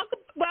don't talk.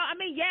 Well, I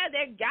mean, yeah,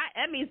 they got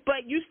Emmys,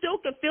 but you still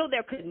can feel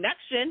their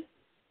connection.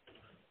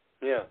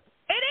 Yeah.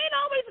 It ain't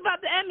always about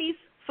the Emmys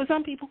for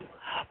some people,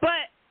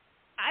 but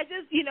I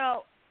just, you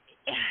know,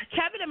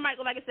 Kevin and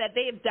Michael, like I said,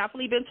 they have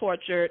definitely been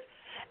tortured,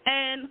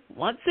 and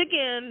once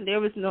again, there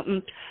was no.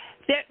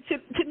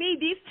 To me,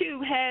 these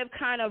two have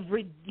kind of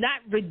not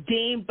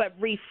redeemed, but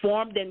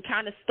reformed and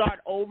kind of start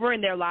over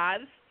in their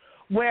lives,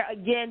 where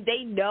again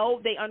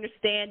they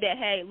understand that,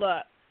 hey,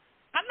 look,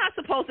 I'm not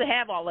supposed to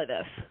have all of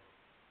this.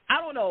 I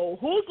don't know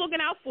who's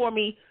looking out for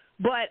me,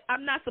 but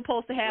I'm not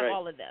supposed to have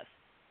all of this.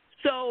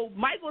 So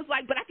Michael's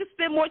like, but I can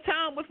spend more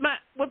time with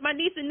my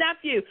niece and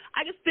nephew.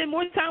 I can spend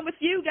more time with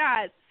you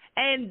guys.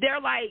 And they're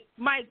like,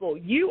 Michael,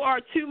 you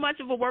are too much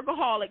of a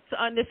workaholic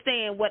to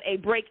understand what a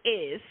break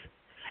is,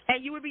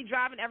 and you would be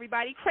driving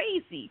everybody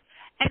crazy.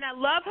 And I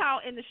love how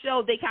in the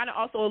show they kind of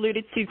also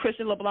alluded to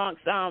Christian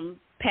LeBlanc's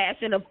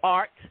passion of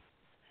art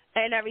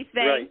and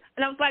everything. Right.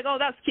 And I was like, oh,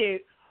 that's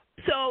cute.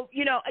 So,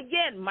 you know,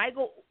 again,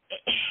 Michael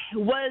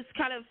was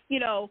kind of, you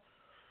know,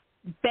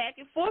 back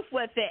and forth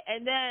with it.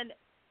 And then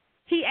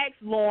he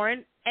asked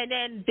Lauren, and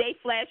then they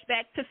flashed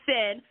back to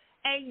Finn.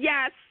 And,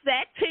 yes,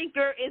 Zach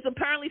Tinker is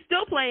apparently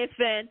still playing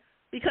Finn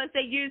because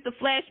they used the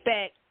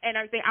flashback and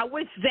everything. I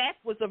wish Zach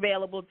was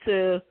available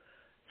to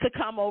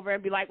come over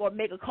and be like, or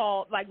make a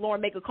call, like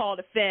Lauren make a call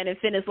to Finn, and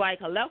Finn is like,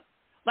 hello?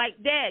 Like,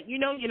 Dad, you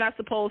know you're not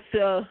supposed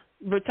to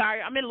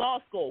retire. I'm in law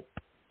school.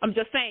 I'm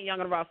just saying,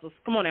 Young and Russells.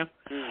 Come on now.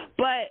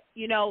 But,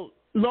 you know,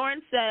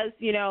 Lauren says,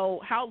 you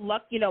know,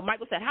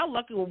 Michael said, how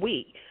lucky were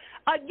we?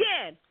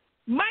 Again,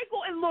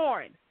 Michael and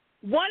Lauren,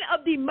 one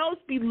of the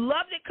most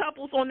beloved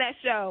couples on that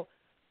show.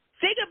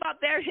 Think about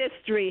their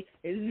history.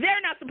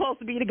 They're not supposed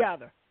to be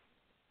together.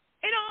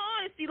 In all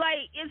honesty,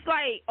 like, it's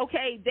like,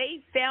 okay,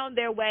 they found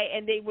their way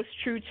and they was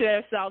true to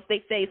themselves.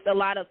 They faced a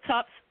lot of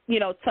tough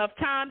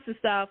times and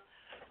stuff.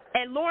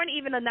 And Lauren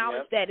even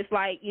acknowledged that. It's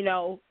like, you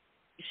know,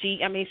 she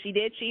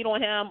did cheat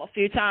on him a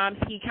few times.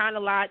 He kind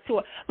of lied to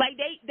her. Like,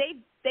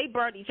 they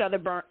burnt each other,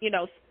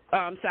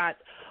 sides.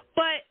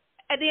 But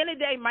at the end of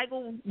the day,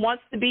 Michael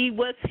wants to be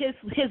with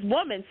his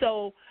woman.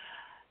 So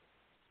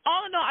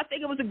all in all, I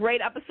think it was a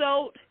great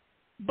episode.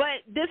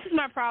 But this is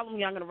my problem,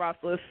 Young and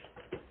Restless.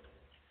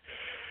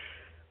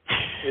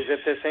 Is it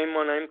the same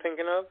one I'm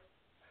thinking of?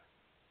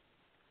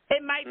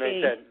 It might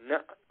be. I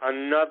said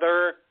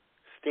another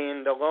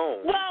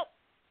standalone. Well,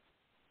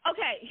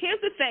 okay, here's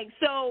the thing.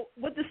 So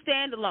with the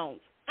standalones,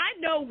 I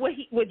know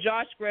what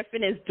Josh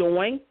Griffin is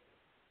doing,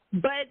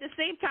 but at the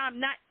same time,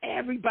 not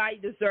everybody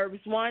deserves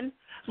one.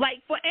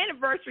 Like, for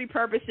anniversary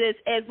purposes,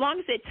 as long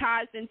as it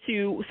ties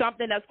into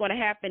something that's going to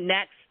happen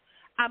next,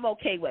 I'm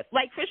okay with.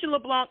 Like Christian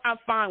LeBlanc, I'm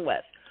fine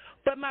with.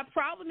 But my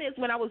problem is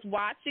when I was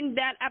watching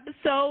that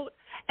episode,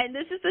 and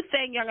this is the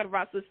thing, Young and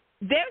Restless,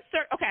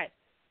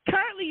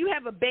 currently you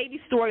have a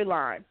baby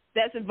storyline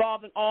that's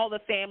involving all the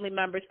family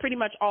members, pretty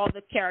much all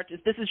the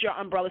characters. This is your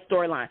umbrella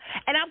storyline.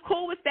 And I'm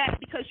cool with that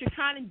because you're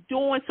kind of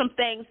doing some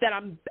things that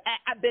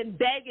I've been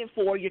begging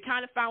for. You're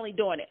kind of finally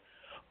doing it.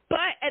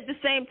 But at the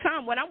same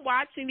time, when I'm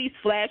watching these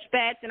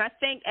flashbacks, and I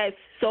think as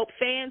soap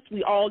fans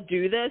we all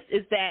do this,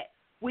 is that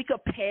we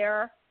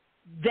compare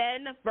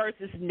then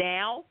versus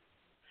now.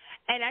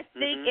 And I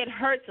think it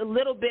hurts a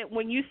little bit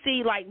when you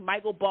see like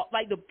like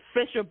the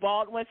Fisher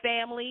Baldwin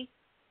family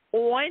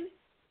on,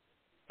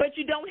 but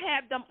you don't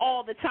have them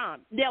all the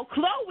time. Now,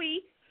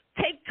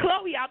 take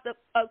Chloe out the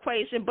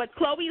equation, but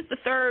Chloe is the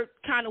third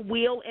kind of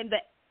wheel in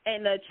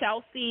the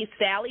Chelsea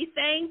Sally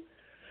thing.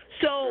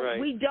 So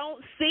we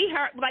don't see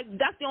her, like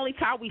that's the only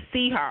time we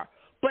see her.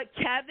 But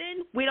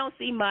Kevin, we don't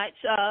see much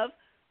of.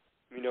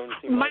 We don't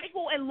see much.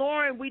 Michael and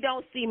Lauren, we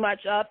don't see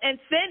much of. And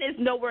Finn is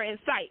nowhere in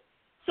sight.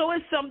 So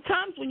it's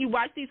sometimes when you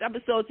watch these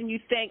episodes and you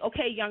think,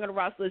 okay, Young and the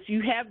Restless,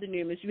 you have the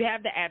Newmans, you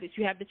have the Abbotts,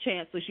 you have the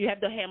Chancellors, you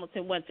have the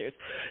Hamilton Winters,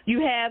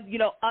 you have,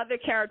 other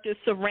characters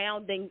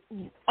surrounding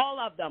all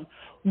of them.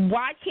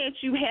 Why can't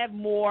you have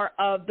more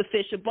of the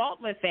Fisher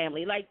Baldwin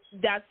family? Like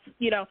that's,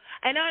 and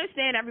I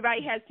understand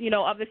everybody has,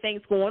 other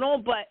things going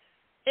on, but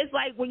it's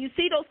like when you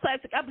see those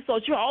classic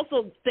episodes, you're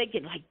also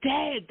thinking like,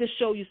 dang, this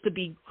show used to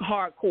be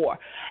hardcore.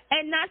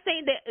 And not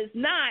saying that it's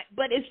not,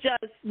 but it's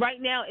just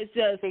right now it's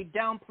just they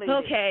downplayed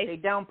it. They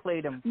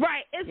downplayed them.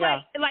 Right. It's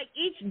like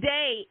each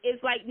day is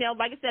like now,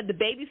 like I said, the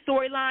baby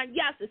storyline,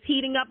 yes, it's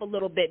heating up a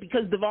little bit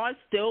because Devon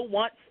still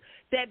wants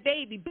that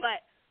baby,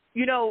 but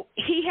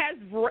he has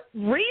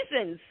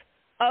reasons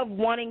of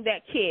wanting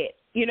that kid.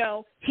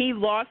 He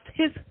lost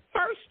his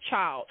first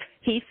child.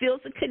 He feels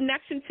a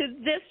connection to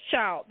this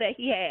child that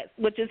he has,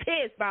 which is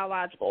his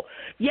biological.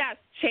 Yes,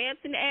 Chance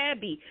and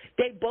Abby,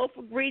 they both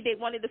agreed they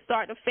wanted to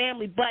start a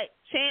family, but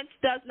Chance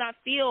does not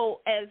feel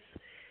as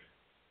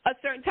a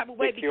certain type of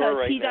way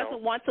because he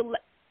doesn't want to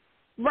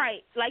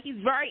right, like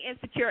he's very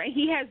insecure, and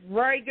he has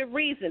very good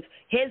reasons.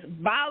 His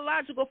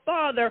biological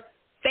father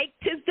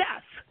faked his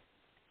death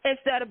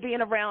instead of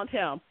being around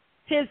him.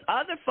 His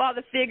other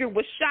father figure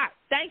was shot.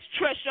 Thanks,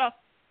 Trisha.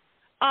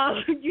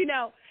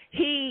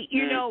 He,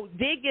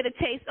 did get a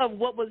taste of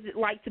what was it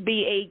like to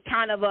be a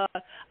kind of a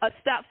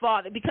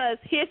stepfather. Because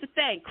here's the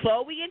thing,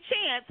 Chloe and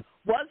Chance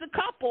was a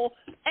couple,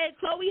 and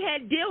Chloe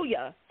had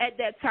Delia at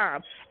that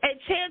time. And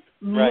Chance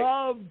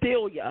loved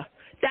Delia.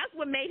 That's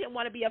what made him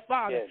want to be a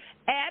father. Yes.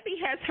 Abby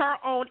has her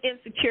own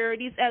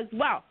insecurities as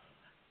well.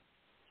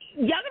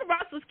 Young and the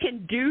Restless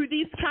can do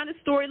these kind of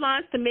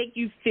storylines to make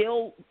you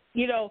feel,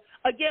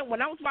 again,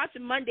 when I was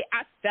watching Monday,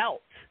 I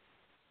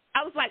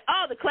was like,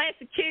 oh, the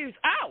classic cues.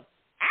 Oh,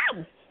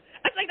 ow.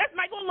 I was like, that's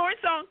Michael and Lauren's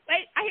song.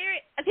 Wait, I hear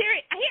it.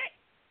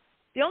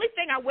 The only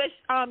thing I wish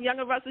Young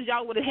and Restless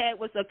y'all would have had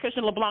was a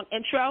Christian LeBlanc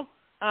intro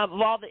of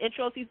all the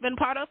intros he's been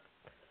part of.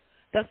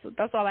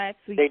 That's all I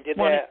actually They did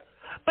wanted. that.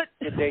 But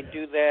did they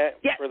do that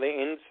for the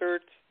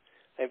inserts?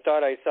 I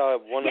thought I saw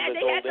one of his old inserts. Yeah,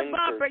 they had the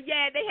bumper.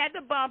 Yeah, they had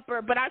the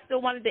bumper, but I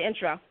still wanted the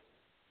intro.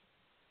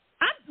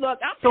 I'm so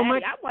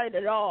petty. I wanted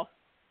it all.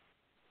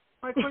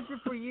 My question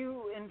for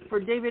you and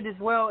for David as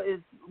well is,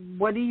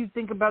 what do you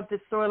think about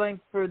this storyline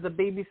for the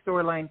baby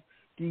storyline?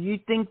 Do you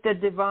think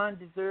that Devon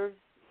deserves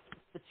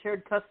the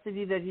shared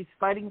custody that he's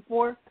fighting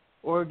for,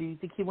 or do you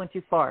think he went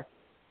too far?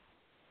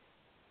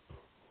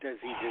 Does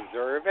he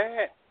deserve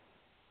it?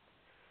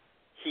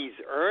 He's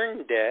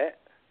earned it.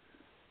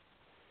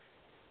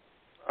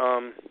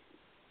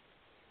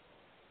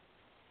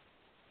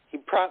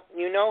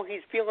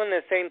 He's feeling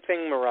the same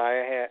thing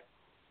Mariah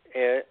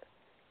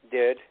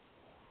did.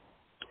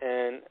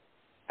 And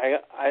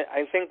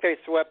I think they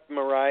swept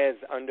Mariah's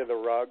under the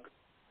rug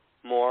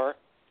more.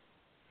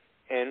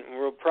 And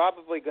we're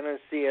probably going to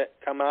see it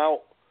come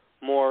out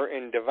more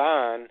in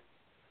Devon.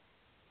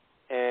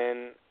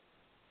 And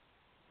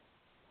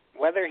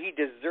whether he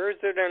deserves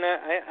it or not,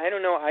 I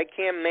don't know. I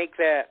can't make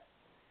that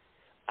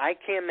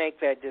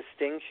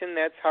distinction.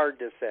 That's hard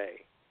to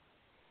say.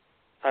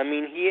 I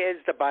mean, he is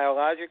the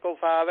biological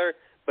father,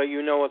 but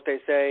you know what they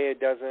say,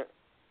 it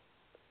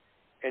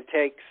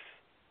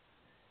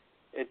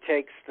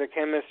takes the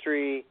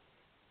chemistry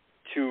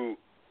to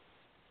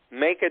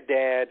make a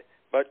dad,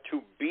 but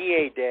to be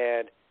a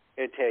dad,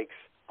 it takes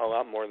a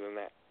lot more than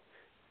that.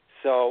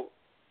 So,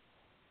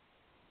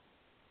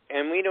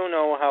 and we don't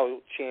know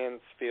how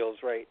Chance feels,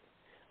 right?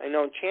 I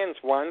know Chance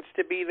wants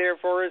to be there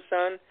for his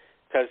son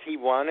because he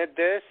wanted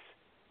this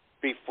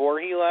before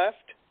he left.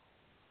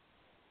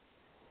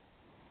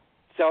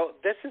 So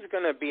this is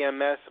going to be a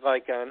mess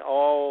like on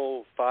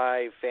all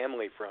 5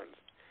 family fronts.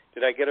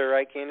 Did I get it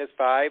right, Candice?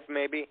 5,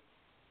 maybe?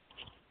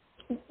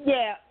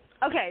 Yeah.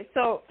 Okay,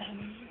 so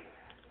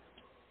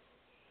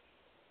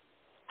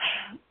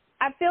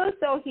I feel as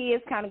though he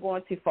is kind of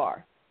going too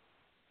far.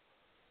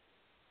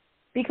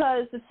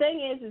 Because the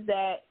thing is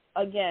that,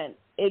 again,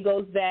 it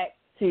goes back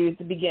to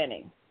the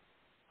beginning.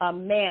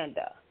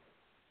 Amanda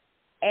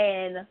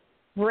and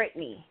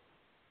Brittany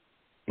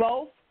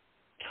both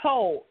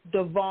told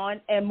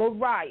Devon and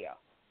Mariah,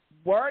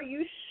 were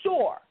you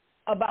sure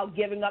about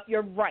giving up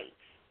your rights?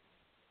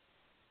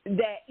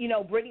 That,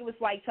 Brittany was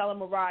like telling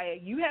Mariah,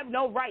 you have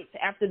no rights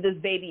after this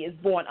baby is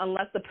born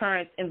unless the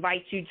parents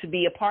invite you to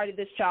be a part of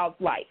this child's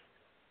life.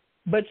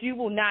 But you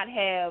will not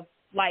have,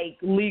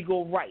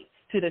 legal rights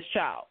to this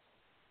child.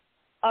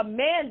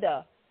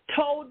 Amanda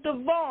told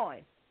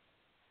Devon,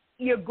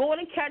 you're going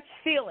to catch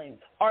feelings.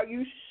 Are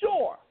you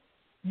sure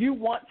you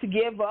want to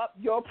give up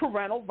your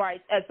parental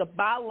rights as the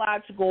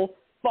biological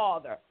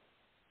father?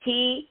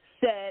 He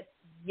said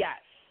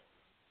yes.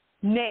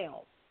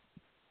 Now,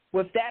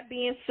 with that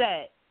being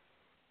said,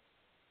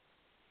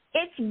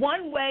 it's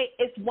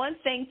one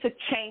thing to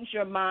change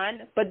your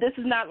mind, but this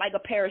is not like a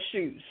pair of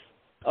shoes,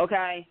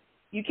 okay?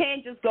 You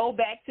can't just go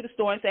back to the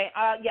store and say,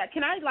 yeah,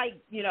 can I,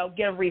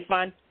 get a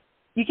refund?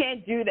 You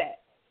can't do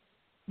that.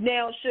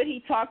 Now, should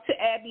he talk to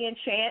Abby and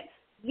Chance?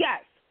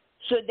 Yes.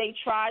 Should they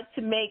try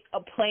to make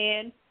a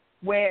plan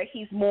where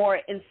he's more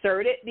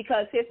inserted?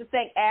 Because here's the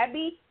thing,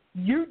 Abby,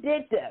 you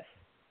did this.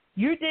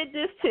 You did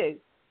this too.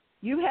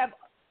 You have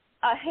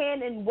a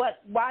hand in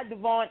why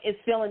Devon is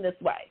feeling this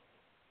way.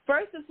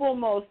 First and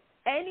foremost,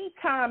 any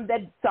time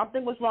that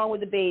something was wrong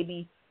with the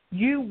baby,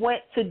 you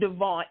went to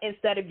Devon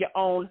instead of your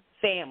own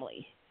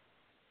family.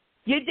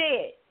 You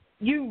did.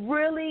 You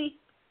really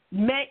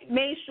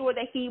made sure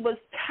that he was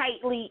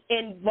tightly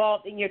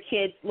involved in your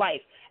kid's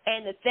life.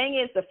 And the thing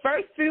is, the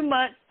first few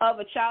months of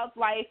a child's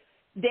life,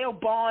 they'll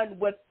bond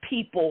with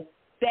people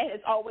that has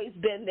always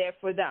been there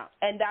for them.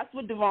 And that's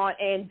what Devon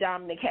and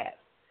Dominic have.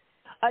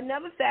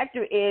 Another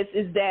factor is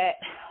that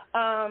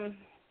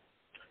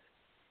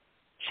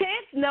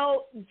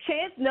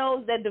Chance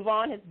knows that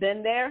Devon has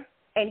been there,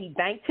 and he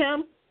thanked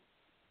him.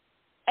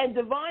 And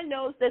Devon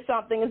knows that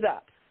something is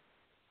up.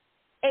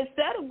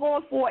 Instead of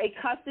going for a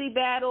custody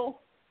battle,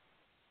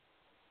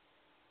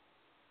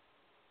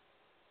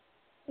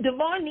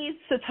 Devon needs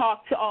to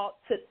talk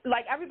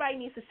everybody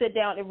needs to sit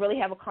down and really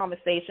have a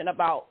conversation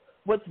about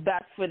what's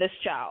best for this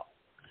child.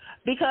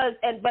 But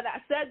I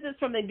said this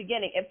from the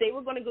beginning, if they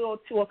were going to go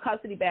to a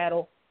custody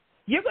battle,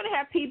 you're going to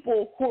have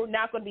people who are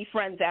not going to be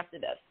friends after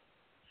this.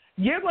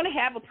 You're going to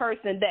have a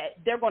person that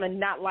they're going to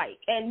not like.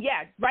 And,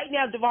 yeah, right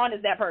now Devon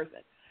is that person.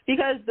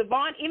 Because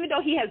Devon, even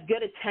though he has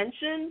good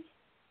intentions,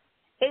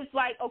 it's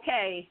like,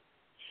 okay,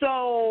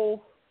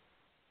 so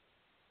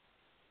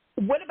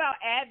what about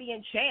Abby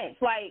and Chance?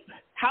 Like,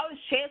 how is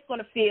Chance going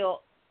to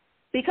feel?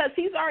 Because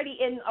he's already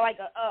in, like,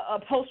 a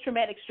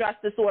post-traumatic stress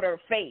disorder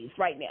phase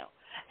right now.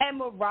 And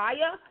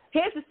Mariah,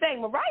 here's the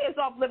thing. Mariah is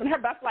off living her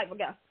best life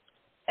again.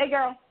 Hey,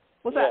 girl,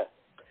 what's up?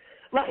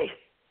 Like,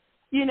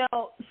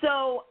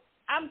 so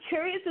I'm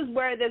curious as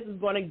where this is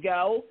going to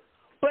go.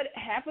 But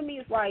half of me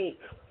is like,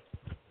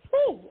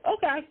 ooh,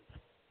 okay.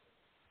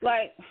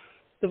 Like,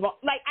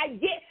 I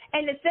get,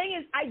 and the thing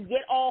is, I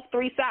get all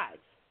three sides.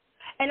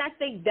 And I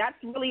think that's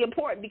really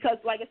important because,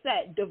 like I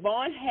said,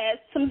 Devon has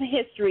some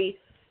history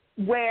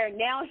where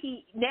now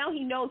he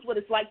knows what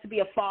it's like to be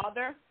a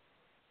father.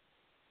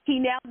 He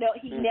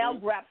now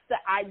grasps the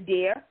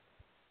idea.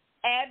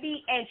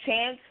 Abby and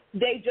Chance,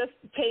 they just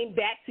came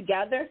back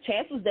together.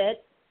 Chance was dead.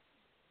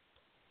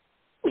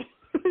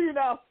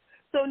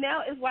 So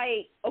now it's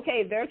like,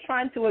 okay, they're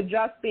trying to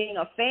adjust being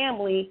a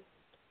family,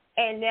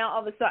 and now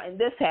all of a sudden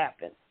this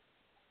happens.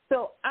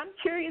 So I'm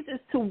curious as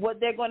to what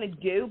they're going to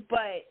do,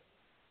 but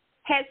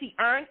has he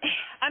earned,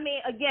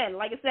 again,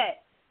 like I said,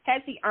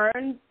 has he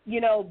earned,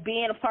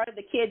 being a part of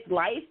the kid's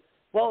life?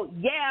 Well,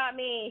 yeah,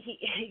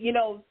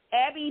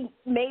 Abby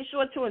made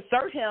sure to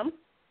insert him.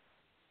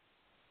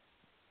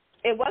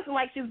 It wasn't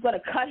like she was going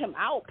to cut him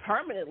out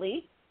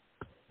permanently.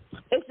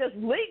 It's just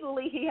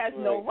legally he has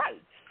no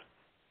rights.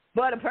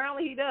 But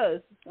apparently he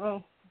does.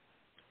 Oh.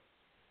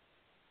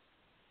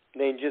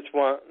 They just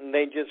want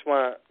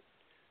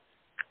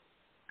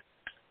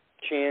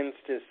Chance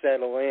to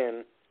settle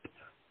in.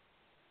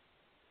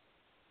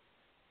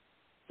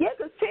 Yeah,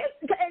 because Chance,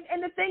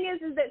 and the thing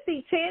is that,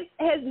 see, Chance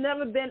has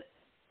never been,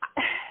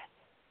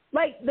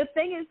 like, the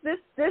thing is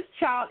this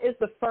child is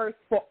the first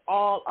for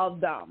all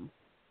of them.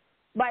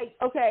 Like,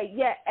 okay,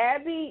 yeah,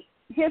 Abby,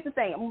 here's the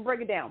thing, I'm going to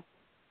break it down.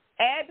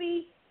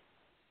 Abby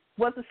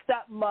was a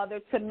stepmother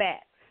to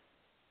Max.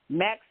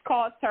 Max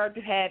caused her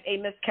to have a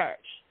miscarriage.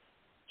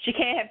 She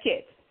can't have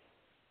kids.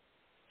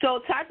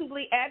 So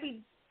technically,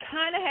 Abby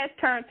kind of has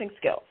parenting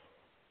skills.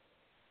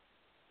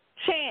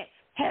 Chance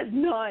has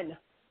none.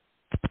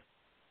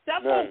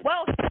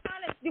 Well,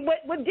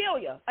 with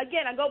Delia.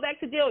 Again, I go back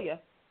to Delia.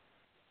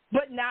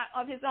 But not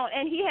of his own.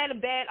 And he had a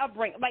bad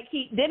upbringing. Like,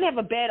 he didn't have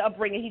a bad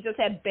upbringing. He just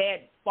had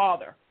bad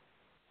father.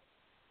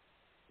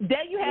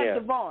 Then you have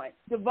Devon.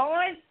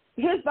 Devon,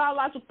 his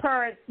biological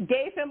parents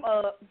gave him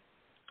up,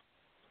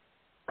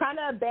 kind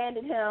of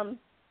abandoned him.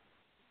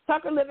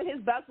 Tucker living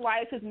his best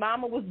life. His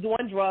mama was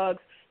doing drugs.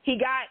 He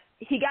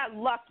got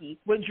lucky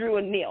with Drew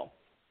and Neil.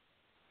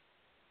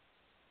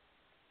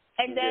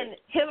 And then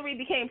Hillary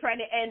became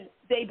pregnant, and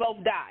they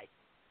both died.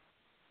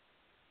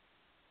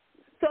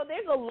 So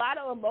there's a lot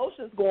of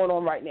emotions going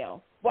on right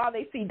now while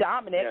they see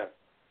Dominic. Yeah.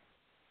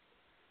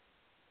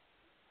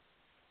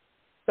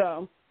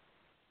 So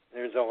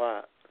there's a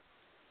lot.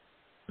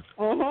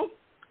 Mhm.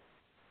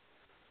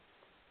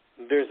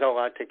 There's a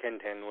lot to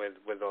contend with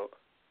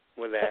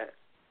that.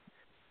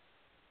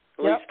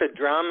 At least the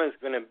drama is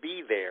going to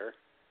be there.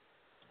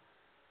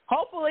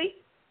 Hopefully.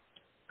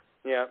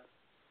 Yeah.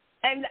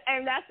 And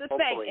that's the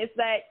thing, is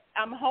that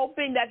I'm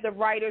hoping that the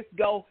writers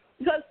go,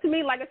 because to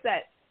me, like I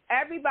said,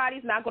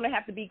 everybody's not going to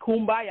have to be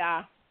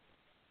kumbaya.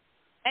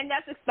 And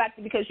that's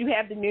expected because you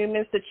have the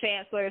Newmans, the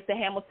Chancellors, the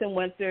Hamilton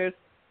Winters,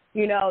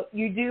 You know,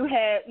 you do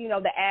have, you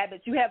know, the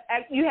Abbotts. You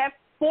have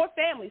 4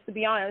 families, to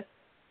be honest.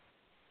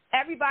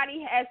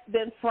 Everybody has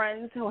been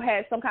friends who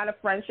has some kind of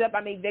friendship.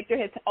 I mean, Victor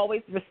has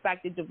always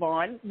respected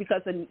Devon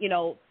because of, you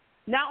know,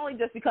 not only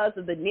just because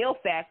of the Neil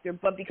factor,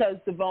 but because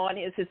Devon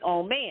is his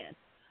own man.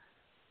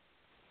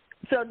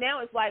 So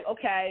now it's like,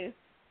 okay,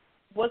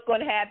 what's going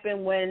to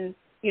happen when,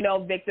 you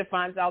know, Victor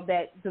finds out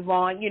that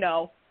Devon, you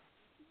know,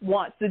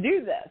 wants to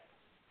do this?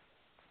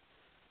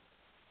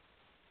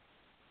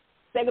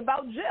 Think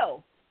about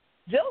Jill.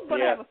 Jill's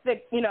going to have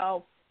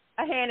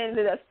a hand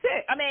into this too.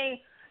 I mean,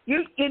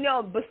 you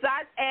know,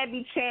 besides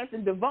Abby, Chance,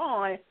 and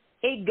Devon,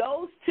 it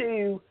goes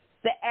to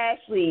the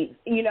Ashleys.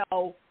 You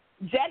know,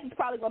 Jackie's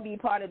probably going to be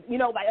part of, you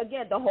know, like,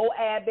 again, the whole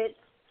Abbotts,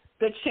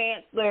 the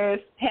Chancellors,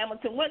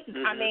 Hamilton Winters.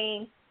 I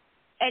mean,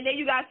 and then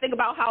you got to think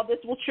about how this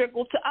will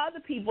trickle to other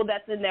people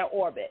that's in their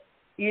orbit.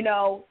 You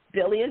know,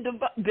 Billy and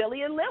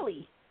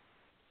Lily.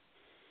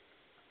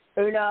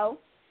 You know,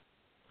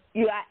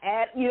 you got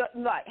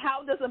like,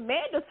 how does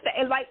Amanda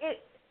stay? Like,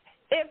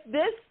 if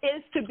this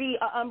is to be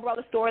an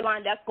umbrella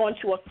storyline that's going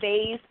to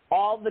phase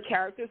all the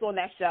characters on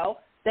that show,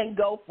 then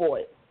go for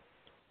it.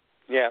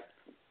 Yeah.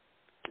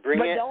 But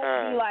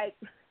don't be like,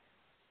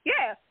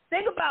 yeah,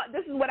 think about,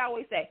 this is what I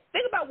always say,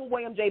 think about what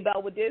William J.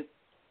 Bell would do.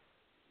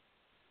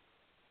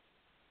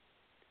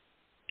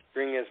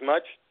 Bring as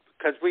much,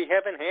 because we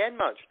haven't had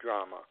much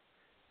drama.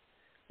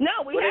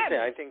 No, we haven't.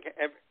 What is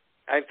it?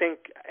 I think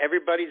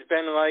everybody's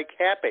been, like,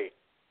 happy.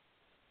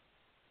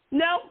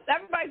 No,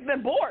 everybody's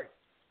been bored.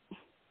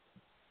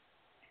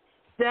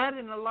 That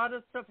and a lot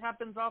of stuff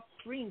happens off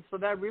screen, so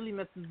that really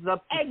messes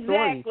up the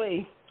story.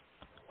 Exactly.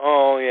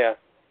 Oh, yeah.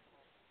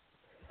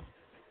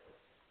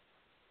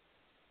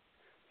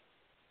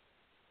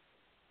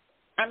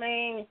 I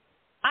mean,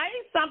 I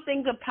need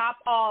something to pop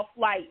off,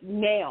 like,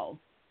 now.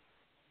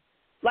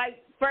 Like,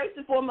 first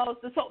and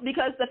foremost,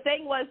 because the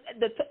thing was,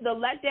 the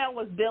letdown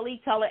was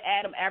Billy telling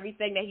Adam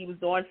everything that he was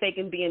doing,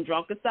 faking being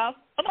drunk and stuff.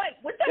 I'm like,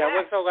 what the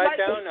heck? That was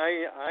a letdown?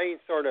 I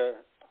sort of,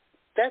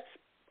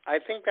 I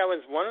think that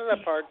was one of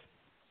the parts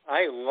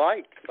I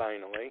liked,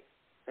 finally.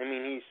 I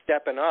mean, he's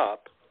stepping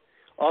up.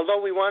 Although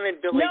we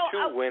wanted Billy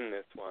to win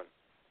this one.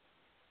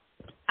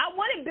 I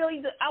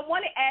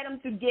wanted Adam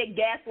to get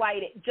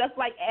gaslighted, just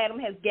like Adam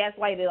has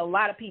gaslighted a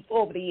lot of people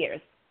over the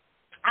years.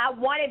 I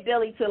wanted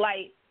Billy to,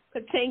 like,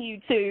 continue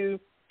to,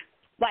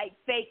 like,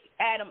 fake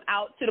Adam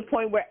out to the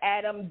point where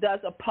Adam does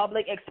a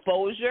public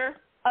exposure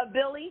of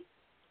Billy.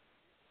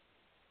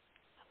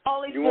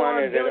 Only you for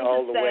wanted Billy it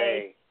all to the say,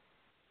 way.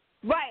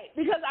 Right,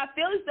 because I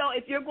feel as though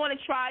if you're going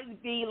to try to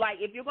be like,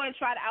 if you're going to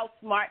try to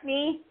outsmart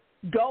me,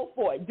 go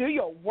for it. Do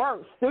your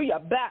worst. Do your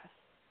best.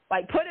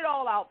 Like, put it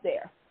all out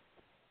there.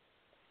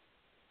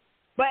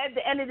 But at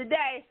the end of the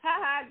day,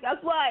 guess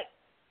what?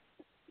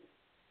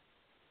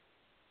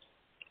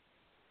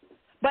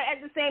 But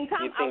at the same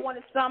time, I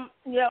wanted some,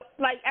 you know,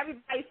 like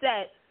everybody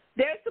said,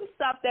 there's some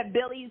stuff that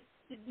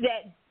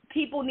that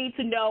people need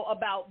to know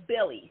about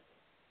Billy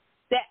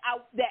that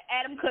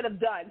Adam could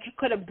have done,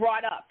 could have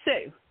brought up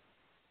too.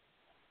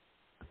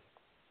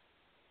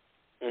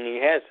 And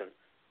he hasn't.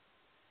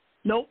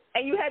 Nope.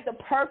 And you had the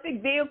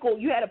perfect vehicle.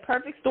 You had a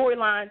perfect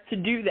storyline to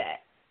do that.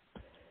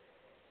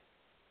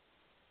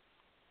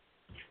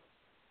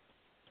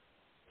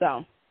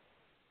 So,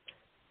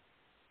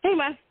 hey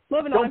man,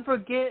 moving on.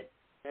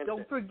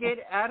 Don't forget,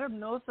 Adam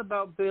knows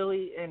about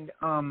Billy and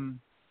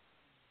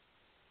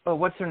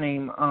what's her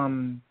name?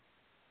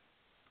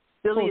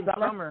 Billy and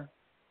Summer.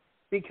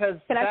 Because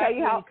back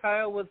when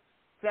Kyle was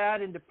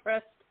sad and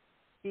depressed,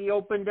 he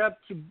opened up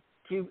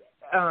to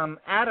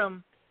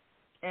Adam,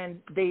 and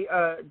they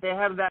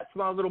had that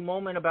small little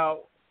moment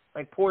about,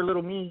 like, poor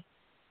little me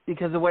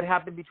because of what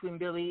happened between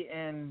Billy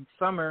and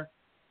Summer.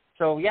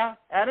 So yeah,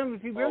 Adam,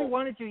 if he really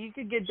wanted to, he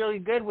could get Billy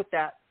good with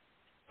that.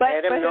 But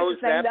Adam knows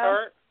that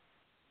part?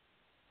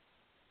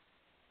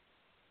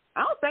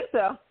 I don't think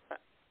so.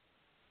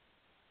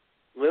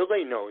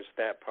 Lily knows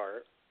that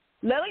part.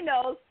 Lily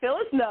knows.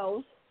 Phyllis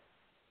knows.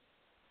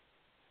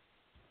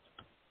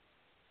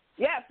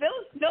 Yeah,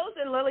 Phyllis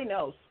and Lily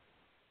knows.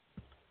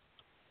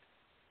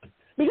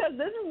 Because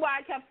this is why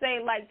I kept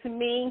saying, like, to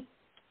me,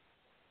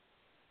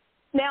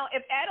 now,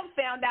 if Adam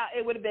found out,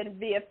 it would have been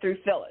through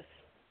Phyllis.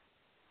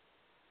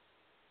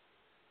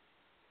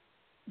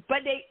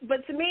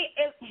 But to me,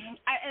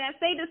 and I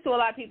say this to a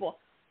lot of people,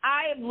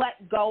 I have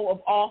let go of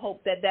all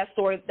hope that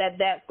story,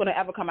 that's going to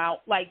ever come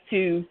out, like,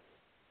 to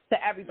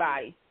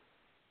everybody.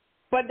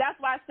 But that's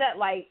why I said,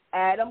 like,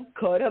 Adam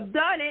could have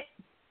done it.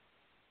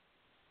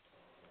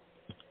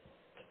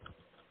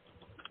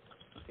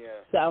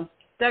 Yeah. So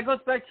that goes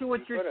back to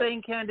what you're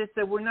saying, Candice,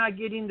 that we're not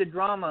getting the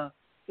drama.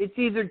 It's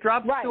either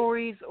drop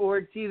stories or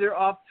it's either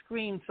off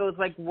screen. So it's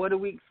like, what do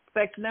we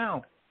expect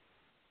now?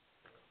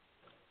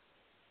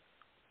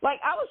 Like,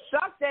 I was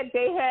shocked that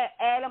they had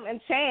Adam and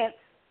Chance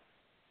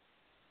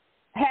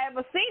have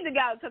a scene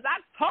together because I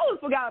totally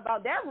forgot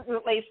about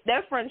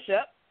their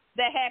friendship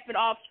that happened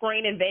off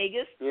screen in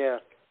Vegas. Yeah.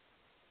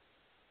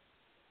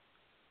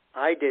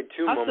 I did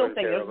too,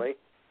 momentarily.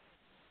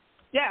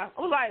 Yeah,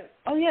 I was like,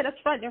 oh yeah, that's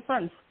right, they're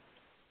friends.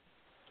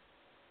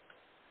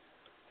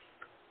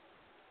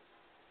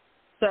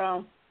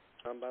 So.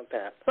 How about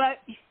that? But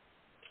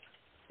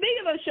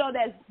speaking of a show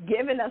that's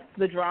giving us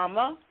the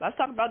drama, let's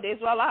talk about Days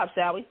of Our Lives,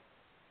 shall we?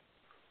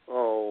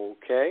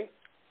 Okay.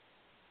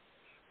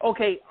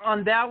 Okay,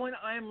 on that one,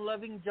 I am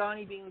loving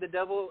Johnny being the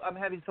devil. I'm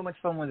having so much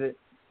fun with it.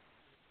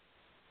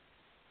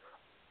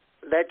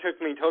 That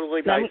took me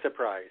totally by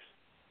surprise.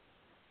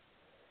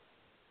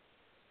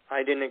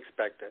 I didn't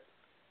expect it.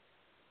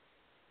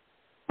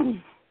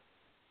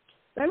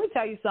 Let me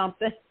tell you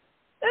something.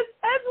 That's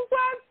what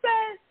I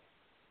said.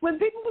 When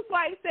people was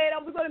like saying,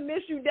 "Oh, we're gonna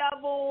miss you,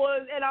 devil,"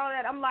 and all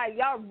that, I'm like,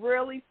 y'all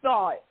really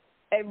thought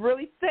and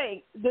really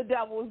think the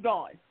devil was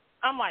gone.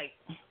 I'm like,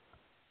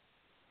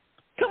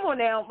 come on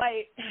now,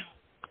 like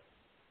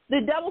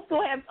the devil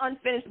still has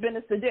unfinished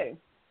business to do.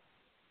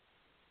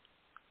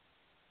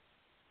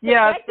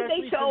 Yeah,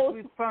 especially since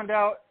we found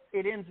out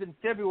it ends in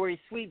February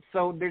sweep,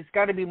 so there's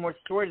got to be more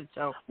story to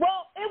tell.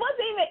 Well, it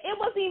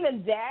wasn't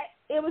even that.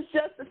 It was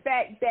just the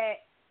fact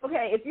that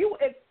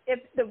if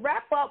the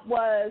wrap up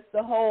was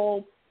the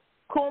whole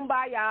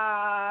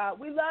kumbaya,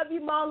 we love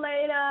you,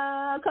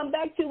 Marlena, come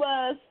back to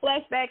us,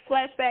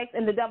 flashbacks,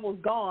 and the devil's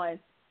gone.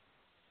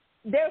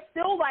 There's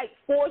still like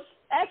 5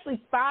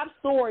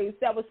 stories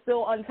that were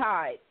still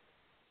untied,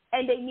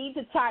 and they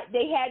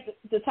had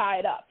to tie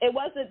it up. It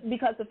wasn't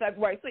because of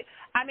February.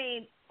 I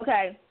mean,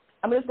 okay,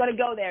 I'm just gonna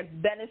go there.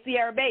 Ben and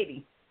Sierra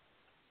baby.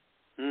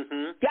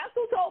 Mhm. Guess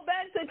who told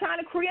Ben to kind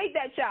of create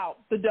that child?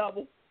 The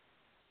devil.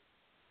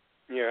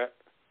 Yeah.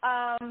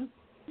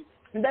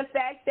 The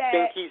fact that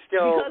think he's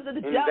still because of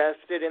the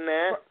invested in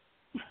that.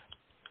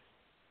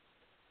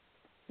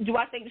 Do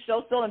I think the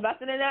show's still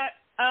invested in that?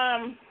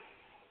 I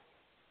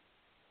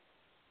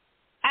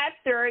have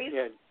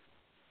theories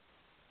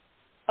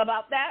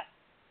about that,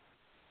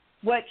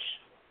 which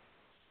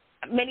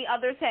many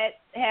others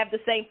have the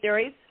same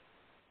theories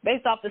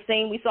based off the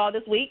scene we saw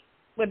this week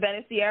with Ben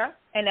and Sierra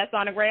and that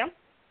sonogram.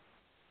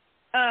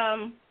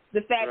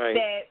 The fact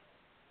that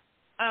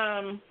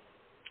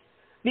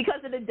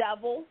because of the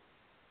devil,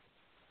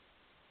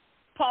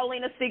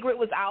 Paulina's secret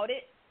was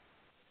outed.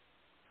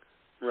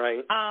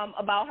 Right.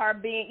 About her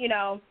being,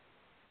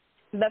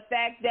 the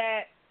fact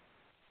that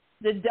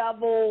the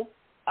devil,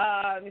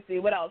 let me see,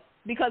 what else?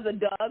 Because of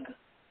Doug.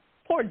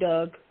 Poor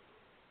Doug.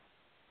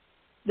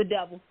 The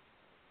devil.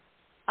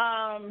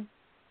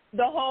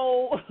 The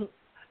whole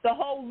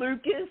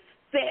Lucas,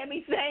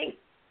 Sammy thing,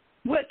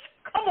 which,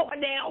 come on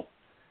now.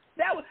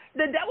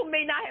 The devil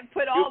may not have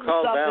put all the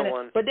stuff in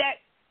it, but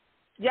that,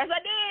 yes, I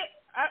did.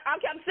 I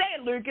kept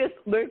saying Lucas.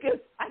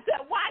 I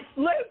said, watch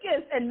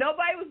Lucas, and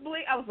nobody was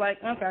believing. I was like,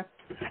 okay.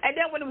 And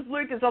then when it was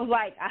Lucas, I was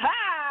like,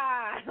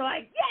 aha!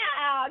 Like,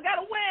 yeah, I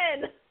gotta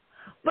win.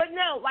 But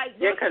no, like,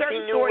 because he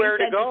knew where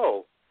to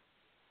go.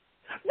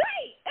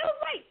 Right. It was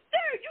like,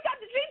 dude, you got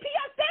the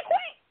GPS that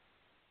quick?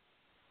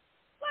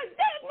 Like,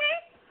 that,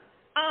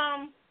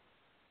 man.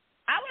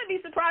 I wouldn't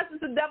be surprised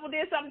if the devil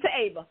did something to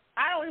Ava.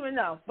 I don't even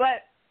know,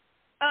 but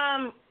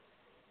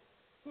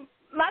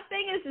my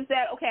thing is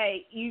that,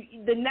 okay,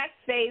 the next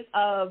phase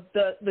of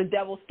the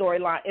devil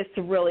storyline is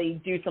to really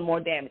do some more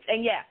damage.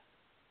 And, yeah,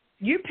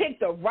 you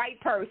picked the right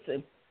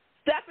person.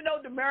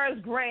 Stefano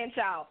DiMera's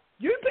grandchild.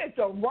 You picked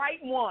the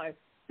right one.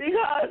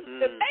 Because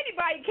if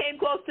anybody came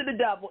close to the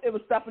devil, it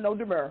was Stefano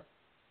DiMera.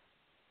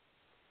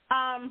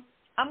 I'm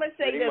going to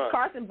say this.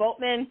 Carson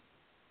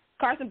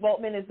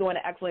Boatman is doing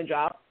an excellent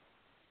job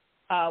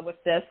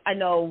with this. I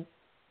know,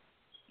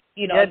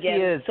 yes,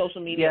 again,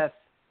 social media.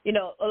 Yes.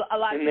 A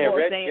lot of people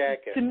are saying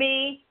to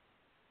me,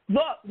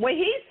 look, when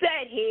he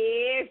said,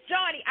 here's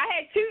Johnny, I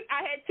had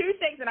two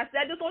things, and I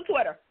said this on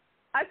Twitter.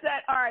 I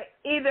said, all right,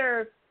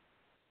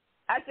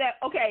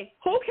 okay,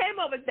 who came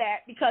up with that?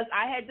 Because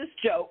I had this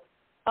joke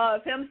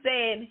of him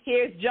saying,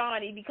 here's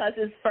Johnny, because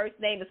his first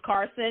name is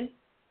Carson.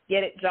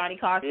 Get it? Johnny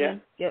Carson? Yeah.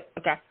 Yep.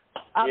 Okay.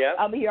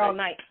 I'll be here all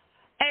night.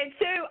 And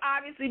two,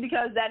 obviously,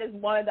 because that is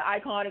one of the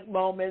iconic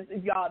moments.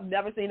 If y'all have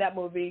never seen that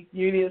movie,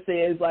 you need to see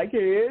it. It's like,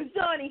 here's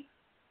Johnny.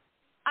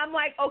 I'm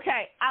like,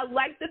 okay, I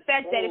like the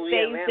fact that it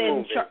phased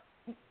in.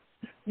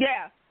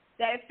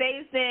 That it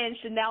phased in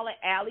Chanel and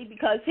Allie,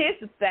 because here's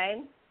the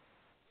thing,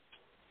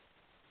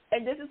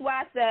 and this is what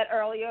I said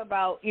earlier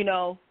about,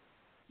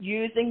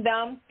 using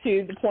them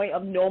to the point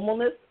of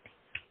normalness.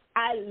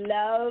 I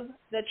love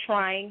the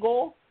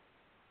triangle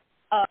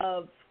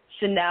of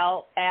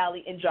Chanel,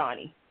 Allie, and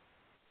Johnny.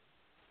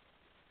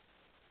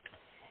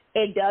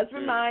 It does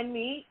remind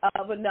me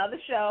of another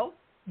show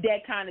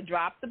that kind of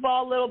dropped the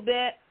ball a little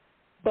bit,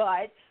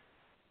 but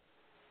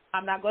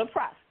I'm not going to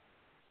press.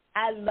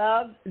 I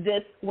love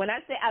this. When I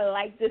say I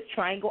like this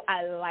triangle,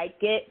 I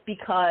like it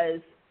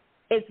because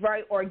it's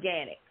very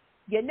organic.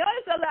 You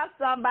notice I left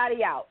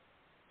somebody out.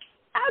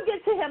 I'll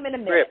get to him in a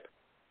minute.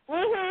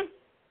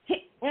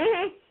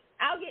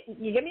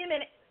 You give me a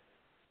minute.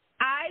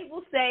 I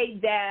will say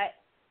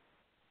that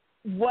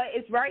what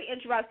is very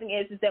interesting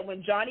is that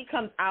when Johnny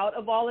comes out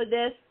of all of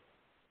this,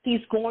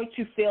 he's going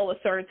to feel a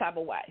certain type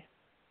of way.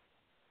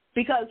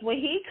 Because when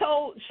he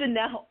told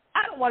Chanel,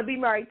 I don't want to be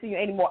married to you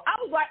anymore, I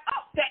was like,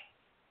 oh, okay.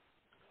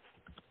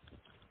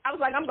 I was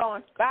like, I'm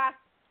going. Bye.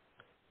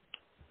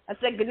 I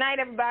said, good night,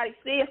 everybody.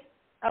 See you.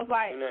 I was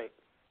like, good night.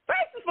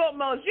 First and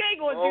foremost, you ain't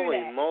going to do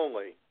that. Holy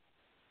moly.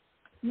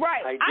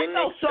 Right. I didn't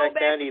felt so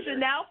expect bad that either. for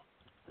Chanel.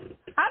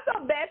 I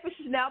felt bad for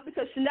Chanel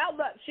because Chanel,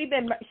 look, she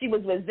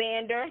was with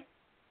Xander.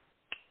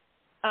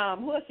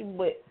 Who else she was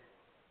with?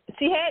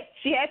 She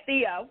had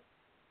Theo.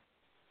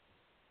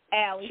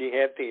 Allie. She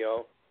had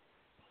Theo.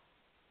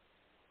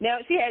 Now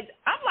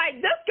I'm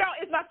like, this girl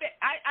is my favorite.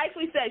 I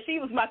actually said she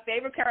was my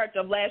favorite character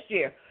of last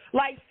year.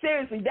 Like,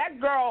 seriously, that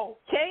girl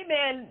came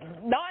in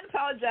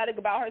non-apologetic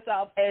about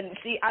herself, and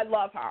I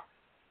love her.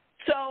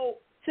 So,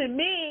 to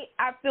me,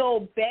 I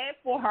feel bad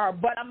for her,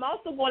 but I'm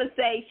also going to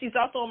say she's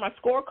also on my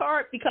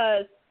scorecard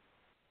because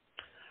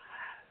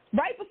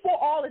right before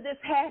all of this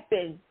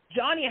happened,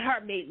 Johnny and her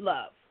made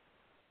love.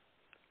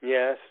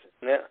 Yes.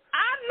 Yeah.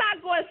 I'm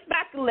not going to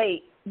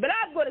speculate, but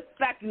I'm going to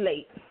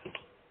speculate.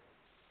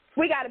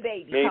 We got a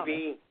baby Maybe.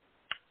 coming.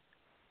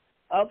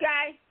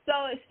 Okay?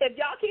 So if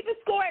y'all keep a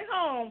score at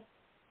home,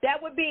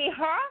 that would be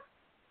her,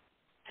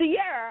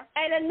 Tierra,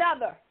 and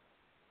another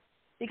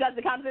because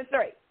it comes in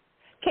 3.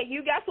 Can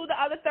you guess who the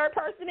other third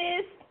person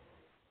is?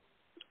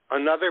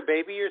 Another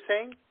baby, you're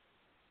saying?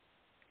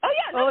 Oh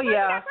yeah. No,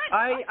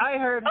 I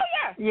heard. Oh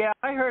yeah. Yeah,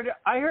 I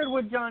heard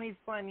what Johnny's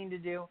planning to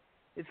do.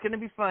 It's going to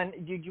be fun.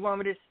 Did you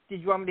want me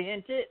to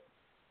hint it,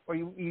 or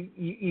you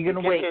going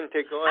to wait? Hint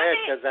it. Go ahead,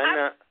 because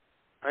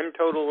I'm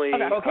totally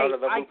out of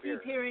the loop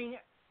here.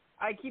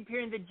 I keep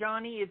hearing that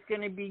Johnny is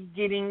going to be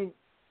getting,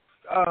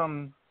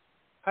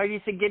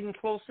 getting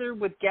closer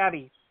with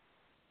Gabby.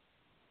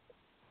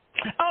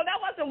 Oh, that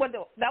wasn't one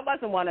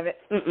of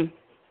it.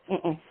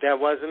 That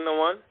wasn't the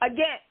one?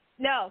 Again,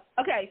 no.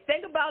 Okay,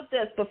 think about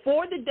this.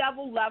 Before the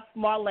devil left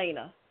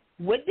Marlena,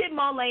 what did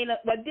Mar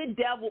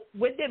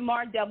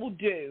Devil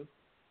do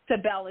to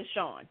Belle and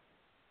Sean?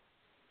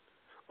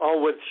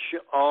 With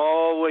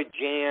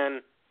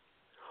Jan.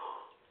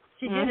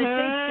 She did a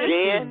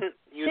shape-shifting. Jan,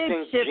 you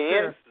think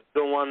Jan's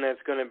the one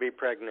that's going to be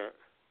pregnant?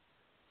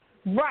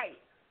 Right.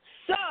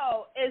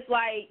 So it's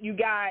like you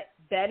got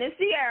Ben and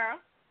Sierra,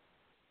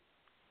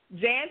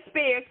 Jan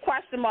Spears,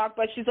 question mark,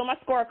 but she's on my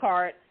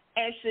scorecard,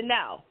 and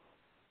Chanel.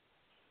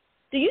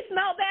 Do you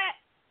smell that?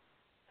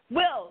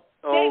 Will,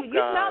 David, you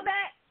smell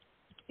that?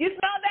 You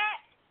smell that?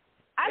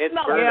 I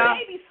smell a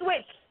baby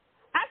switch.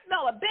 I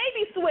smell a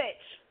baby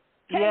switch.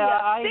 Can you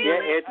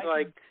feel it?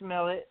 I can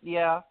smell it,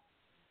 yeah.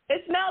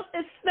 It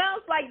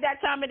smells like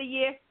that time of the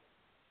year.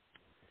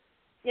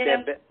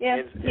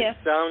 It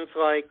sounds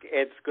like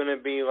it's going to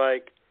be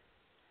like,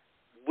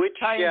 which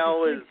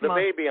shell is the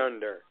baby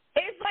under?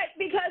 It's like,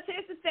 because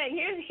here's the thing.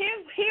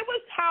 Here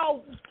was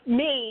how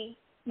me,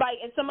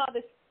 and some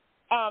others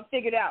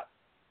figured out.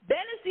 Ben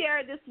and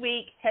Sierra this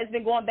week has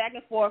been going back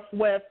and forth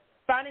with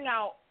finding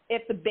out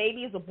if the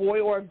baby is a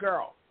boy or a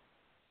girl.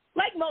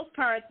 Like most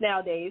parents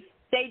nowadays,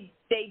 they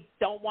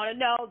don't want to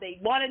know. They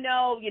want to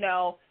know,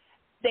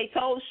 They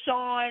told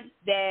Sean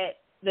that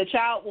the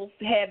child will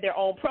have their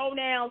own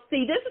pronouns.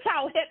 See, this is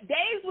how hip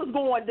days was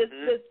going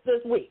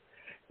this week.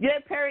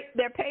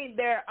 They're paying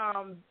their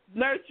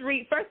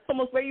nursery. First,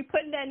 almost where you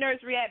putting that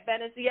nursery at,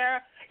 Ben and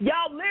Sierra?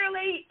 Y'all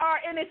literally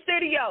are in a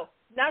studio.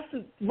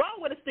 Nothing wrong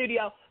with a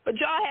studio, but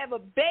y'all have a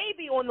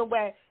baby on the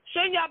way.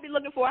 Shouldn't y'all be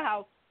looking for a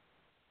house?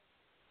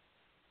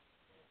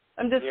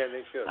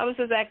 They should. I was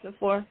just asking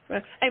for.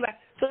 Anyway,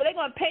 so they're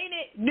gonna paint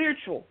it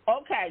neutral.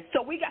 Okay,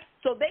 so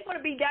they're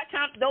gonna be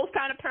those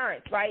kind of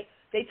parents, right?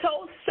 They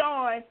told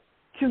Sean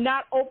to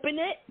not open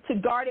it, to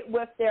guard it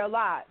with their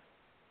lives.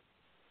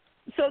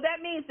 So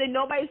that means that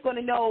nobody's going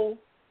to know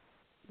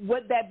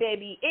what that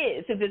baby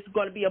is, if it's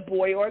going to be a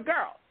boy or a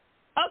girl.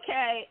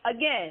 Okay,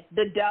 again,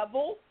 the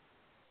devil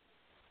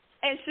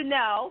and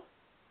Chanel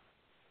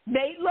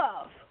made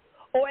love.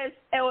 Or as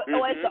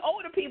the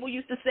older people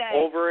used to say,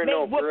 over and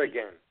over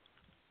again.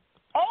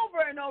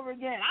 Over and over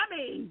again. I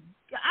mean,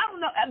 I don't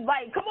know.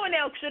 Like, come on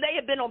now, should they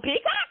have been on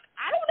Peacock?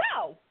 I don't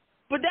know.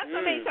 But that's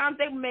how many times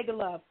they were making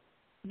love.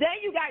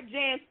 Then you got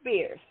Jan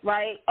Spears,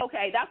 right?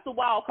 Okay, that's the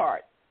wild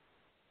card.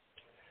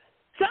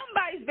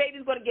 Somebody's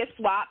baby's going to get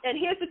swapped. And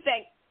here's the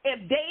thing.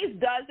 If Days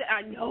does it,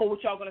 I know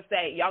what y'all going to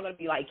say. Y'all going to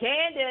be like,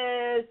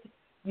 Candice,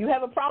 you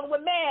have a problem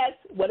with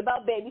masks. What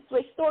about baby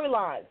switch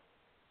storylines?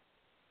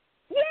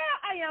 Yeah,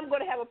 I am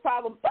going to have a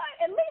problem. But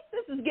at least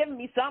this is giving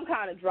me some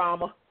kind of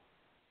drama.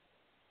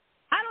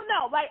 I don't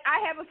know. Like, I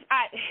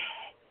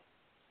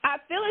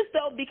feel as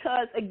though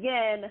because,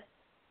 again,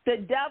 the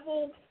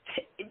devil,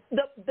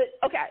 the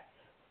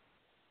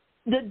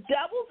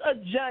devil's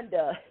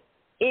agenda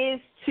is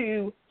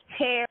to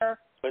tear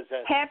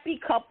happy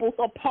couples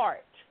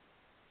apart.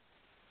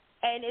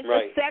 And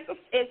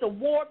it's a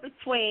war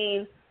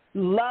between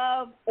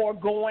love or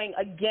going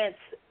against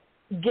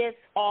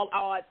all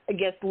odds,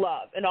 against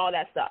love and all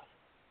that stuff.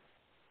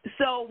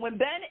 So when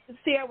Ben and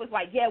Sierra was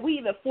like, yeah, we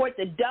even fought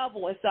the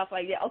devil and stuff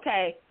like that,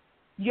 okay,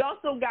 you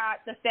also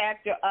got the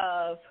factor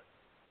of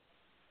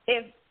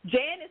if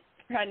Jan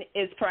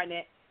is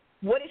pregnant,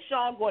 what is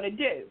Sean going to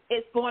do?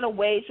 It's going to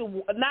wage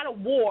not a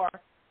war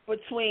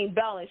between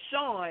Belle and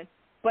Sean,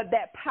 but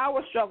that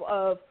power struggle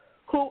of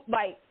who,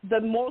 like,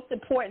 the most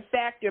important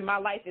factor in my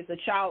life is a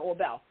child or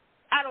Belle.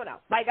 I don't know.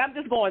 Like, I'm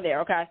just going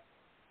there, okay?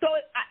 So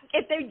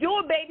if they do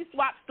a baby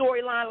swap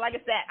storyline, like I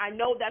said, I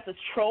know that's a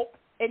trope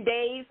in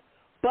days,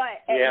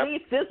 but at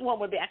least this one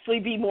would actually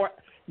be more.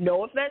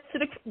 No offense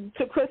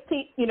to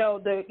Christine,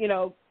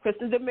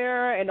 Kristen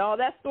Demir and all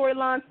that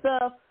storyline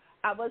stuff.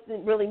 I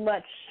wasn't really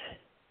much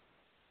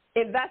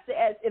invested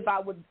as if I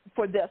would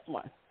for this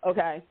one,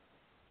 okay?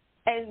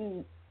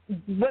 And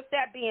with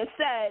that being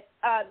said,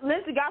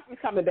 Lindsay Godfrey's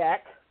coming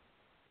back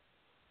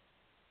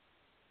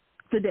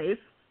to Dave.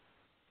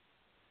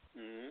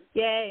 Mm-hmm.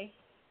 Yay.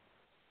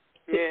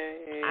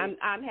 Yay. I'm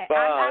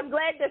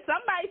glad that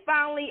somebody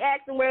finally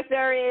asked him where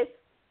Sarah is.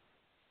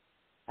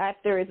 I have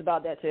theories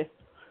about that too,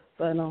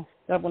 but no,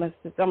 I'm gonna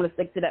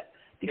stick to that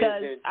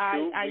because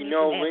I we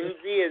know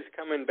Lindsay is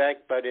coming back,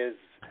 but is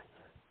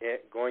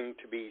it going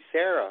to be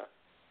Sarah?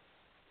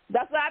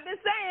 That's what I've been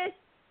saying,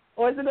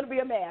 or is it going to be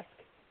a mask?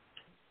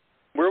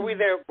 Were we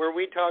there? Were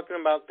we talking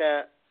about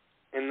that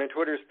in the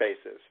Twitter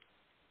Spaces?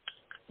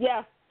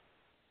 Yeah.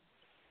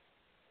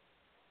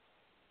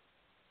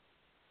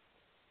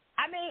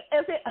 I mean,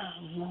 is it?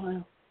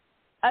 Oh,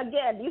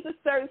 again, these are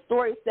certain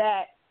stories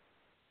that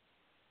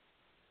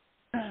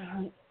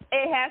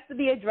it has to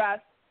be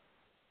addressed.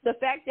 The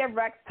fact that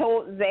Rex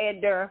told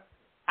Xander,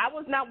 I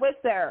was not with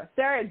Sarah.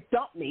 Sarah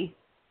dumped me.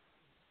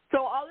 So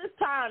all this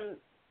time,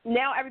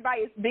 now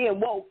everybody is being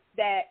woke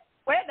that,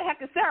 where the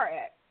heck is Sarah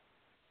at?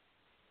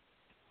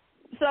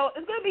 So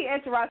it's going to be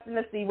interesting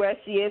to see where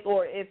she is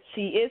or if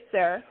she is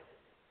Sarah.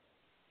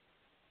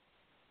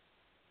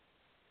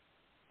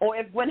 Or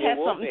if Gwen has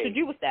something to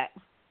do with that.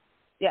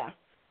 Yeah.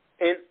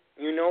 And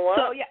you know what?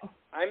 So, yeah.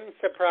 I'm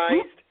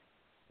surprised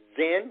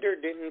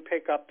Xander didn't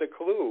pick up the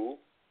clue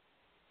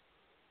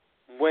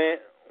when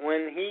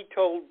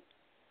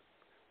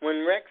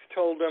Rex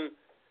told him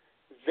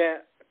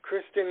that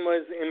Kristen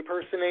was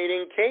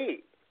impersonating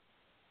Kate.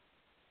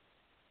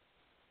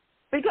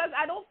 Because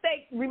I don't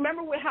think,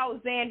 remember with how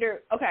Xander,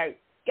 okay,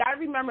 got to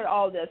remember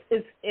all this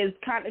is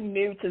kind of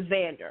new to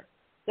Xander.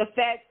 The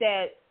fact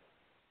that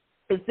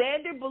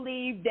Xander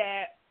believed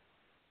that,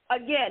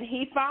 again,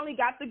 he finally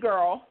got the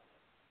girl.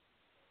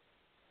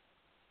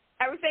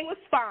 Everything was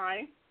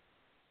fine.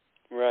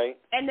 Right.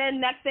 And then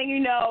next thing you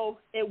know,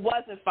 it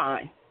wasn't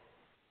fine.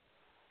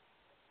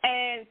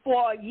 And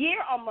for a year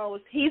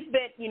almost, he's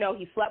been,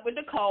 he slept with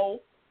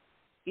Nicole.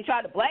 He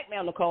tried to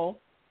blackmail Nicole.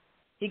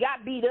 He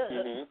got beat up.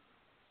 Mm-hmm.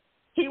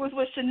 He was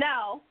with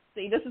Chanel.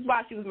 See, this is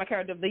why she was my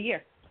character of the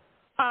year.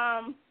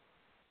 And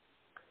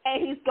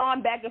he's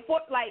gone back and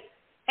forth,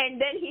 and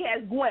then he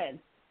has Gwen.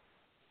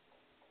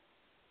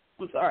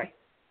 I'm sorry.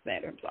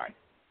 Xander, I'm sorry.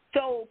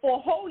 So for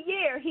a whole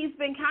year, he's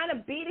been kind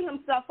of beating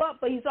himself up,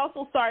 but he's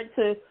also started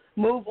to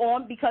move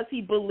on because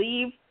he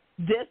believed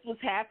this was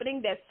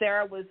happening, that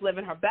Sarah was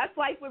living her best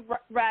life with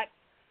Rex.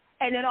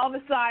 And then all of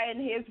a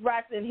sudden, here's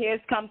Rex, and here's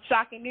comes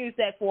shocking news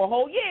that for a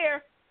whole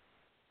year,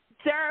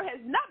 Sarah has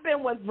not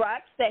been with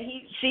Rex, that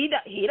he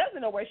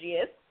doesn't know where she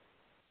is.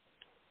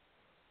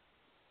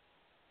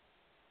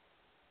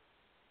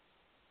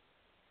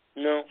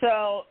 No.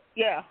 So,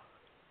 yeah.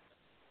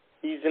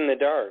 He's in the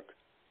dark.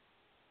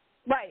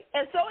 Right.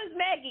 And so is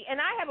Maggie, and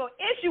I have an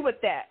issue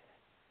with that.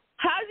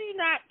 How do you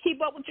not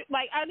keep up with your,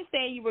 I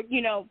understand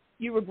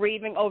you were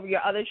grieving over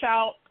your other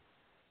child,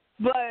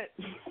 but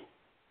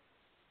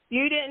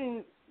you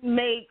didn't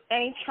make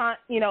any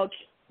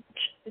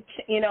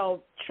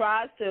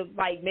tries to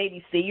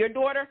maybe see your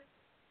daughter?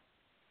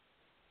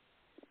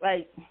 Yeah,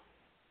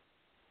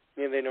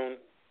 they don't.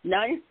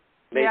 None?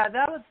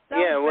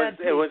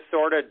 It was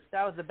sort of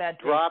that was a bad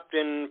take. Dropped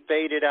and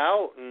faded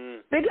out,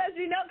 and because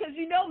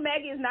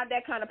Maggie is not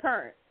that kind of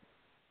parent.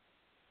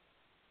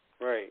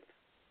 Right.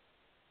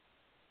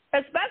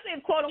 Especially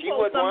if quote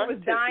unquote someone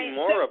was dying. See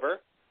more of her.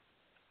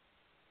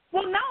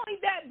 Well, not only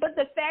that, but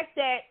the fact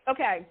that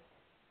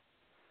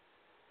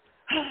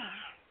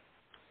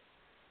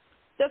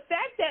the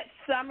fact that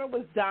Summer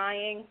was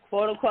dying,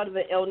 quote unquote, of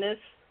an illness.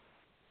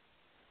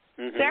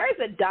 Mm-hmm. Sarah's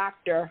a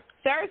doctor.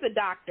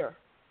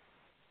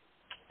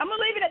 I'm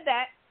gonna leave it at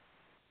that.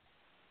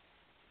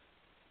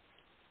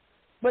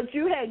 But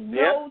you had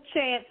no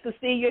chance to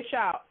see your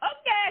child.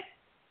 Okay.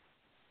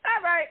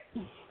 All right.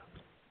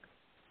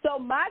 So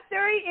my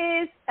theory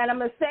is, and I'm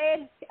going to say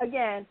it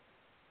again,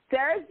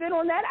 Sarah's been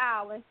on that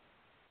island.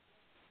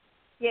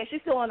 Yeah,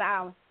 she's still on the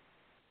island.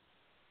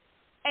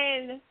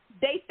 And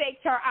they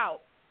faked her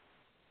out.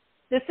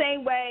 The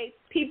same way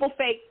people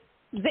fake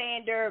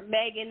Xander,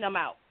 Megan, them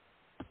out.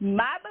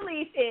 My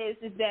belief is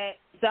that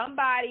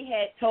somebody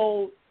had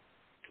told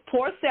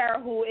poor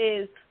Sarah, who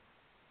is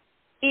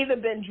either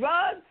been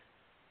drugged,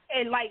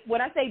 and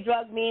when I say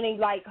drugged,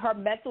 meaning her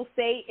mental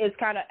state is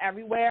kind of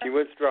everywhere. She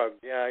was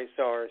drugged. Yeah, I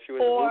saw her. She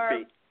was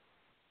loopy.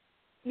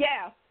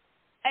 Yeah.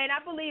 And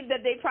I believe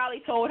that they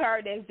probably told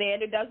her that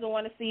Xander doesn't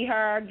want to see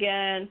her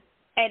again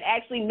and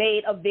actually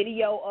made a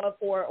video of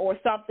or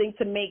something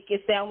to make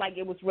it sound like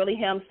it was really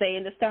him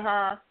saying this to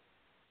her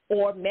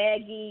or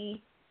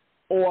Maggie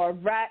or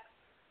Rex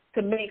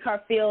to make her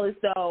feel as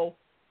though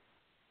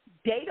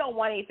they don't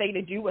want anything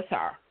to do with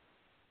her.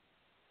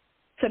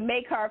 To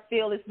make her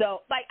feel as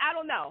though, I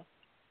don't know.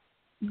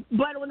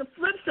 But on the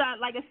flip side,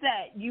 like I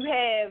said, you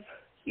have,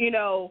 you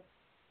know,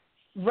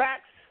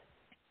 Rex,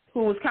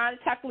 who was kind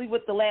of technically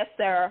with the last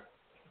Sarah.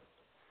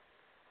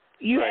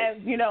 You Right.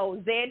 have, you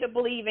know, Xander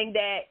believing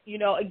that, you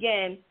know,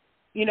 again,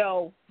 you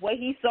know, what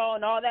he saw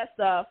and all that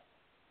stuff.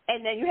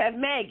 And then you have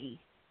Maggie.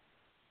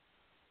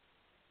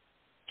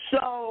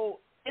 So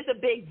it's a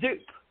big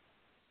dupe.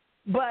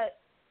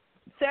 But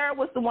Sarah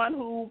was the one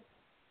who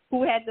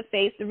had to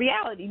face the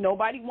reality.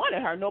 Nobody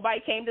wanted her. Nobody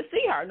came to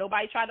see her.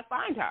 Nobody tried to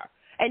find her.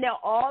 And now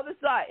all of a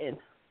sudden,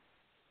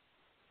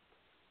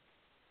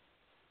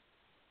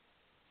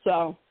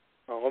 so.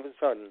 All of a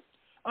sudden.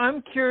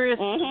 I'm curious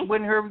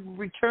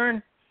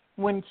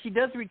when she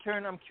does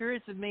return, I'm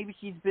curious if maybe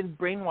she's been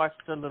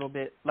brainwashed a little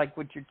bit, like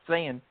what you're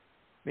saying.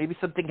 Maybe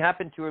something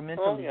happened to her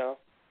mentally. Oh, yeah.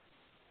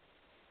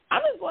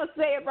 I'm just going to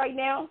say it right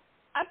now.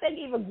 I think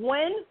either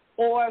Gwen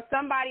or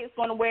somebody is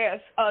going to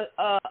wear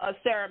a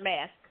Sarah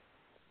mask.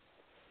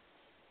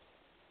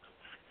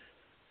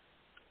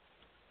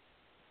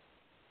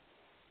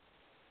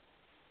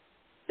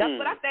 That's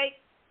what I think.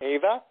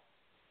 Ava?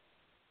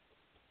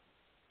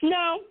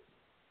 No.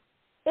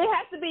 It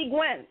has to be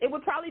Gwen. It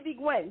would probably be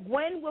Gwen.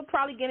 Gwen will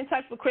probably get in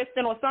touch with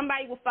Kristen, or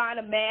somebody will find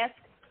a mask.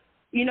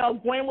 You know,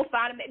 Gwen will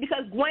find a mask,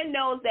 because Gwen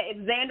knows that if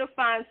Xander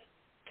finds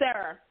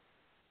Sarah,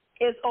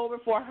 it's over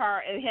for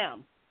her and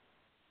him.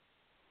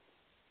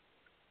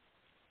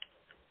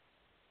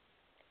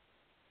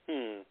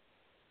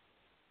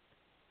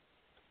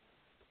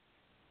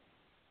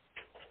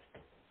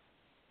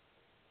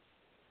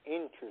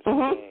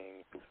 Interesting.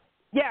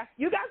 Yeah,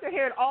 you guys are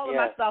hearing all of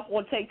my stuff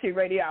on Take Two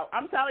Radio.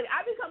 I'm telling you,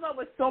 I've been coming up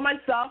with so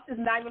much stuff, it's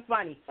not even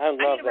funny. I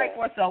need a break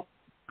for myself.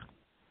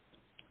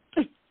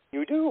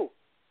 You do.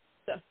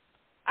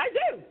 I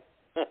do.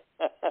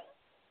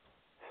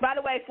 By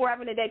the way,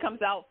 Forever and a Day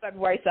comes out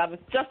February 7th.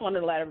 Just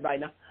wanted to let everybody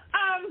know.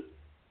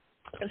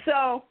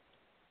 So,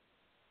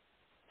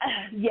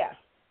 yeah.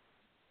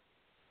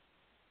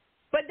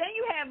 But then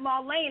you have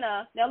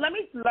Marlena. Now let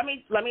me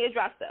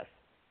address this.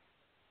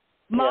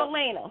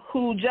 Marlena,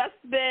 who just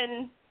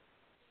been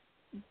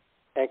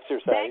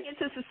exercise back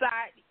into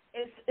society,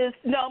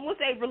 I'm gonna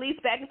say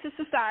released back into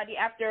society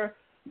after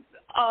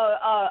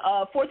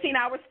a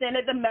 14-hour stint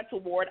at the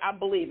mental ward, I'm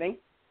believing.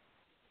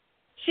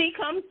 She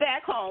comes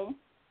back home,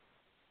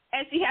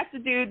 and she has to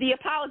do the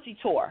apology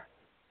tour.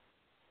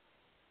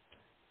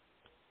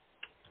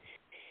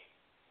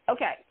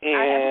 Okay, and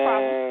I have a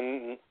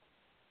problem.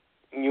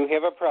 You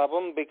have a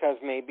problem because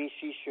maybe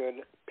she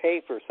should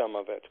pay for some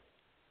of it.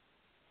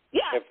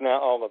 Yeah. If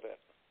not all of it.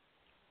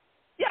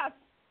 Yeah.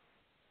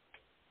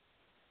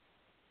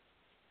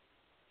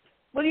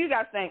 What do you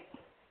guys think?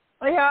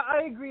 Yeah,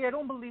 I agree. I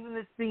don't believe in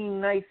this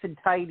being nice and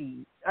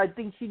tidy. I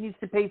think she needs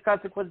to pay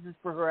consequences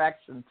for her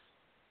actions.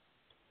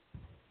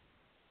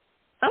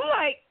 I'm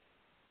like,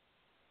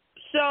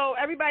 so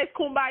everybody's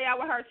kumbaya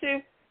with her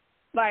too?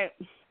 Like,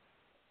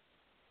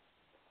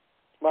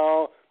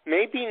 well,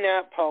 maybe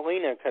not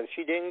Paulina, because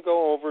she didn't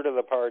go over to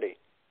the party.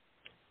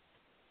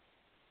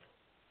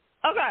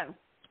 Okay.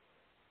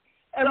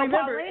 And so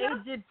remember, Paulina?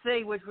 Abe did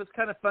say, which was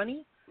kind of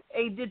funny,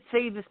 Abe did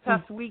say this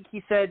past week,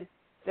 he said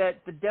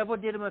that the devil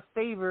did him a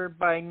favor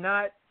by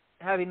not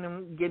having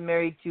him get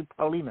married to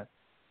Paulina.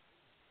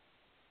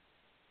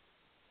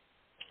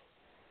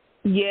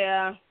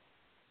 Yeah.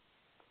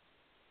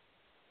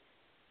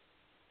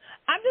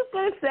 I'm just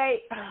going to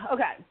say,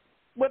 okay,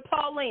 with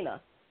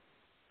Paulina,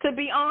 to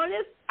be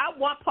honest, I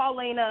want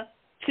Paulina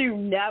to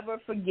never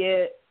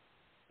forgive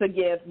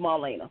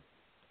Marlena.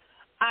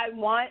 I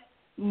want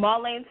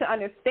Marlena to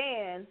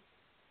understand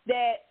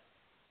that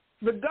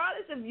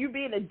regardless of you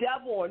being a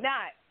devil or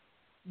not,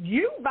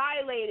 you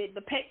violated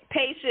the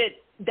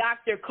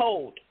patient-doctor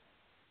code.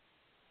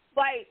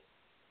 Like,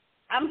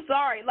 I'm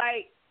sorry,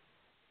 like,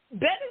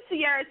 better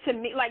Sierra to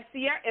me, like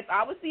Sierra, if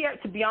I was Sierra,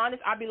 to be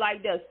honest, I'd be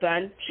like this,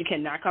 son, she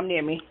cannot come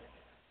near me.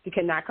 She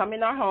cannot come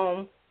in our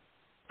home.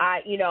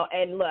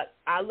 And look,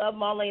 I love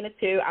Marlena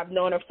too. I've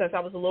known her since I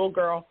was a little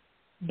girl,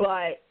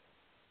 but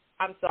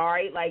I'm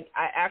sorry, like,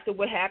 after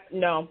what happened,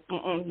 no.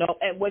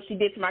 And what she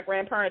did to my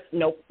grandparents,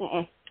 no.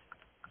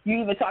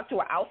 You even talk to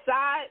her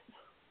outside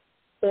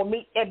or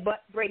meet at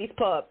Brady's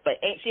pub, but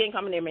she ain't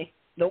coming near me.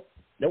 Nope.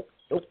 That's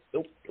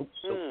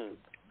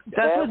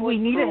what we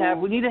need to have.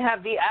 We need to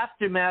have the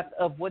aftermath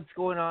of what's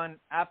going on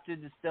after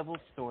this devil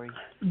story.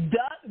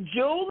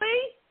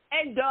 Julie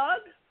and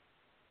Doug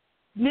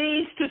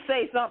needs to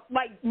say something,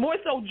 like, more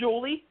so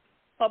Julie,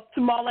 up to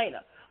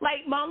Marlena.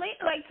 Like,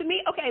 Marlena, like, to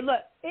me, okay,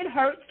 look, it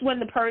hurts when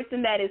the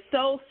person that is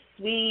so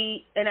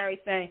sweet and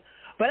everything,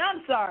 but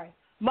I'm sorry.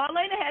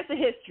 Marlena has a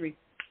history.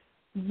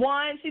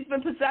 One, she's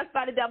been possessed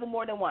by the devil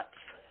more than once.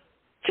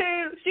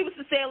 Two, she was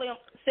the Salem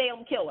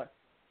killer.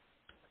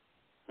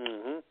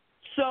 Mm-hmm.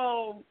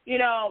 So,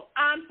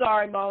 I'm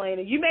sorry,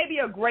 Marlena. You may be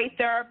a great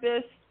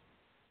therapist,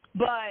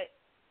 but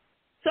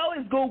so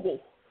is Google.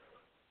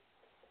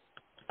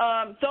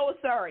 So is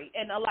Siri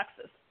and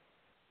Alexis.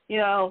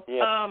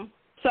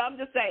 So I'm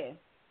just saying.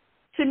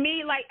 To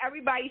me, like,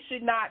 everybody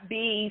should not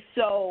be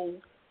so,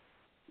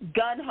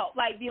 gun-ho,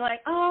 like, be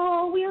like,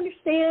 oh, we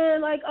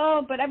understand, like,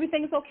 oh, but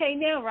everything's okay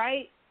now,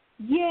 right?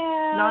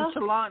 Yeah.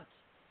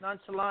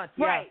 Nonchalant,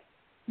 yeah. Right.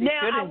 They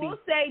now, I will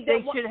say that...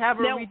 They should have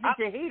a reason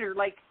to hate her,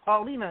 like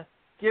Paulina.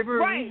 Give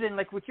her a reason,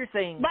 like what you're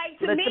saying. Like,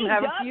 to Let me, them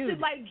have Dub a feud. should,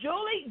 like,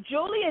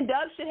 Julie and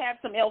Dub should have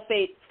some ill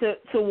fate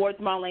towards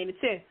Marlena,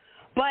 too.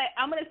 But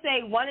I'm going to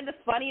say one of the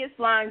funniest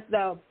lines,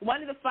 though,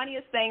 one of the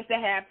funniest things that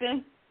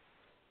happened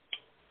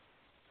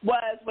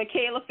was when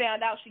Kayla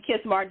found out she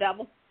kissed Mar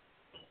Devil.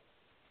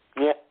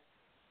 Yeah.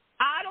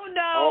 I don't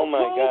know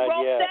who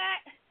wrote yeah.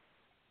 that,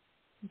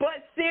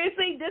 but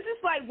seriously, this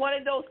is like one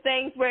of those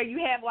things where you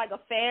have like a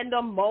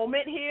fandom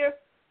moment here,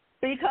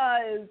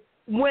 because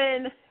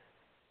when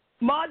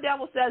Mar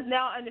Devil says,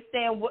 now I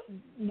understand what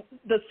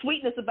the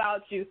sweetness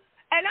about you,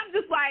 and I'm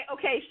just like,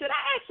 okay, should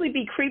I actually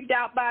be creeped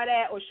out by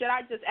that, or should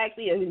I just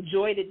actually have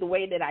enjoyed it the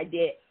way that I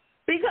did?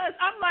 Because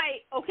I'm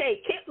like,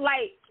 okay,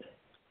 like,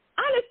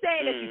 I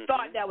understand that you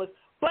thought that was,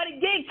 but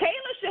again,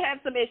 Kayla should have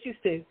some issues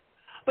too.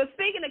 But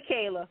speaking of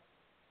Kayla,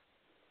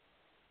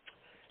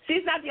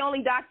 she's not the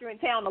only doctor in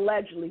town,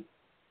 allegedly.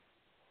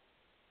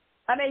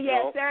 I mean,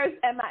 yeah, no. Sarah's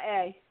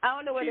MIA. I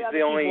don't know where she's the other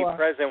the people only are.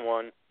 present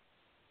one.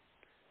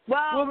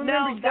 Well, remember,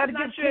 no, you got to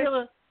give true.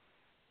 Kayla.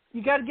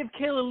 You got to give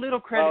Kayla a little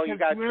credit. Oh, you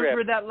got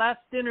remember Trip. that last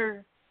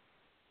dinner?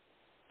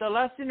 The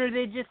last dinner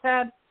they just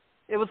had.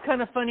 It was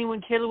kind of funny when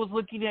Kayla was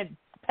looking at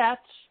Patch,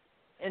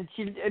 and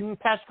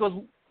Patch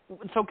goes,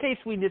 "It's okay,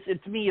 sweetness.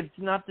 It's me. It's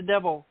not the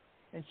devil."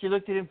 And she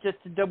looked at him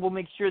just to double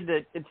make sure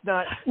that it's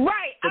not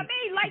right. I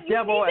mean, like, you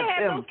need to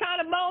have those kind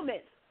of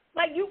moments.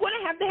 Like, you're going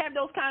to have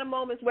those kind of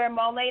moments where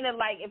Marlena,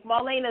 like, if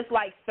Marlena's,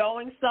 like,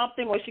 throwing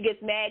something or she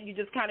gets mad, you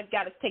just kind of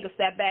got to take a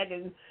step back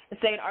and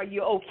say, are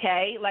you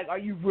okay? Like, are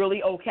you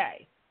really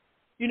okay?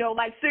 You know,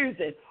 like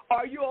Susan,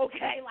 are you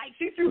okay? Like,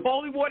 she threw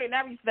holy water and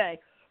everything.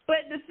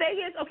 But the thing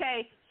is,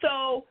 okay,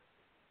 so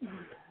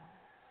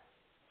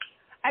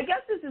I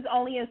guess this is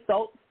only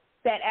insult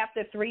that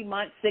after 3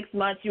 months, 6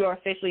 months, you are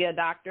officially a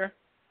doctor.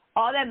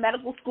 All that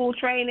medical school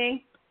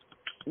training,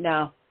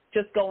 no,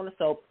 just go on the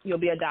soap. You'll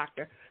be a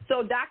doctor.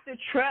 So Dr.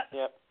 Tripp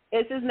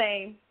is his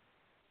name,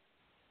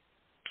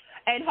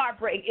 and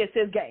Heartbreak is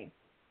his game.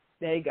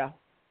 There you go.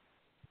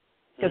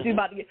 Because he's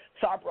about to get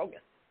heartbroken.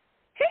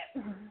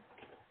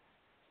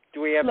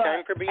 Do we have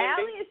time for B&B? Yeah,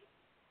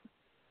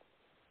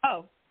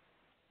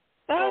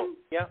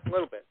 a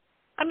little bit.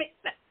 I mean,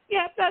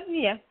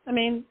 yeah. I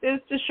mean,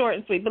 it's just short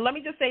and sweet. But let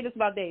me just say this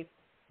about Dave.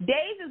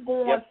 Dave is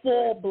going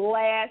full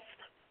blast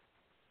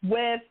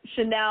with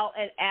Chanel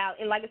and Al.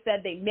 And like I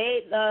said, they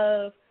made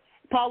love.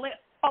 Paulina,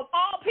 of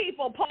all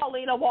people,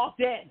 Paulina walked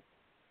in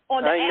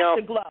on the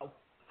Afterglow.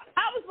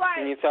 I was like,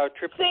 and you saw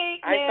Trip.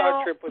 I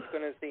thought Trip was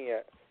going to see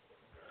it.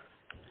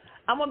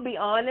 I'm going to be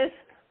honest.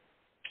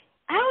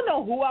 I don't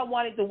know who I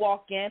wanted to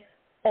walk in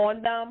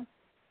on them.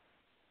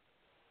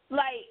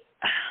 Like,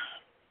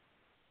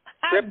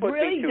 Trip I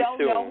really don't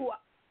soon. know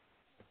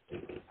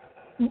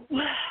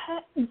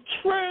who.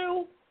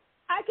 True.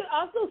 I could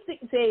also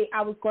say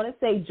I was going to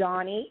say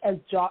Johnny as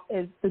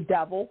the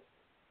devil,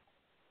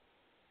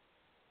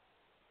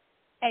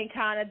 and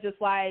kind of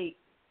just like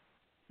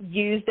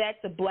use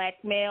that to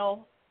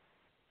blackmail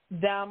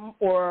them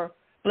or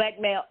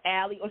blackmail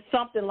Allie or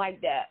something like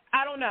that.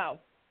 I don't know.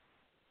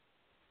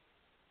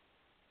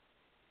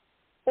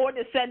 Or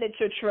to send it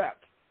to Trip.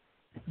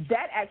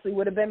 That actually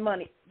would have been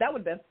money. That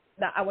would have been,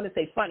 now I wouldn't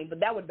say funny, but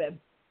that would have been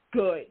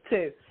good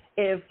too.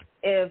 If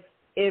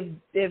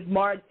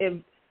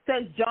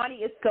since Johnny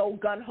is so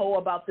gung-ho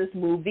about this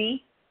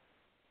movie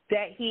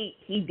that he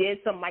did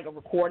some like a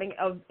recording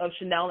of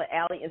Chanel and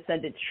Allie and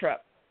sent it to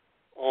Trip.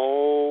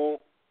 Oh,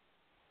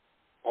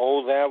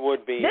 that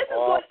would be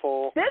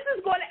awful. This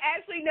is going to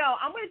actually, no,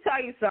 I'm going to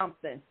tell you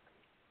something.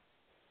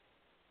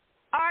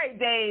 All right,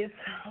 Days.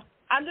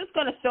 I'm just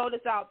going to throw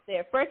this out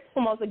there. First and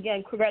foremost,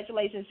 again,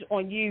 congratulations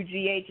on you,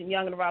 GH, and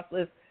Young and the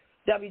Restless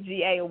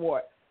WGA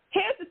Award.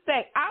 Here's the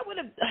thing. I would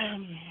have,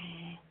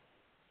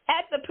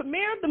 at the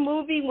premiere of the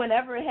movie,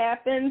 whenever it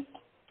happens,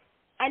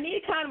 I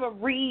need kind of a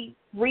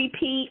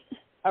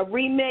a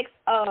remix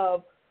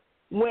of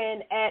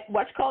when at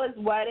Whatchamacallit's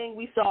wedding,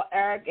 we saw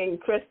Eric and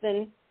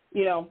Kristen,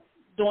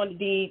 doing the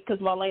deed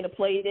because Marlena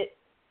played it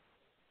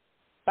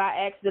by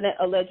accident,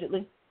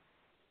 allegedly.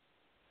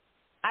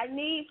 I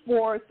need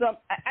for some.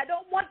 I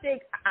don't want the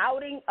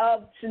outing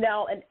of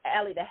Chanel and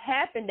Allie to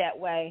happen that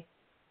way,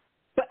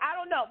 but I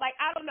don't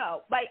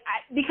know.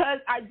 Because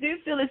I do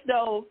feel as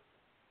though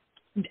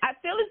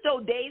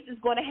Days is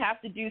going to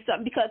have to do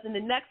something because in the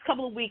next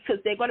couple of weeks,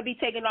 because they're going to be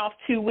taking off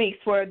 2 weeks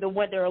for the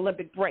Winter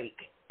Olympic break.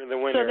 For the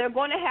winter. So they're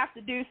going to have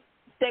to do.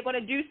 They're going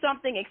to do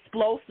something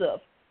explosive,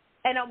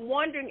 and I'm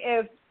wondering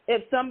if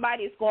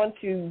somebody is going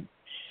to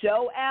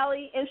show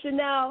Allie and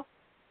Chanel,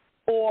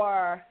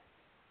 or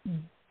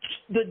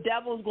the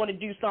devil's going to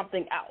do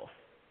something else.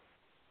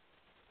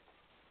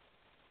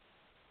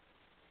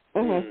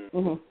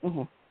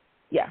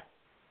 Yeah.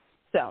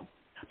 So,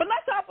 but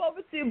let's hop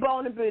over to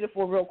Bold and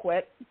Beautiful real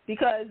quick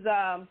because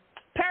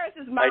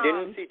Paris' mom. I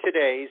didn't see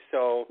today's,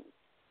 so.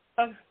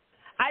 I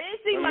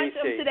didn't see much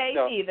of today's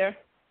either.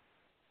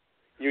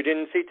 You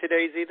didn't see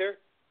today's either?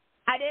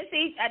 I didn't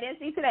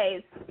see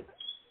today's.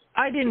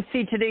 I didn't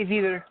see today's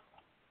either.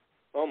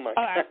 Oh my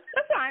All right, God.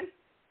 that's fine.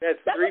 That's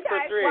three okay.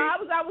 for three. Well, I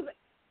was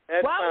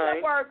That's I was fine.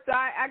 at work, so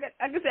like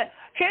I said,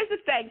 here's the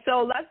thing.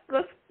 So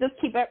let's just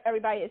keep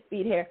everybody at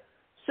speed here.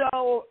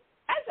 So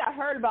as I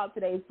heard about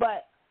today's,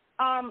 but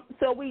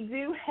so we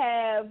do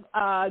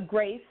have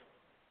Grace,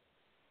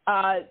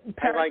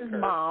 Paris'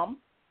 mom.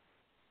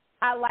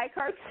 I like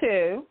her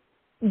too,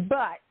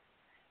 but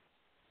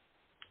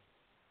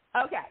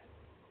okay.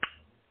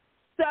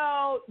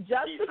 So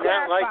just He's to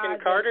clarify, not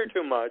liking Carter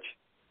too much.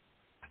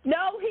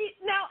 No,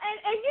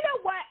 and you know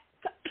what,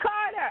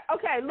 Carter?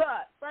 Okay,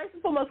 look. First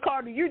and foremost,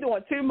 Carter, you're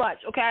doing too much.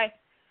 Okay,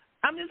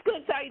 I'm just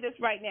going to tell you this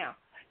right now.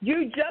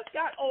 You just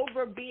got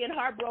over being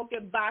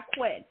heartbroken by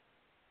Quinn.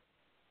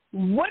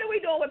 What are we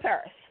doing with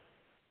Paris?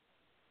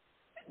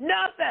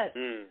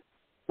 Nothing.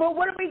 But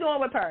what are we doing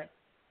with Paris?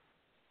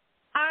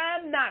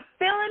 I'm not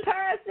feeling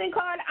Paris and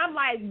Carter. I'm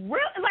like,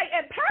 really? Like,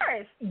 at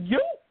Paris,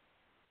 you,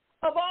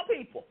 of all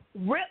people,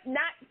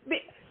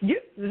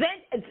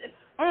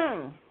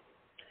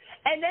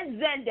 And then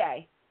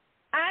Zenday,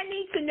 I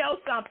need to know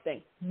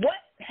something. What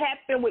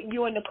happened with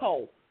you and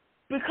Nicole?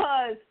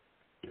 Because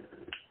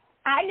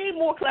I need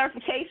more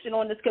clarification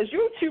on this. Because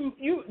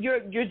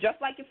you're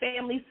just like your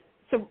family's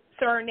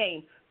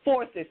surname,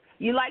 Forces.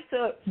 You like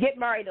to get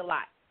married a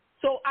lot.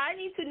 So I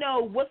need to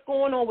know what's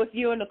going on with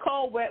you and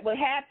Nicole. What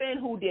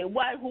happened? Who did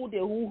what? Who did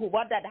who?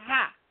 What? That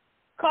ha.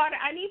 Carter,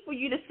 I need for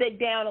you to sit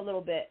down a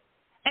little bit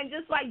and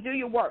just like do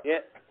your work.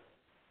 Yeah,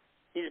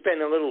 he's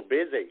been a little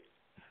busy.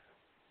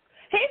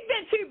 He's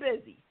been too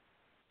busy.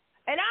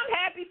 And I'm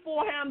happy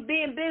for him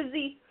being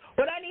busy,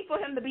 but I need for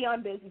him to be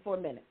unbusy for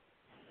a minute.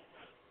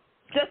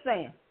 Just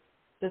saying.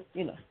 Just,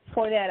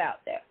 point that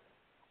out there.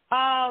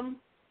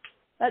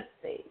 Let's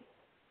see.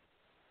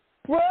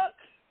 Brooke,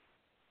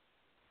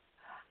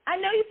 I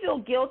know you feel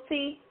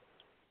guilty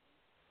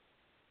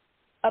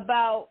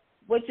about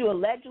what you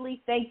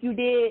allegedly think you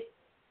did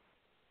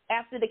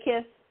after the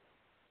kiss.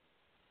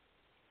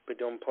 But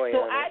don't play so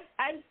on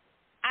it.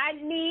 I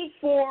need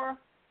for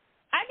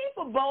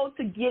Bo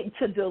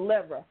to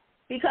deliver,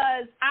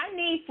 because I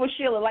need for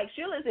Sheila, like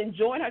Sheila's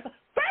enjoying herself.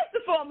 First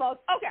and foremost,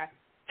 okay,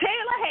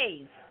 Taylor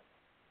Hayes,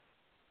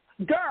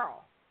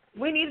 girl,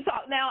 we need to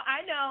talk. Now,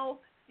 I know,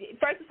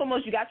 first and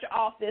foremost, you got your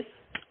office.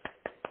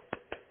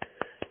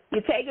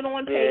 You're taking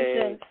on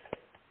patients,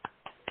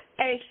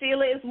 and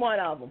Sheila is one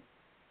of them.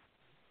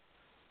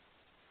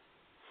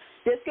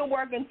 This can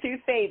work in two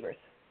favors,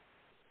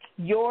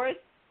 yours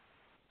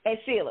and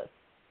Sheila's.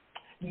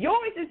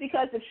 Yours is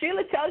because if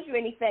Sheila tells you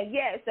anything,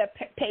 yeah, it's a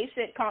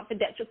patient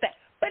confidential thing.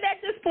 But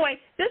at this point,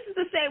 this is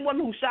the same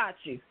woman who shot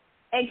you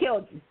and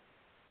killed you.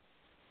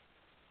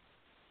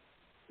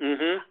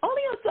 Mhm.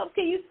 Only on self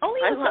can you.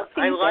 Only on self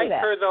can I you like say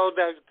that. her though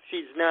that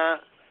she's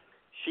not.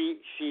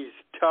 She's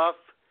tough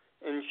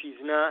and she's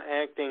not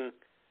acting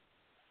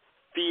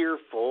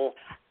fearful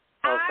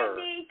of her. I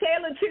need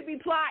Taylor to be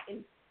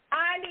plotting.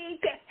 I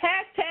need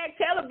hashtag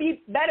Taylor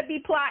better be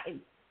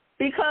plotting.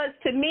 Because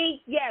to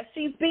me, yes,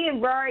 she's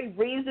being very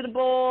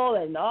reasonable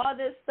and all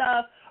this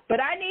stuff, but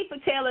I need for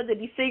Taylor to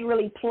be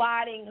secretly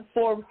plotting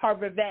for her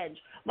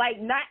revenge. Like,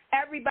 not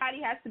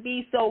everybody has to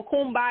be so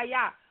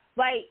kumbaya.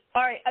 Like,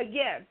 all right,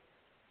 again,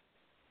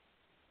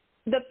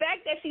 the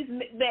fact that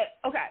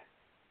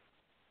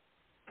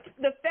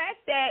the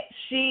fact that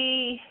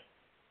she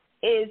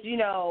is,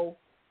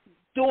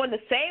 doing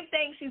the same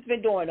thing she's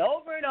been doing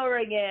over and over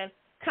again,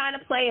 kind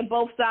of playing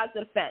both sides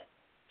of the fence.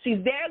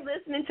 She's there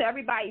listening to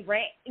everybody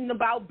ranting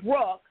about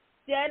Brooke.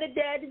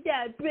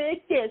 Da-da-da-da-da,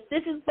 Brooke this.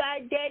 This is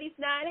why Daddy's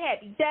not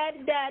happy.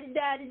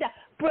 Da-da-da-da-da-da,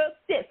 Brooke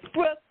this,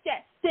 Brooke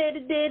that.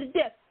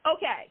 Da-da-da-da-da.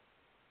 Okay.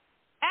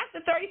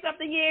 After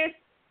 30-something years,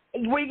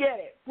 we get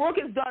it. Brooke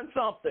has done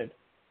something.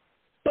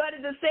 But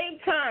at the same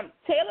time,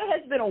 Taylor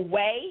has been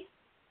away,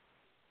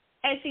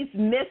 and she's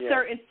missed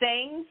certain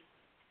things,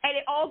 and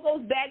it all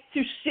goes back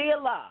to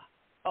Sheila,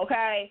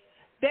 okay?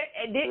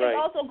 It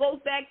also goes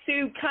back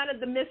to kind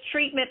of the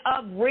mistreatment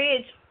of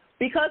Ridge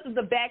because of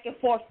the back and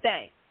forth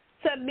thing.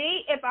 To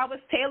me, if I was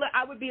Taylor,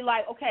 I would be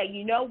like, okay,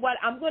 you know what?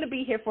 I'm going to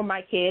be here for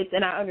my kids,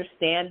 and I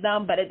understand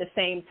them, but at the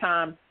same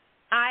time,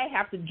 I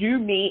have to do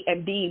me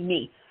and be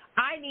me.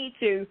 I need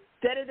to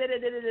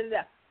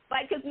da-da-da-da-da-da-da.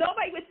 Like, because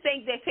nobody would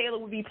think that Taylor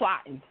would be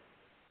plotting.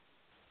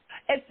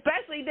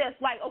 Especially this,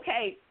 like,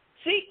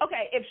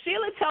 if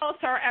Sheila tells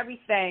her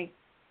everything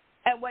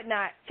and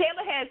whatnot,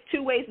 Taylor has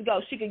two ways to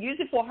go. She could use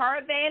it for her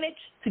advantage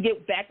to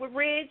get back with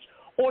Ridge,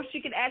 or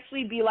she could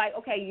actually be like,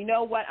 okay, you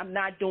know what? I'm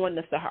not doing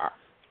this to her.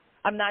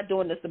 I'm not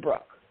doing this to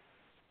Brooke.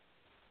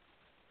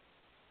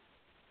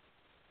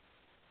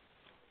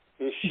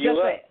 Is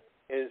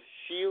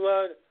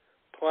Sheila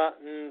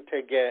plotting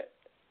to get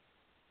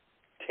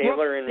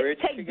Taylor and Ridge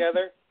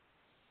together?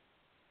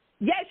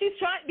 Yeah, she's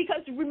trying,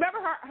 because remember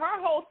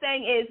her whole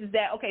thing is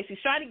that, okay,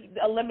 she's trying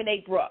to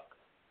eliminate Brooke.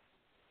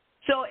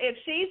 So if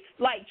she's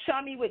like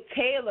chummy with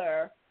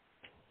Taylor,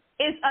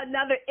 it's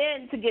another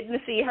end to getting to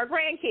see her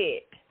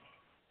grandkid.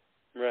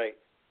 Right.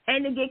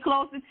 And to get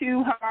closer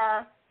to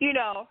her,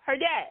 her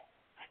dad.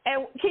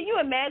 And can you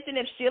imagine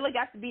if Sheila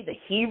got to be the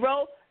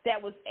hero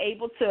that was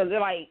able to,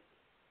 like,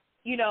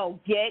 you know,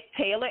 get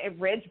Taylor and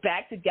Reg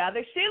back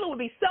together? Sheila would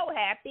be so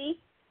happy.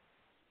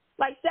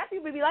 Like,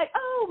 Stephanie would be like,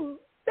 oh,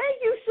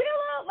 thank you,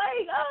 Sheila.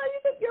 Like, oh,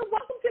 you're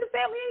welcome to the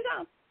family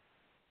anytime.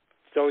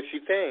 So she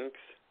thinks.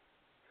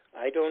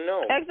 I don't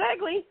know.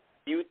 Exactly.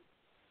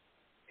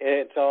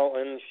 It's all,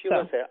 and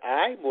Sheila said,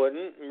 I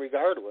wouldn't,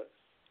 regardless.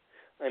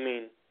 I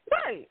mean.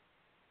 Right.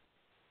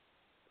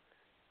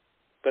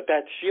 But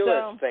that's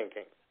Sheila's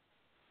thinking.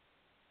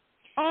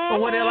 But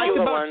what I like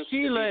about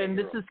Sheila, and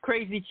this is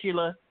crazy,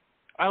 Sheila,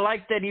 I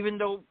like that even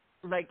though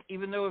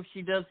if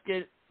she does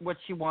get what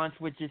she wants,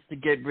 which is to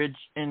get Ridge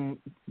and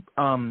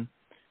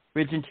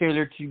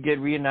Taylor to get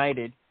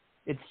reunited,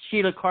 it's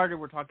Sheila Carter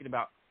we're talking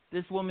about.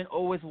 This woman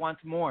always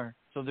wants more,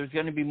 so there's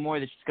going to be more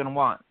that she's going to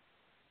want.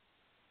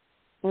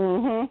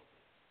 Mhm.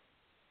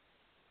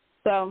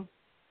 So,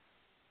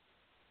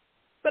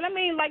 but I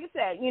mean, like I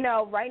said, you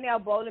know, right now,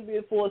 Bold and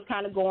Beautiful is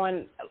kind of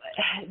going.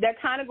 They're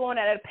kind of going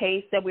at a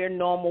pace that we're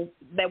normal.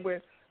 That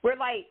we're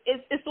like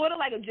it's sort of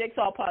like a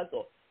jigsaw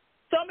puzzle.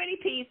 So many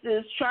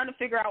pieces trying to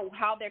figure out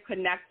how they're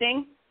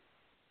connecting,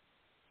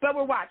 but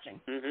we're watching.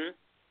 Mhm.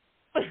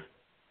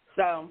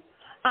 So,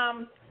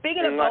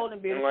 speaking of Bold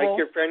and Beautiful, and like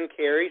your friend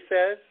Carrie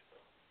says.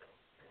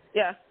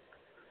 Yeah.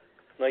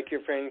 Like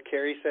your friend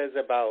Carrie says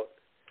about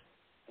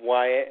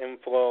Wyatt and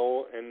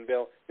Flo and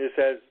Bill. It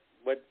says,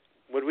 what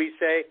would we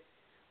say?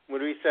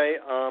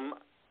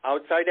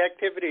 Outside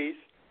activities.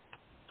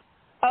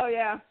 Oh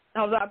yeah,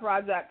 outside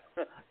project.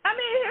 I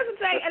mean, here's the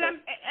thing,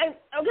 and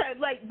okay,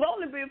 like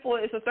Bold and Beautiful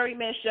is a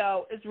 30-minute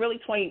show. It's really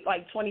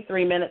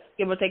 23 minutes,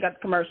 give or take out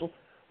the commercials.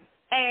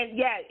 And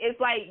yeah, it's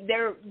like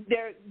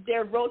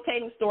they're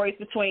rotating stories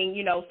between,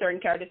 you know, certain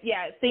characters.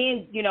 Yeah,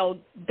 seeing, you know,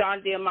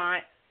 Don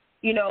Diamont,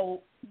 you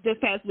know, this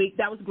past week,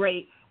 that was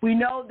great. We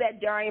know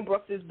that Darian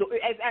Brooks is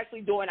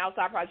actually doing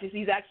outside projects.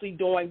 He's actually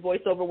doing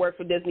voiceover work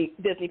for Disney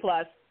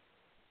Plus.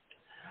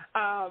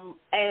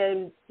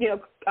 And you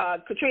know,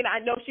 Katrina, I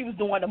know she was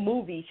doing a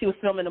movie. She was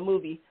filming a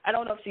movie. I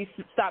don't know if she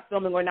stopped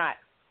filming or not.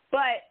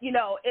 But you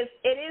know, it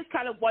is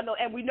kind of one.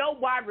 And we know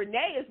why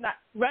Renee's not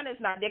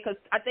there, because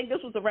I think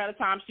this was around the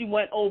time she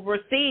went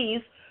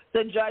overseas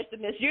to judge the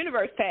Miss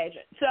Universe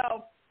pageant.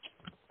 So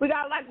we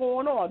got a lot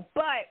going on.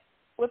 But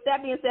with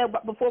that being said,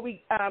 before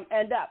we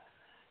end up,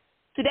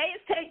 today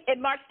it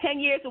marks 10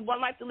 years of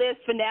One Life to Live's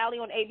finale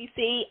on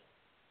ABC.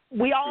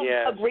 We all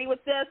agree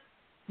with this.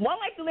 One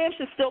Life to Live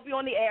should still be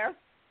on the air.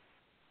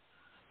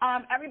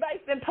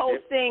 Everybody's been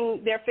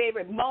posting their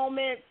favorite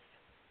moments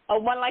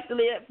of One Life to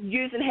Live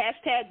using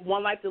hashtag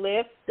One Life to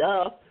Live.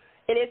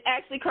 It is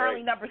actually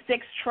currently number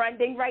 6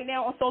 trending right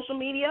now on social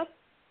media.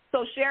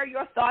 So share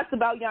your thoughts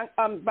about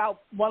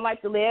One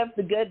Life to Live,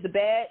 the good, the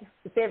bad,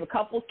 the favorite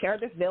couples,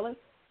 characters, villains.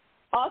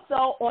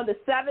 Also, on the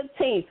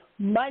 17th,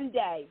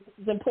 Monday, this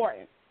is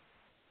important,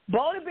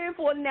 Bold and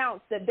Beautiful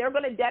announced that they're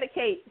going to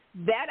dedicate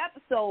that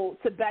episode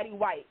to Betty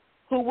White,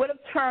 who would have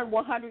turned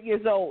 100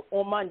 years old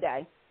on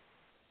Monday.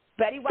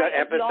 Betty White, the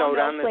episode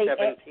on the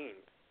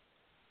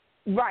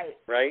 17th. Right.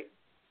 Right?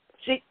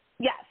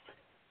 Yes.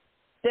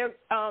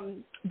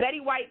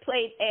 Betty White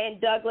played Ann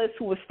Douglas,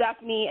 who was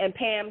Stephanie and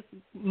Pam's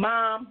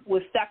mom,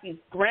 was Stephanie's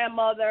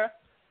grandmother,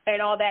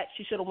 and all that.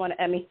 She should have won an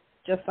Emmy,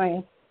 just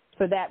saying,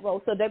 for that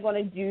role. So they're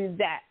going to do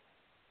that.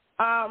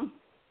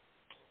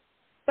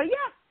 But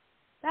yeah,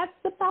 that's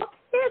about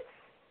it.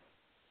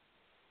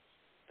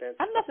 I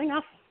have nothing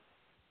else.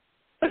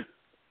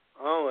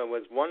 Oh, it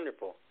was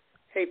wonderful.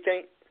 Hey,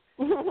 thank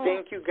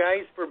you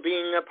guys for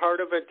being a part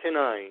of it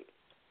tonight.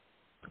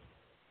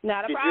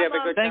 Not a Did problem. you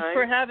have a good Thanks time?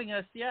 for having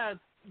us. Yeah,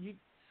 it's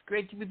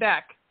great to be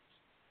back.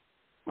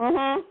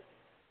 Mhm.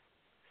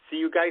 See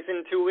you guys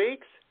in 2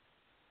 weeks?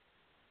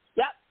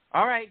 Yep.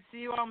 All right. See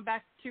you on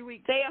back 2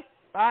 weeks. See ya.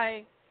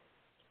 Bye.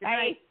 Good Bye.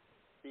 night.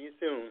 See you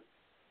soon.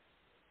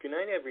 Good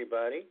night,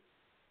 everybody.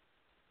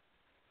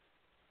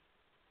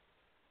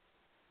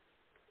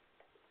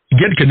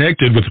 Get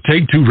connected with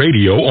Take Two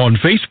Radio on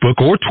Facebook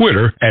or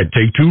Twitter at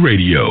Take Two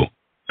Radio.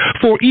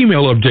 For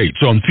email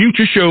updates on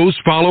future shows,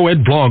 follow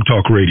at Blog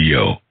Talk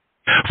Radio.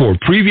 For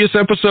previous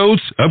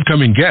episodes,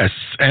 upcoming guests,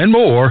 and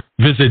more,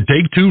 visit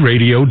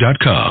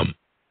TakeTwoRadio.com.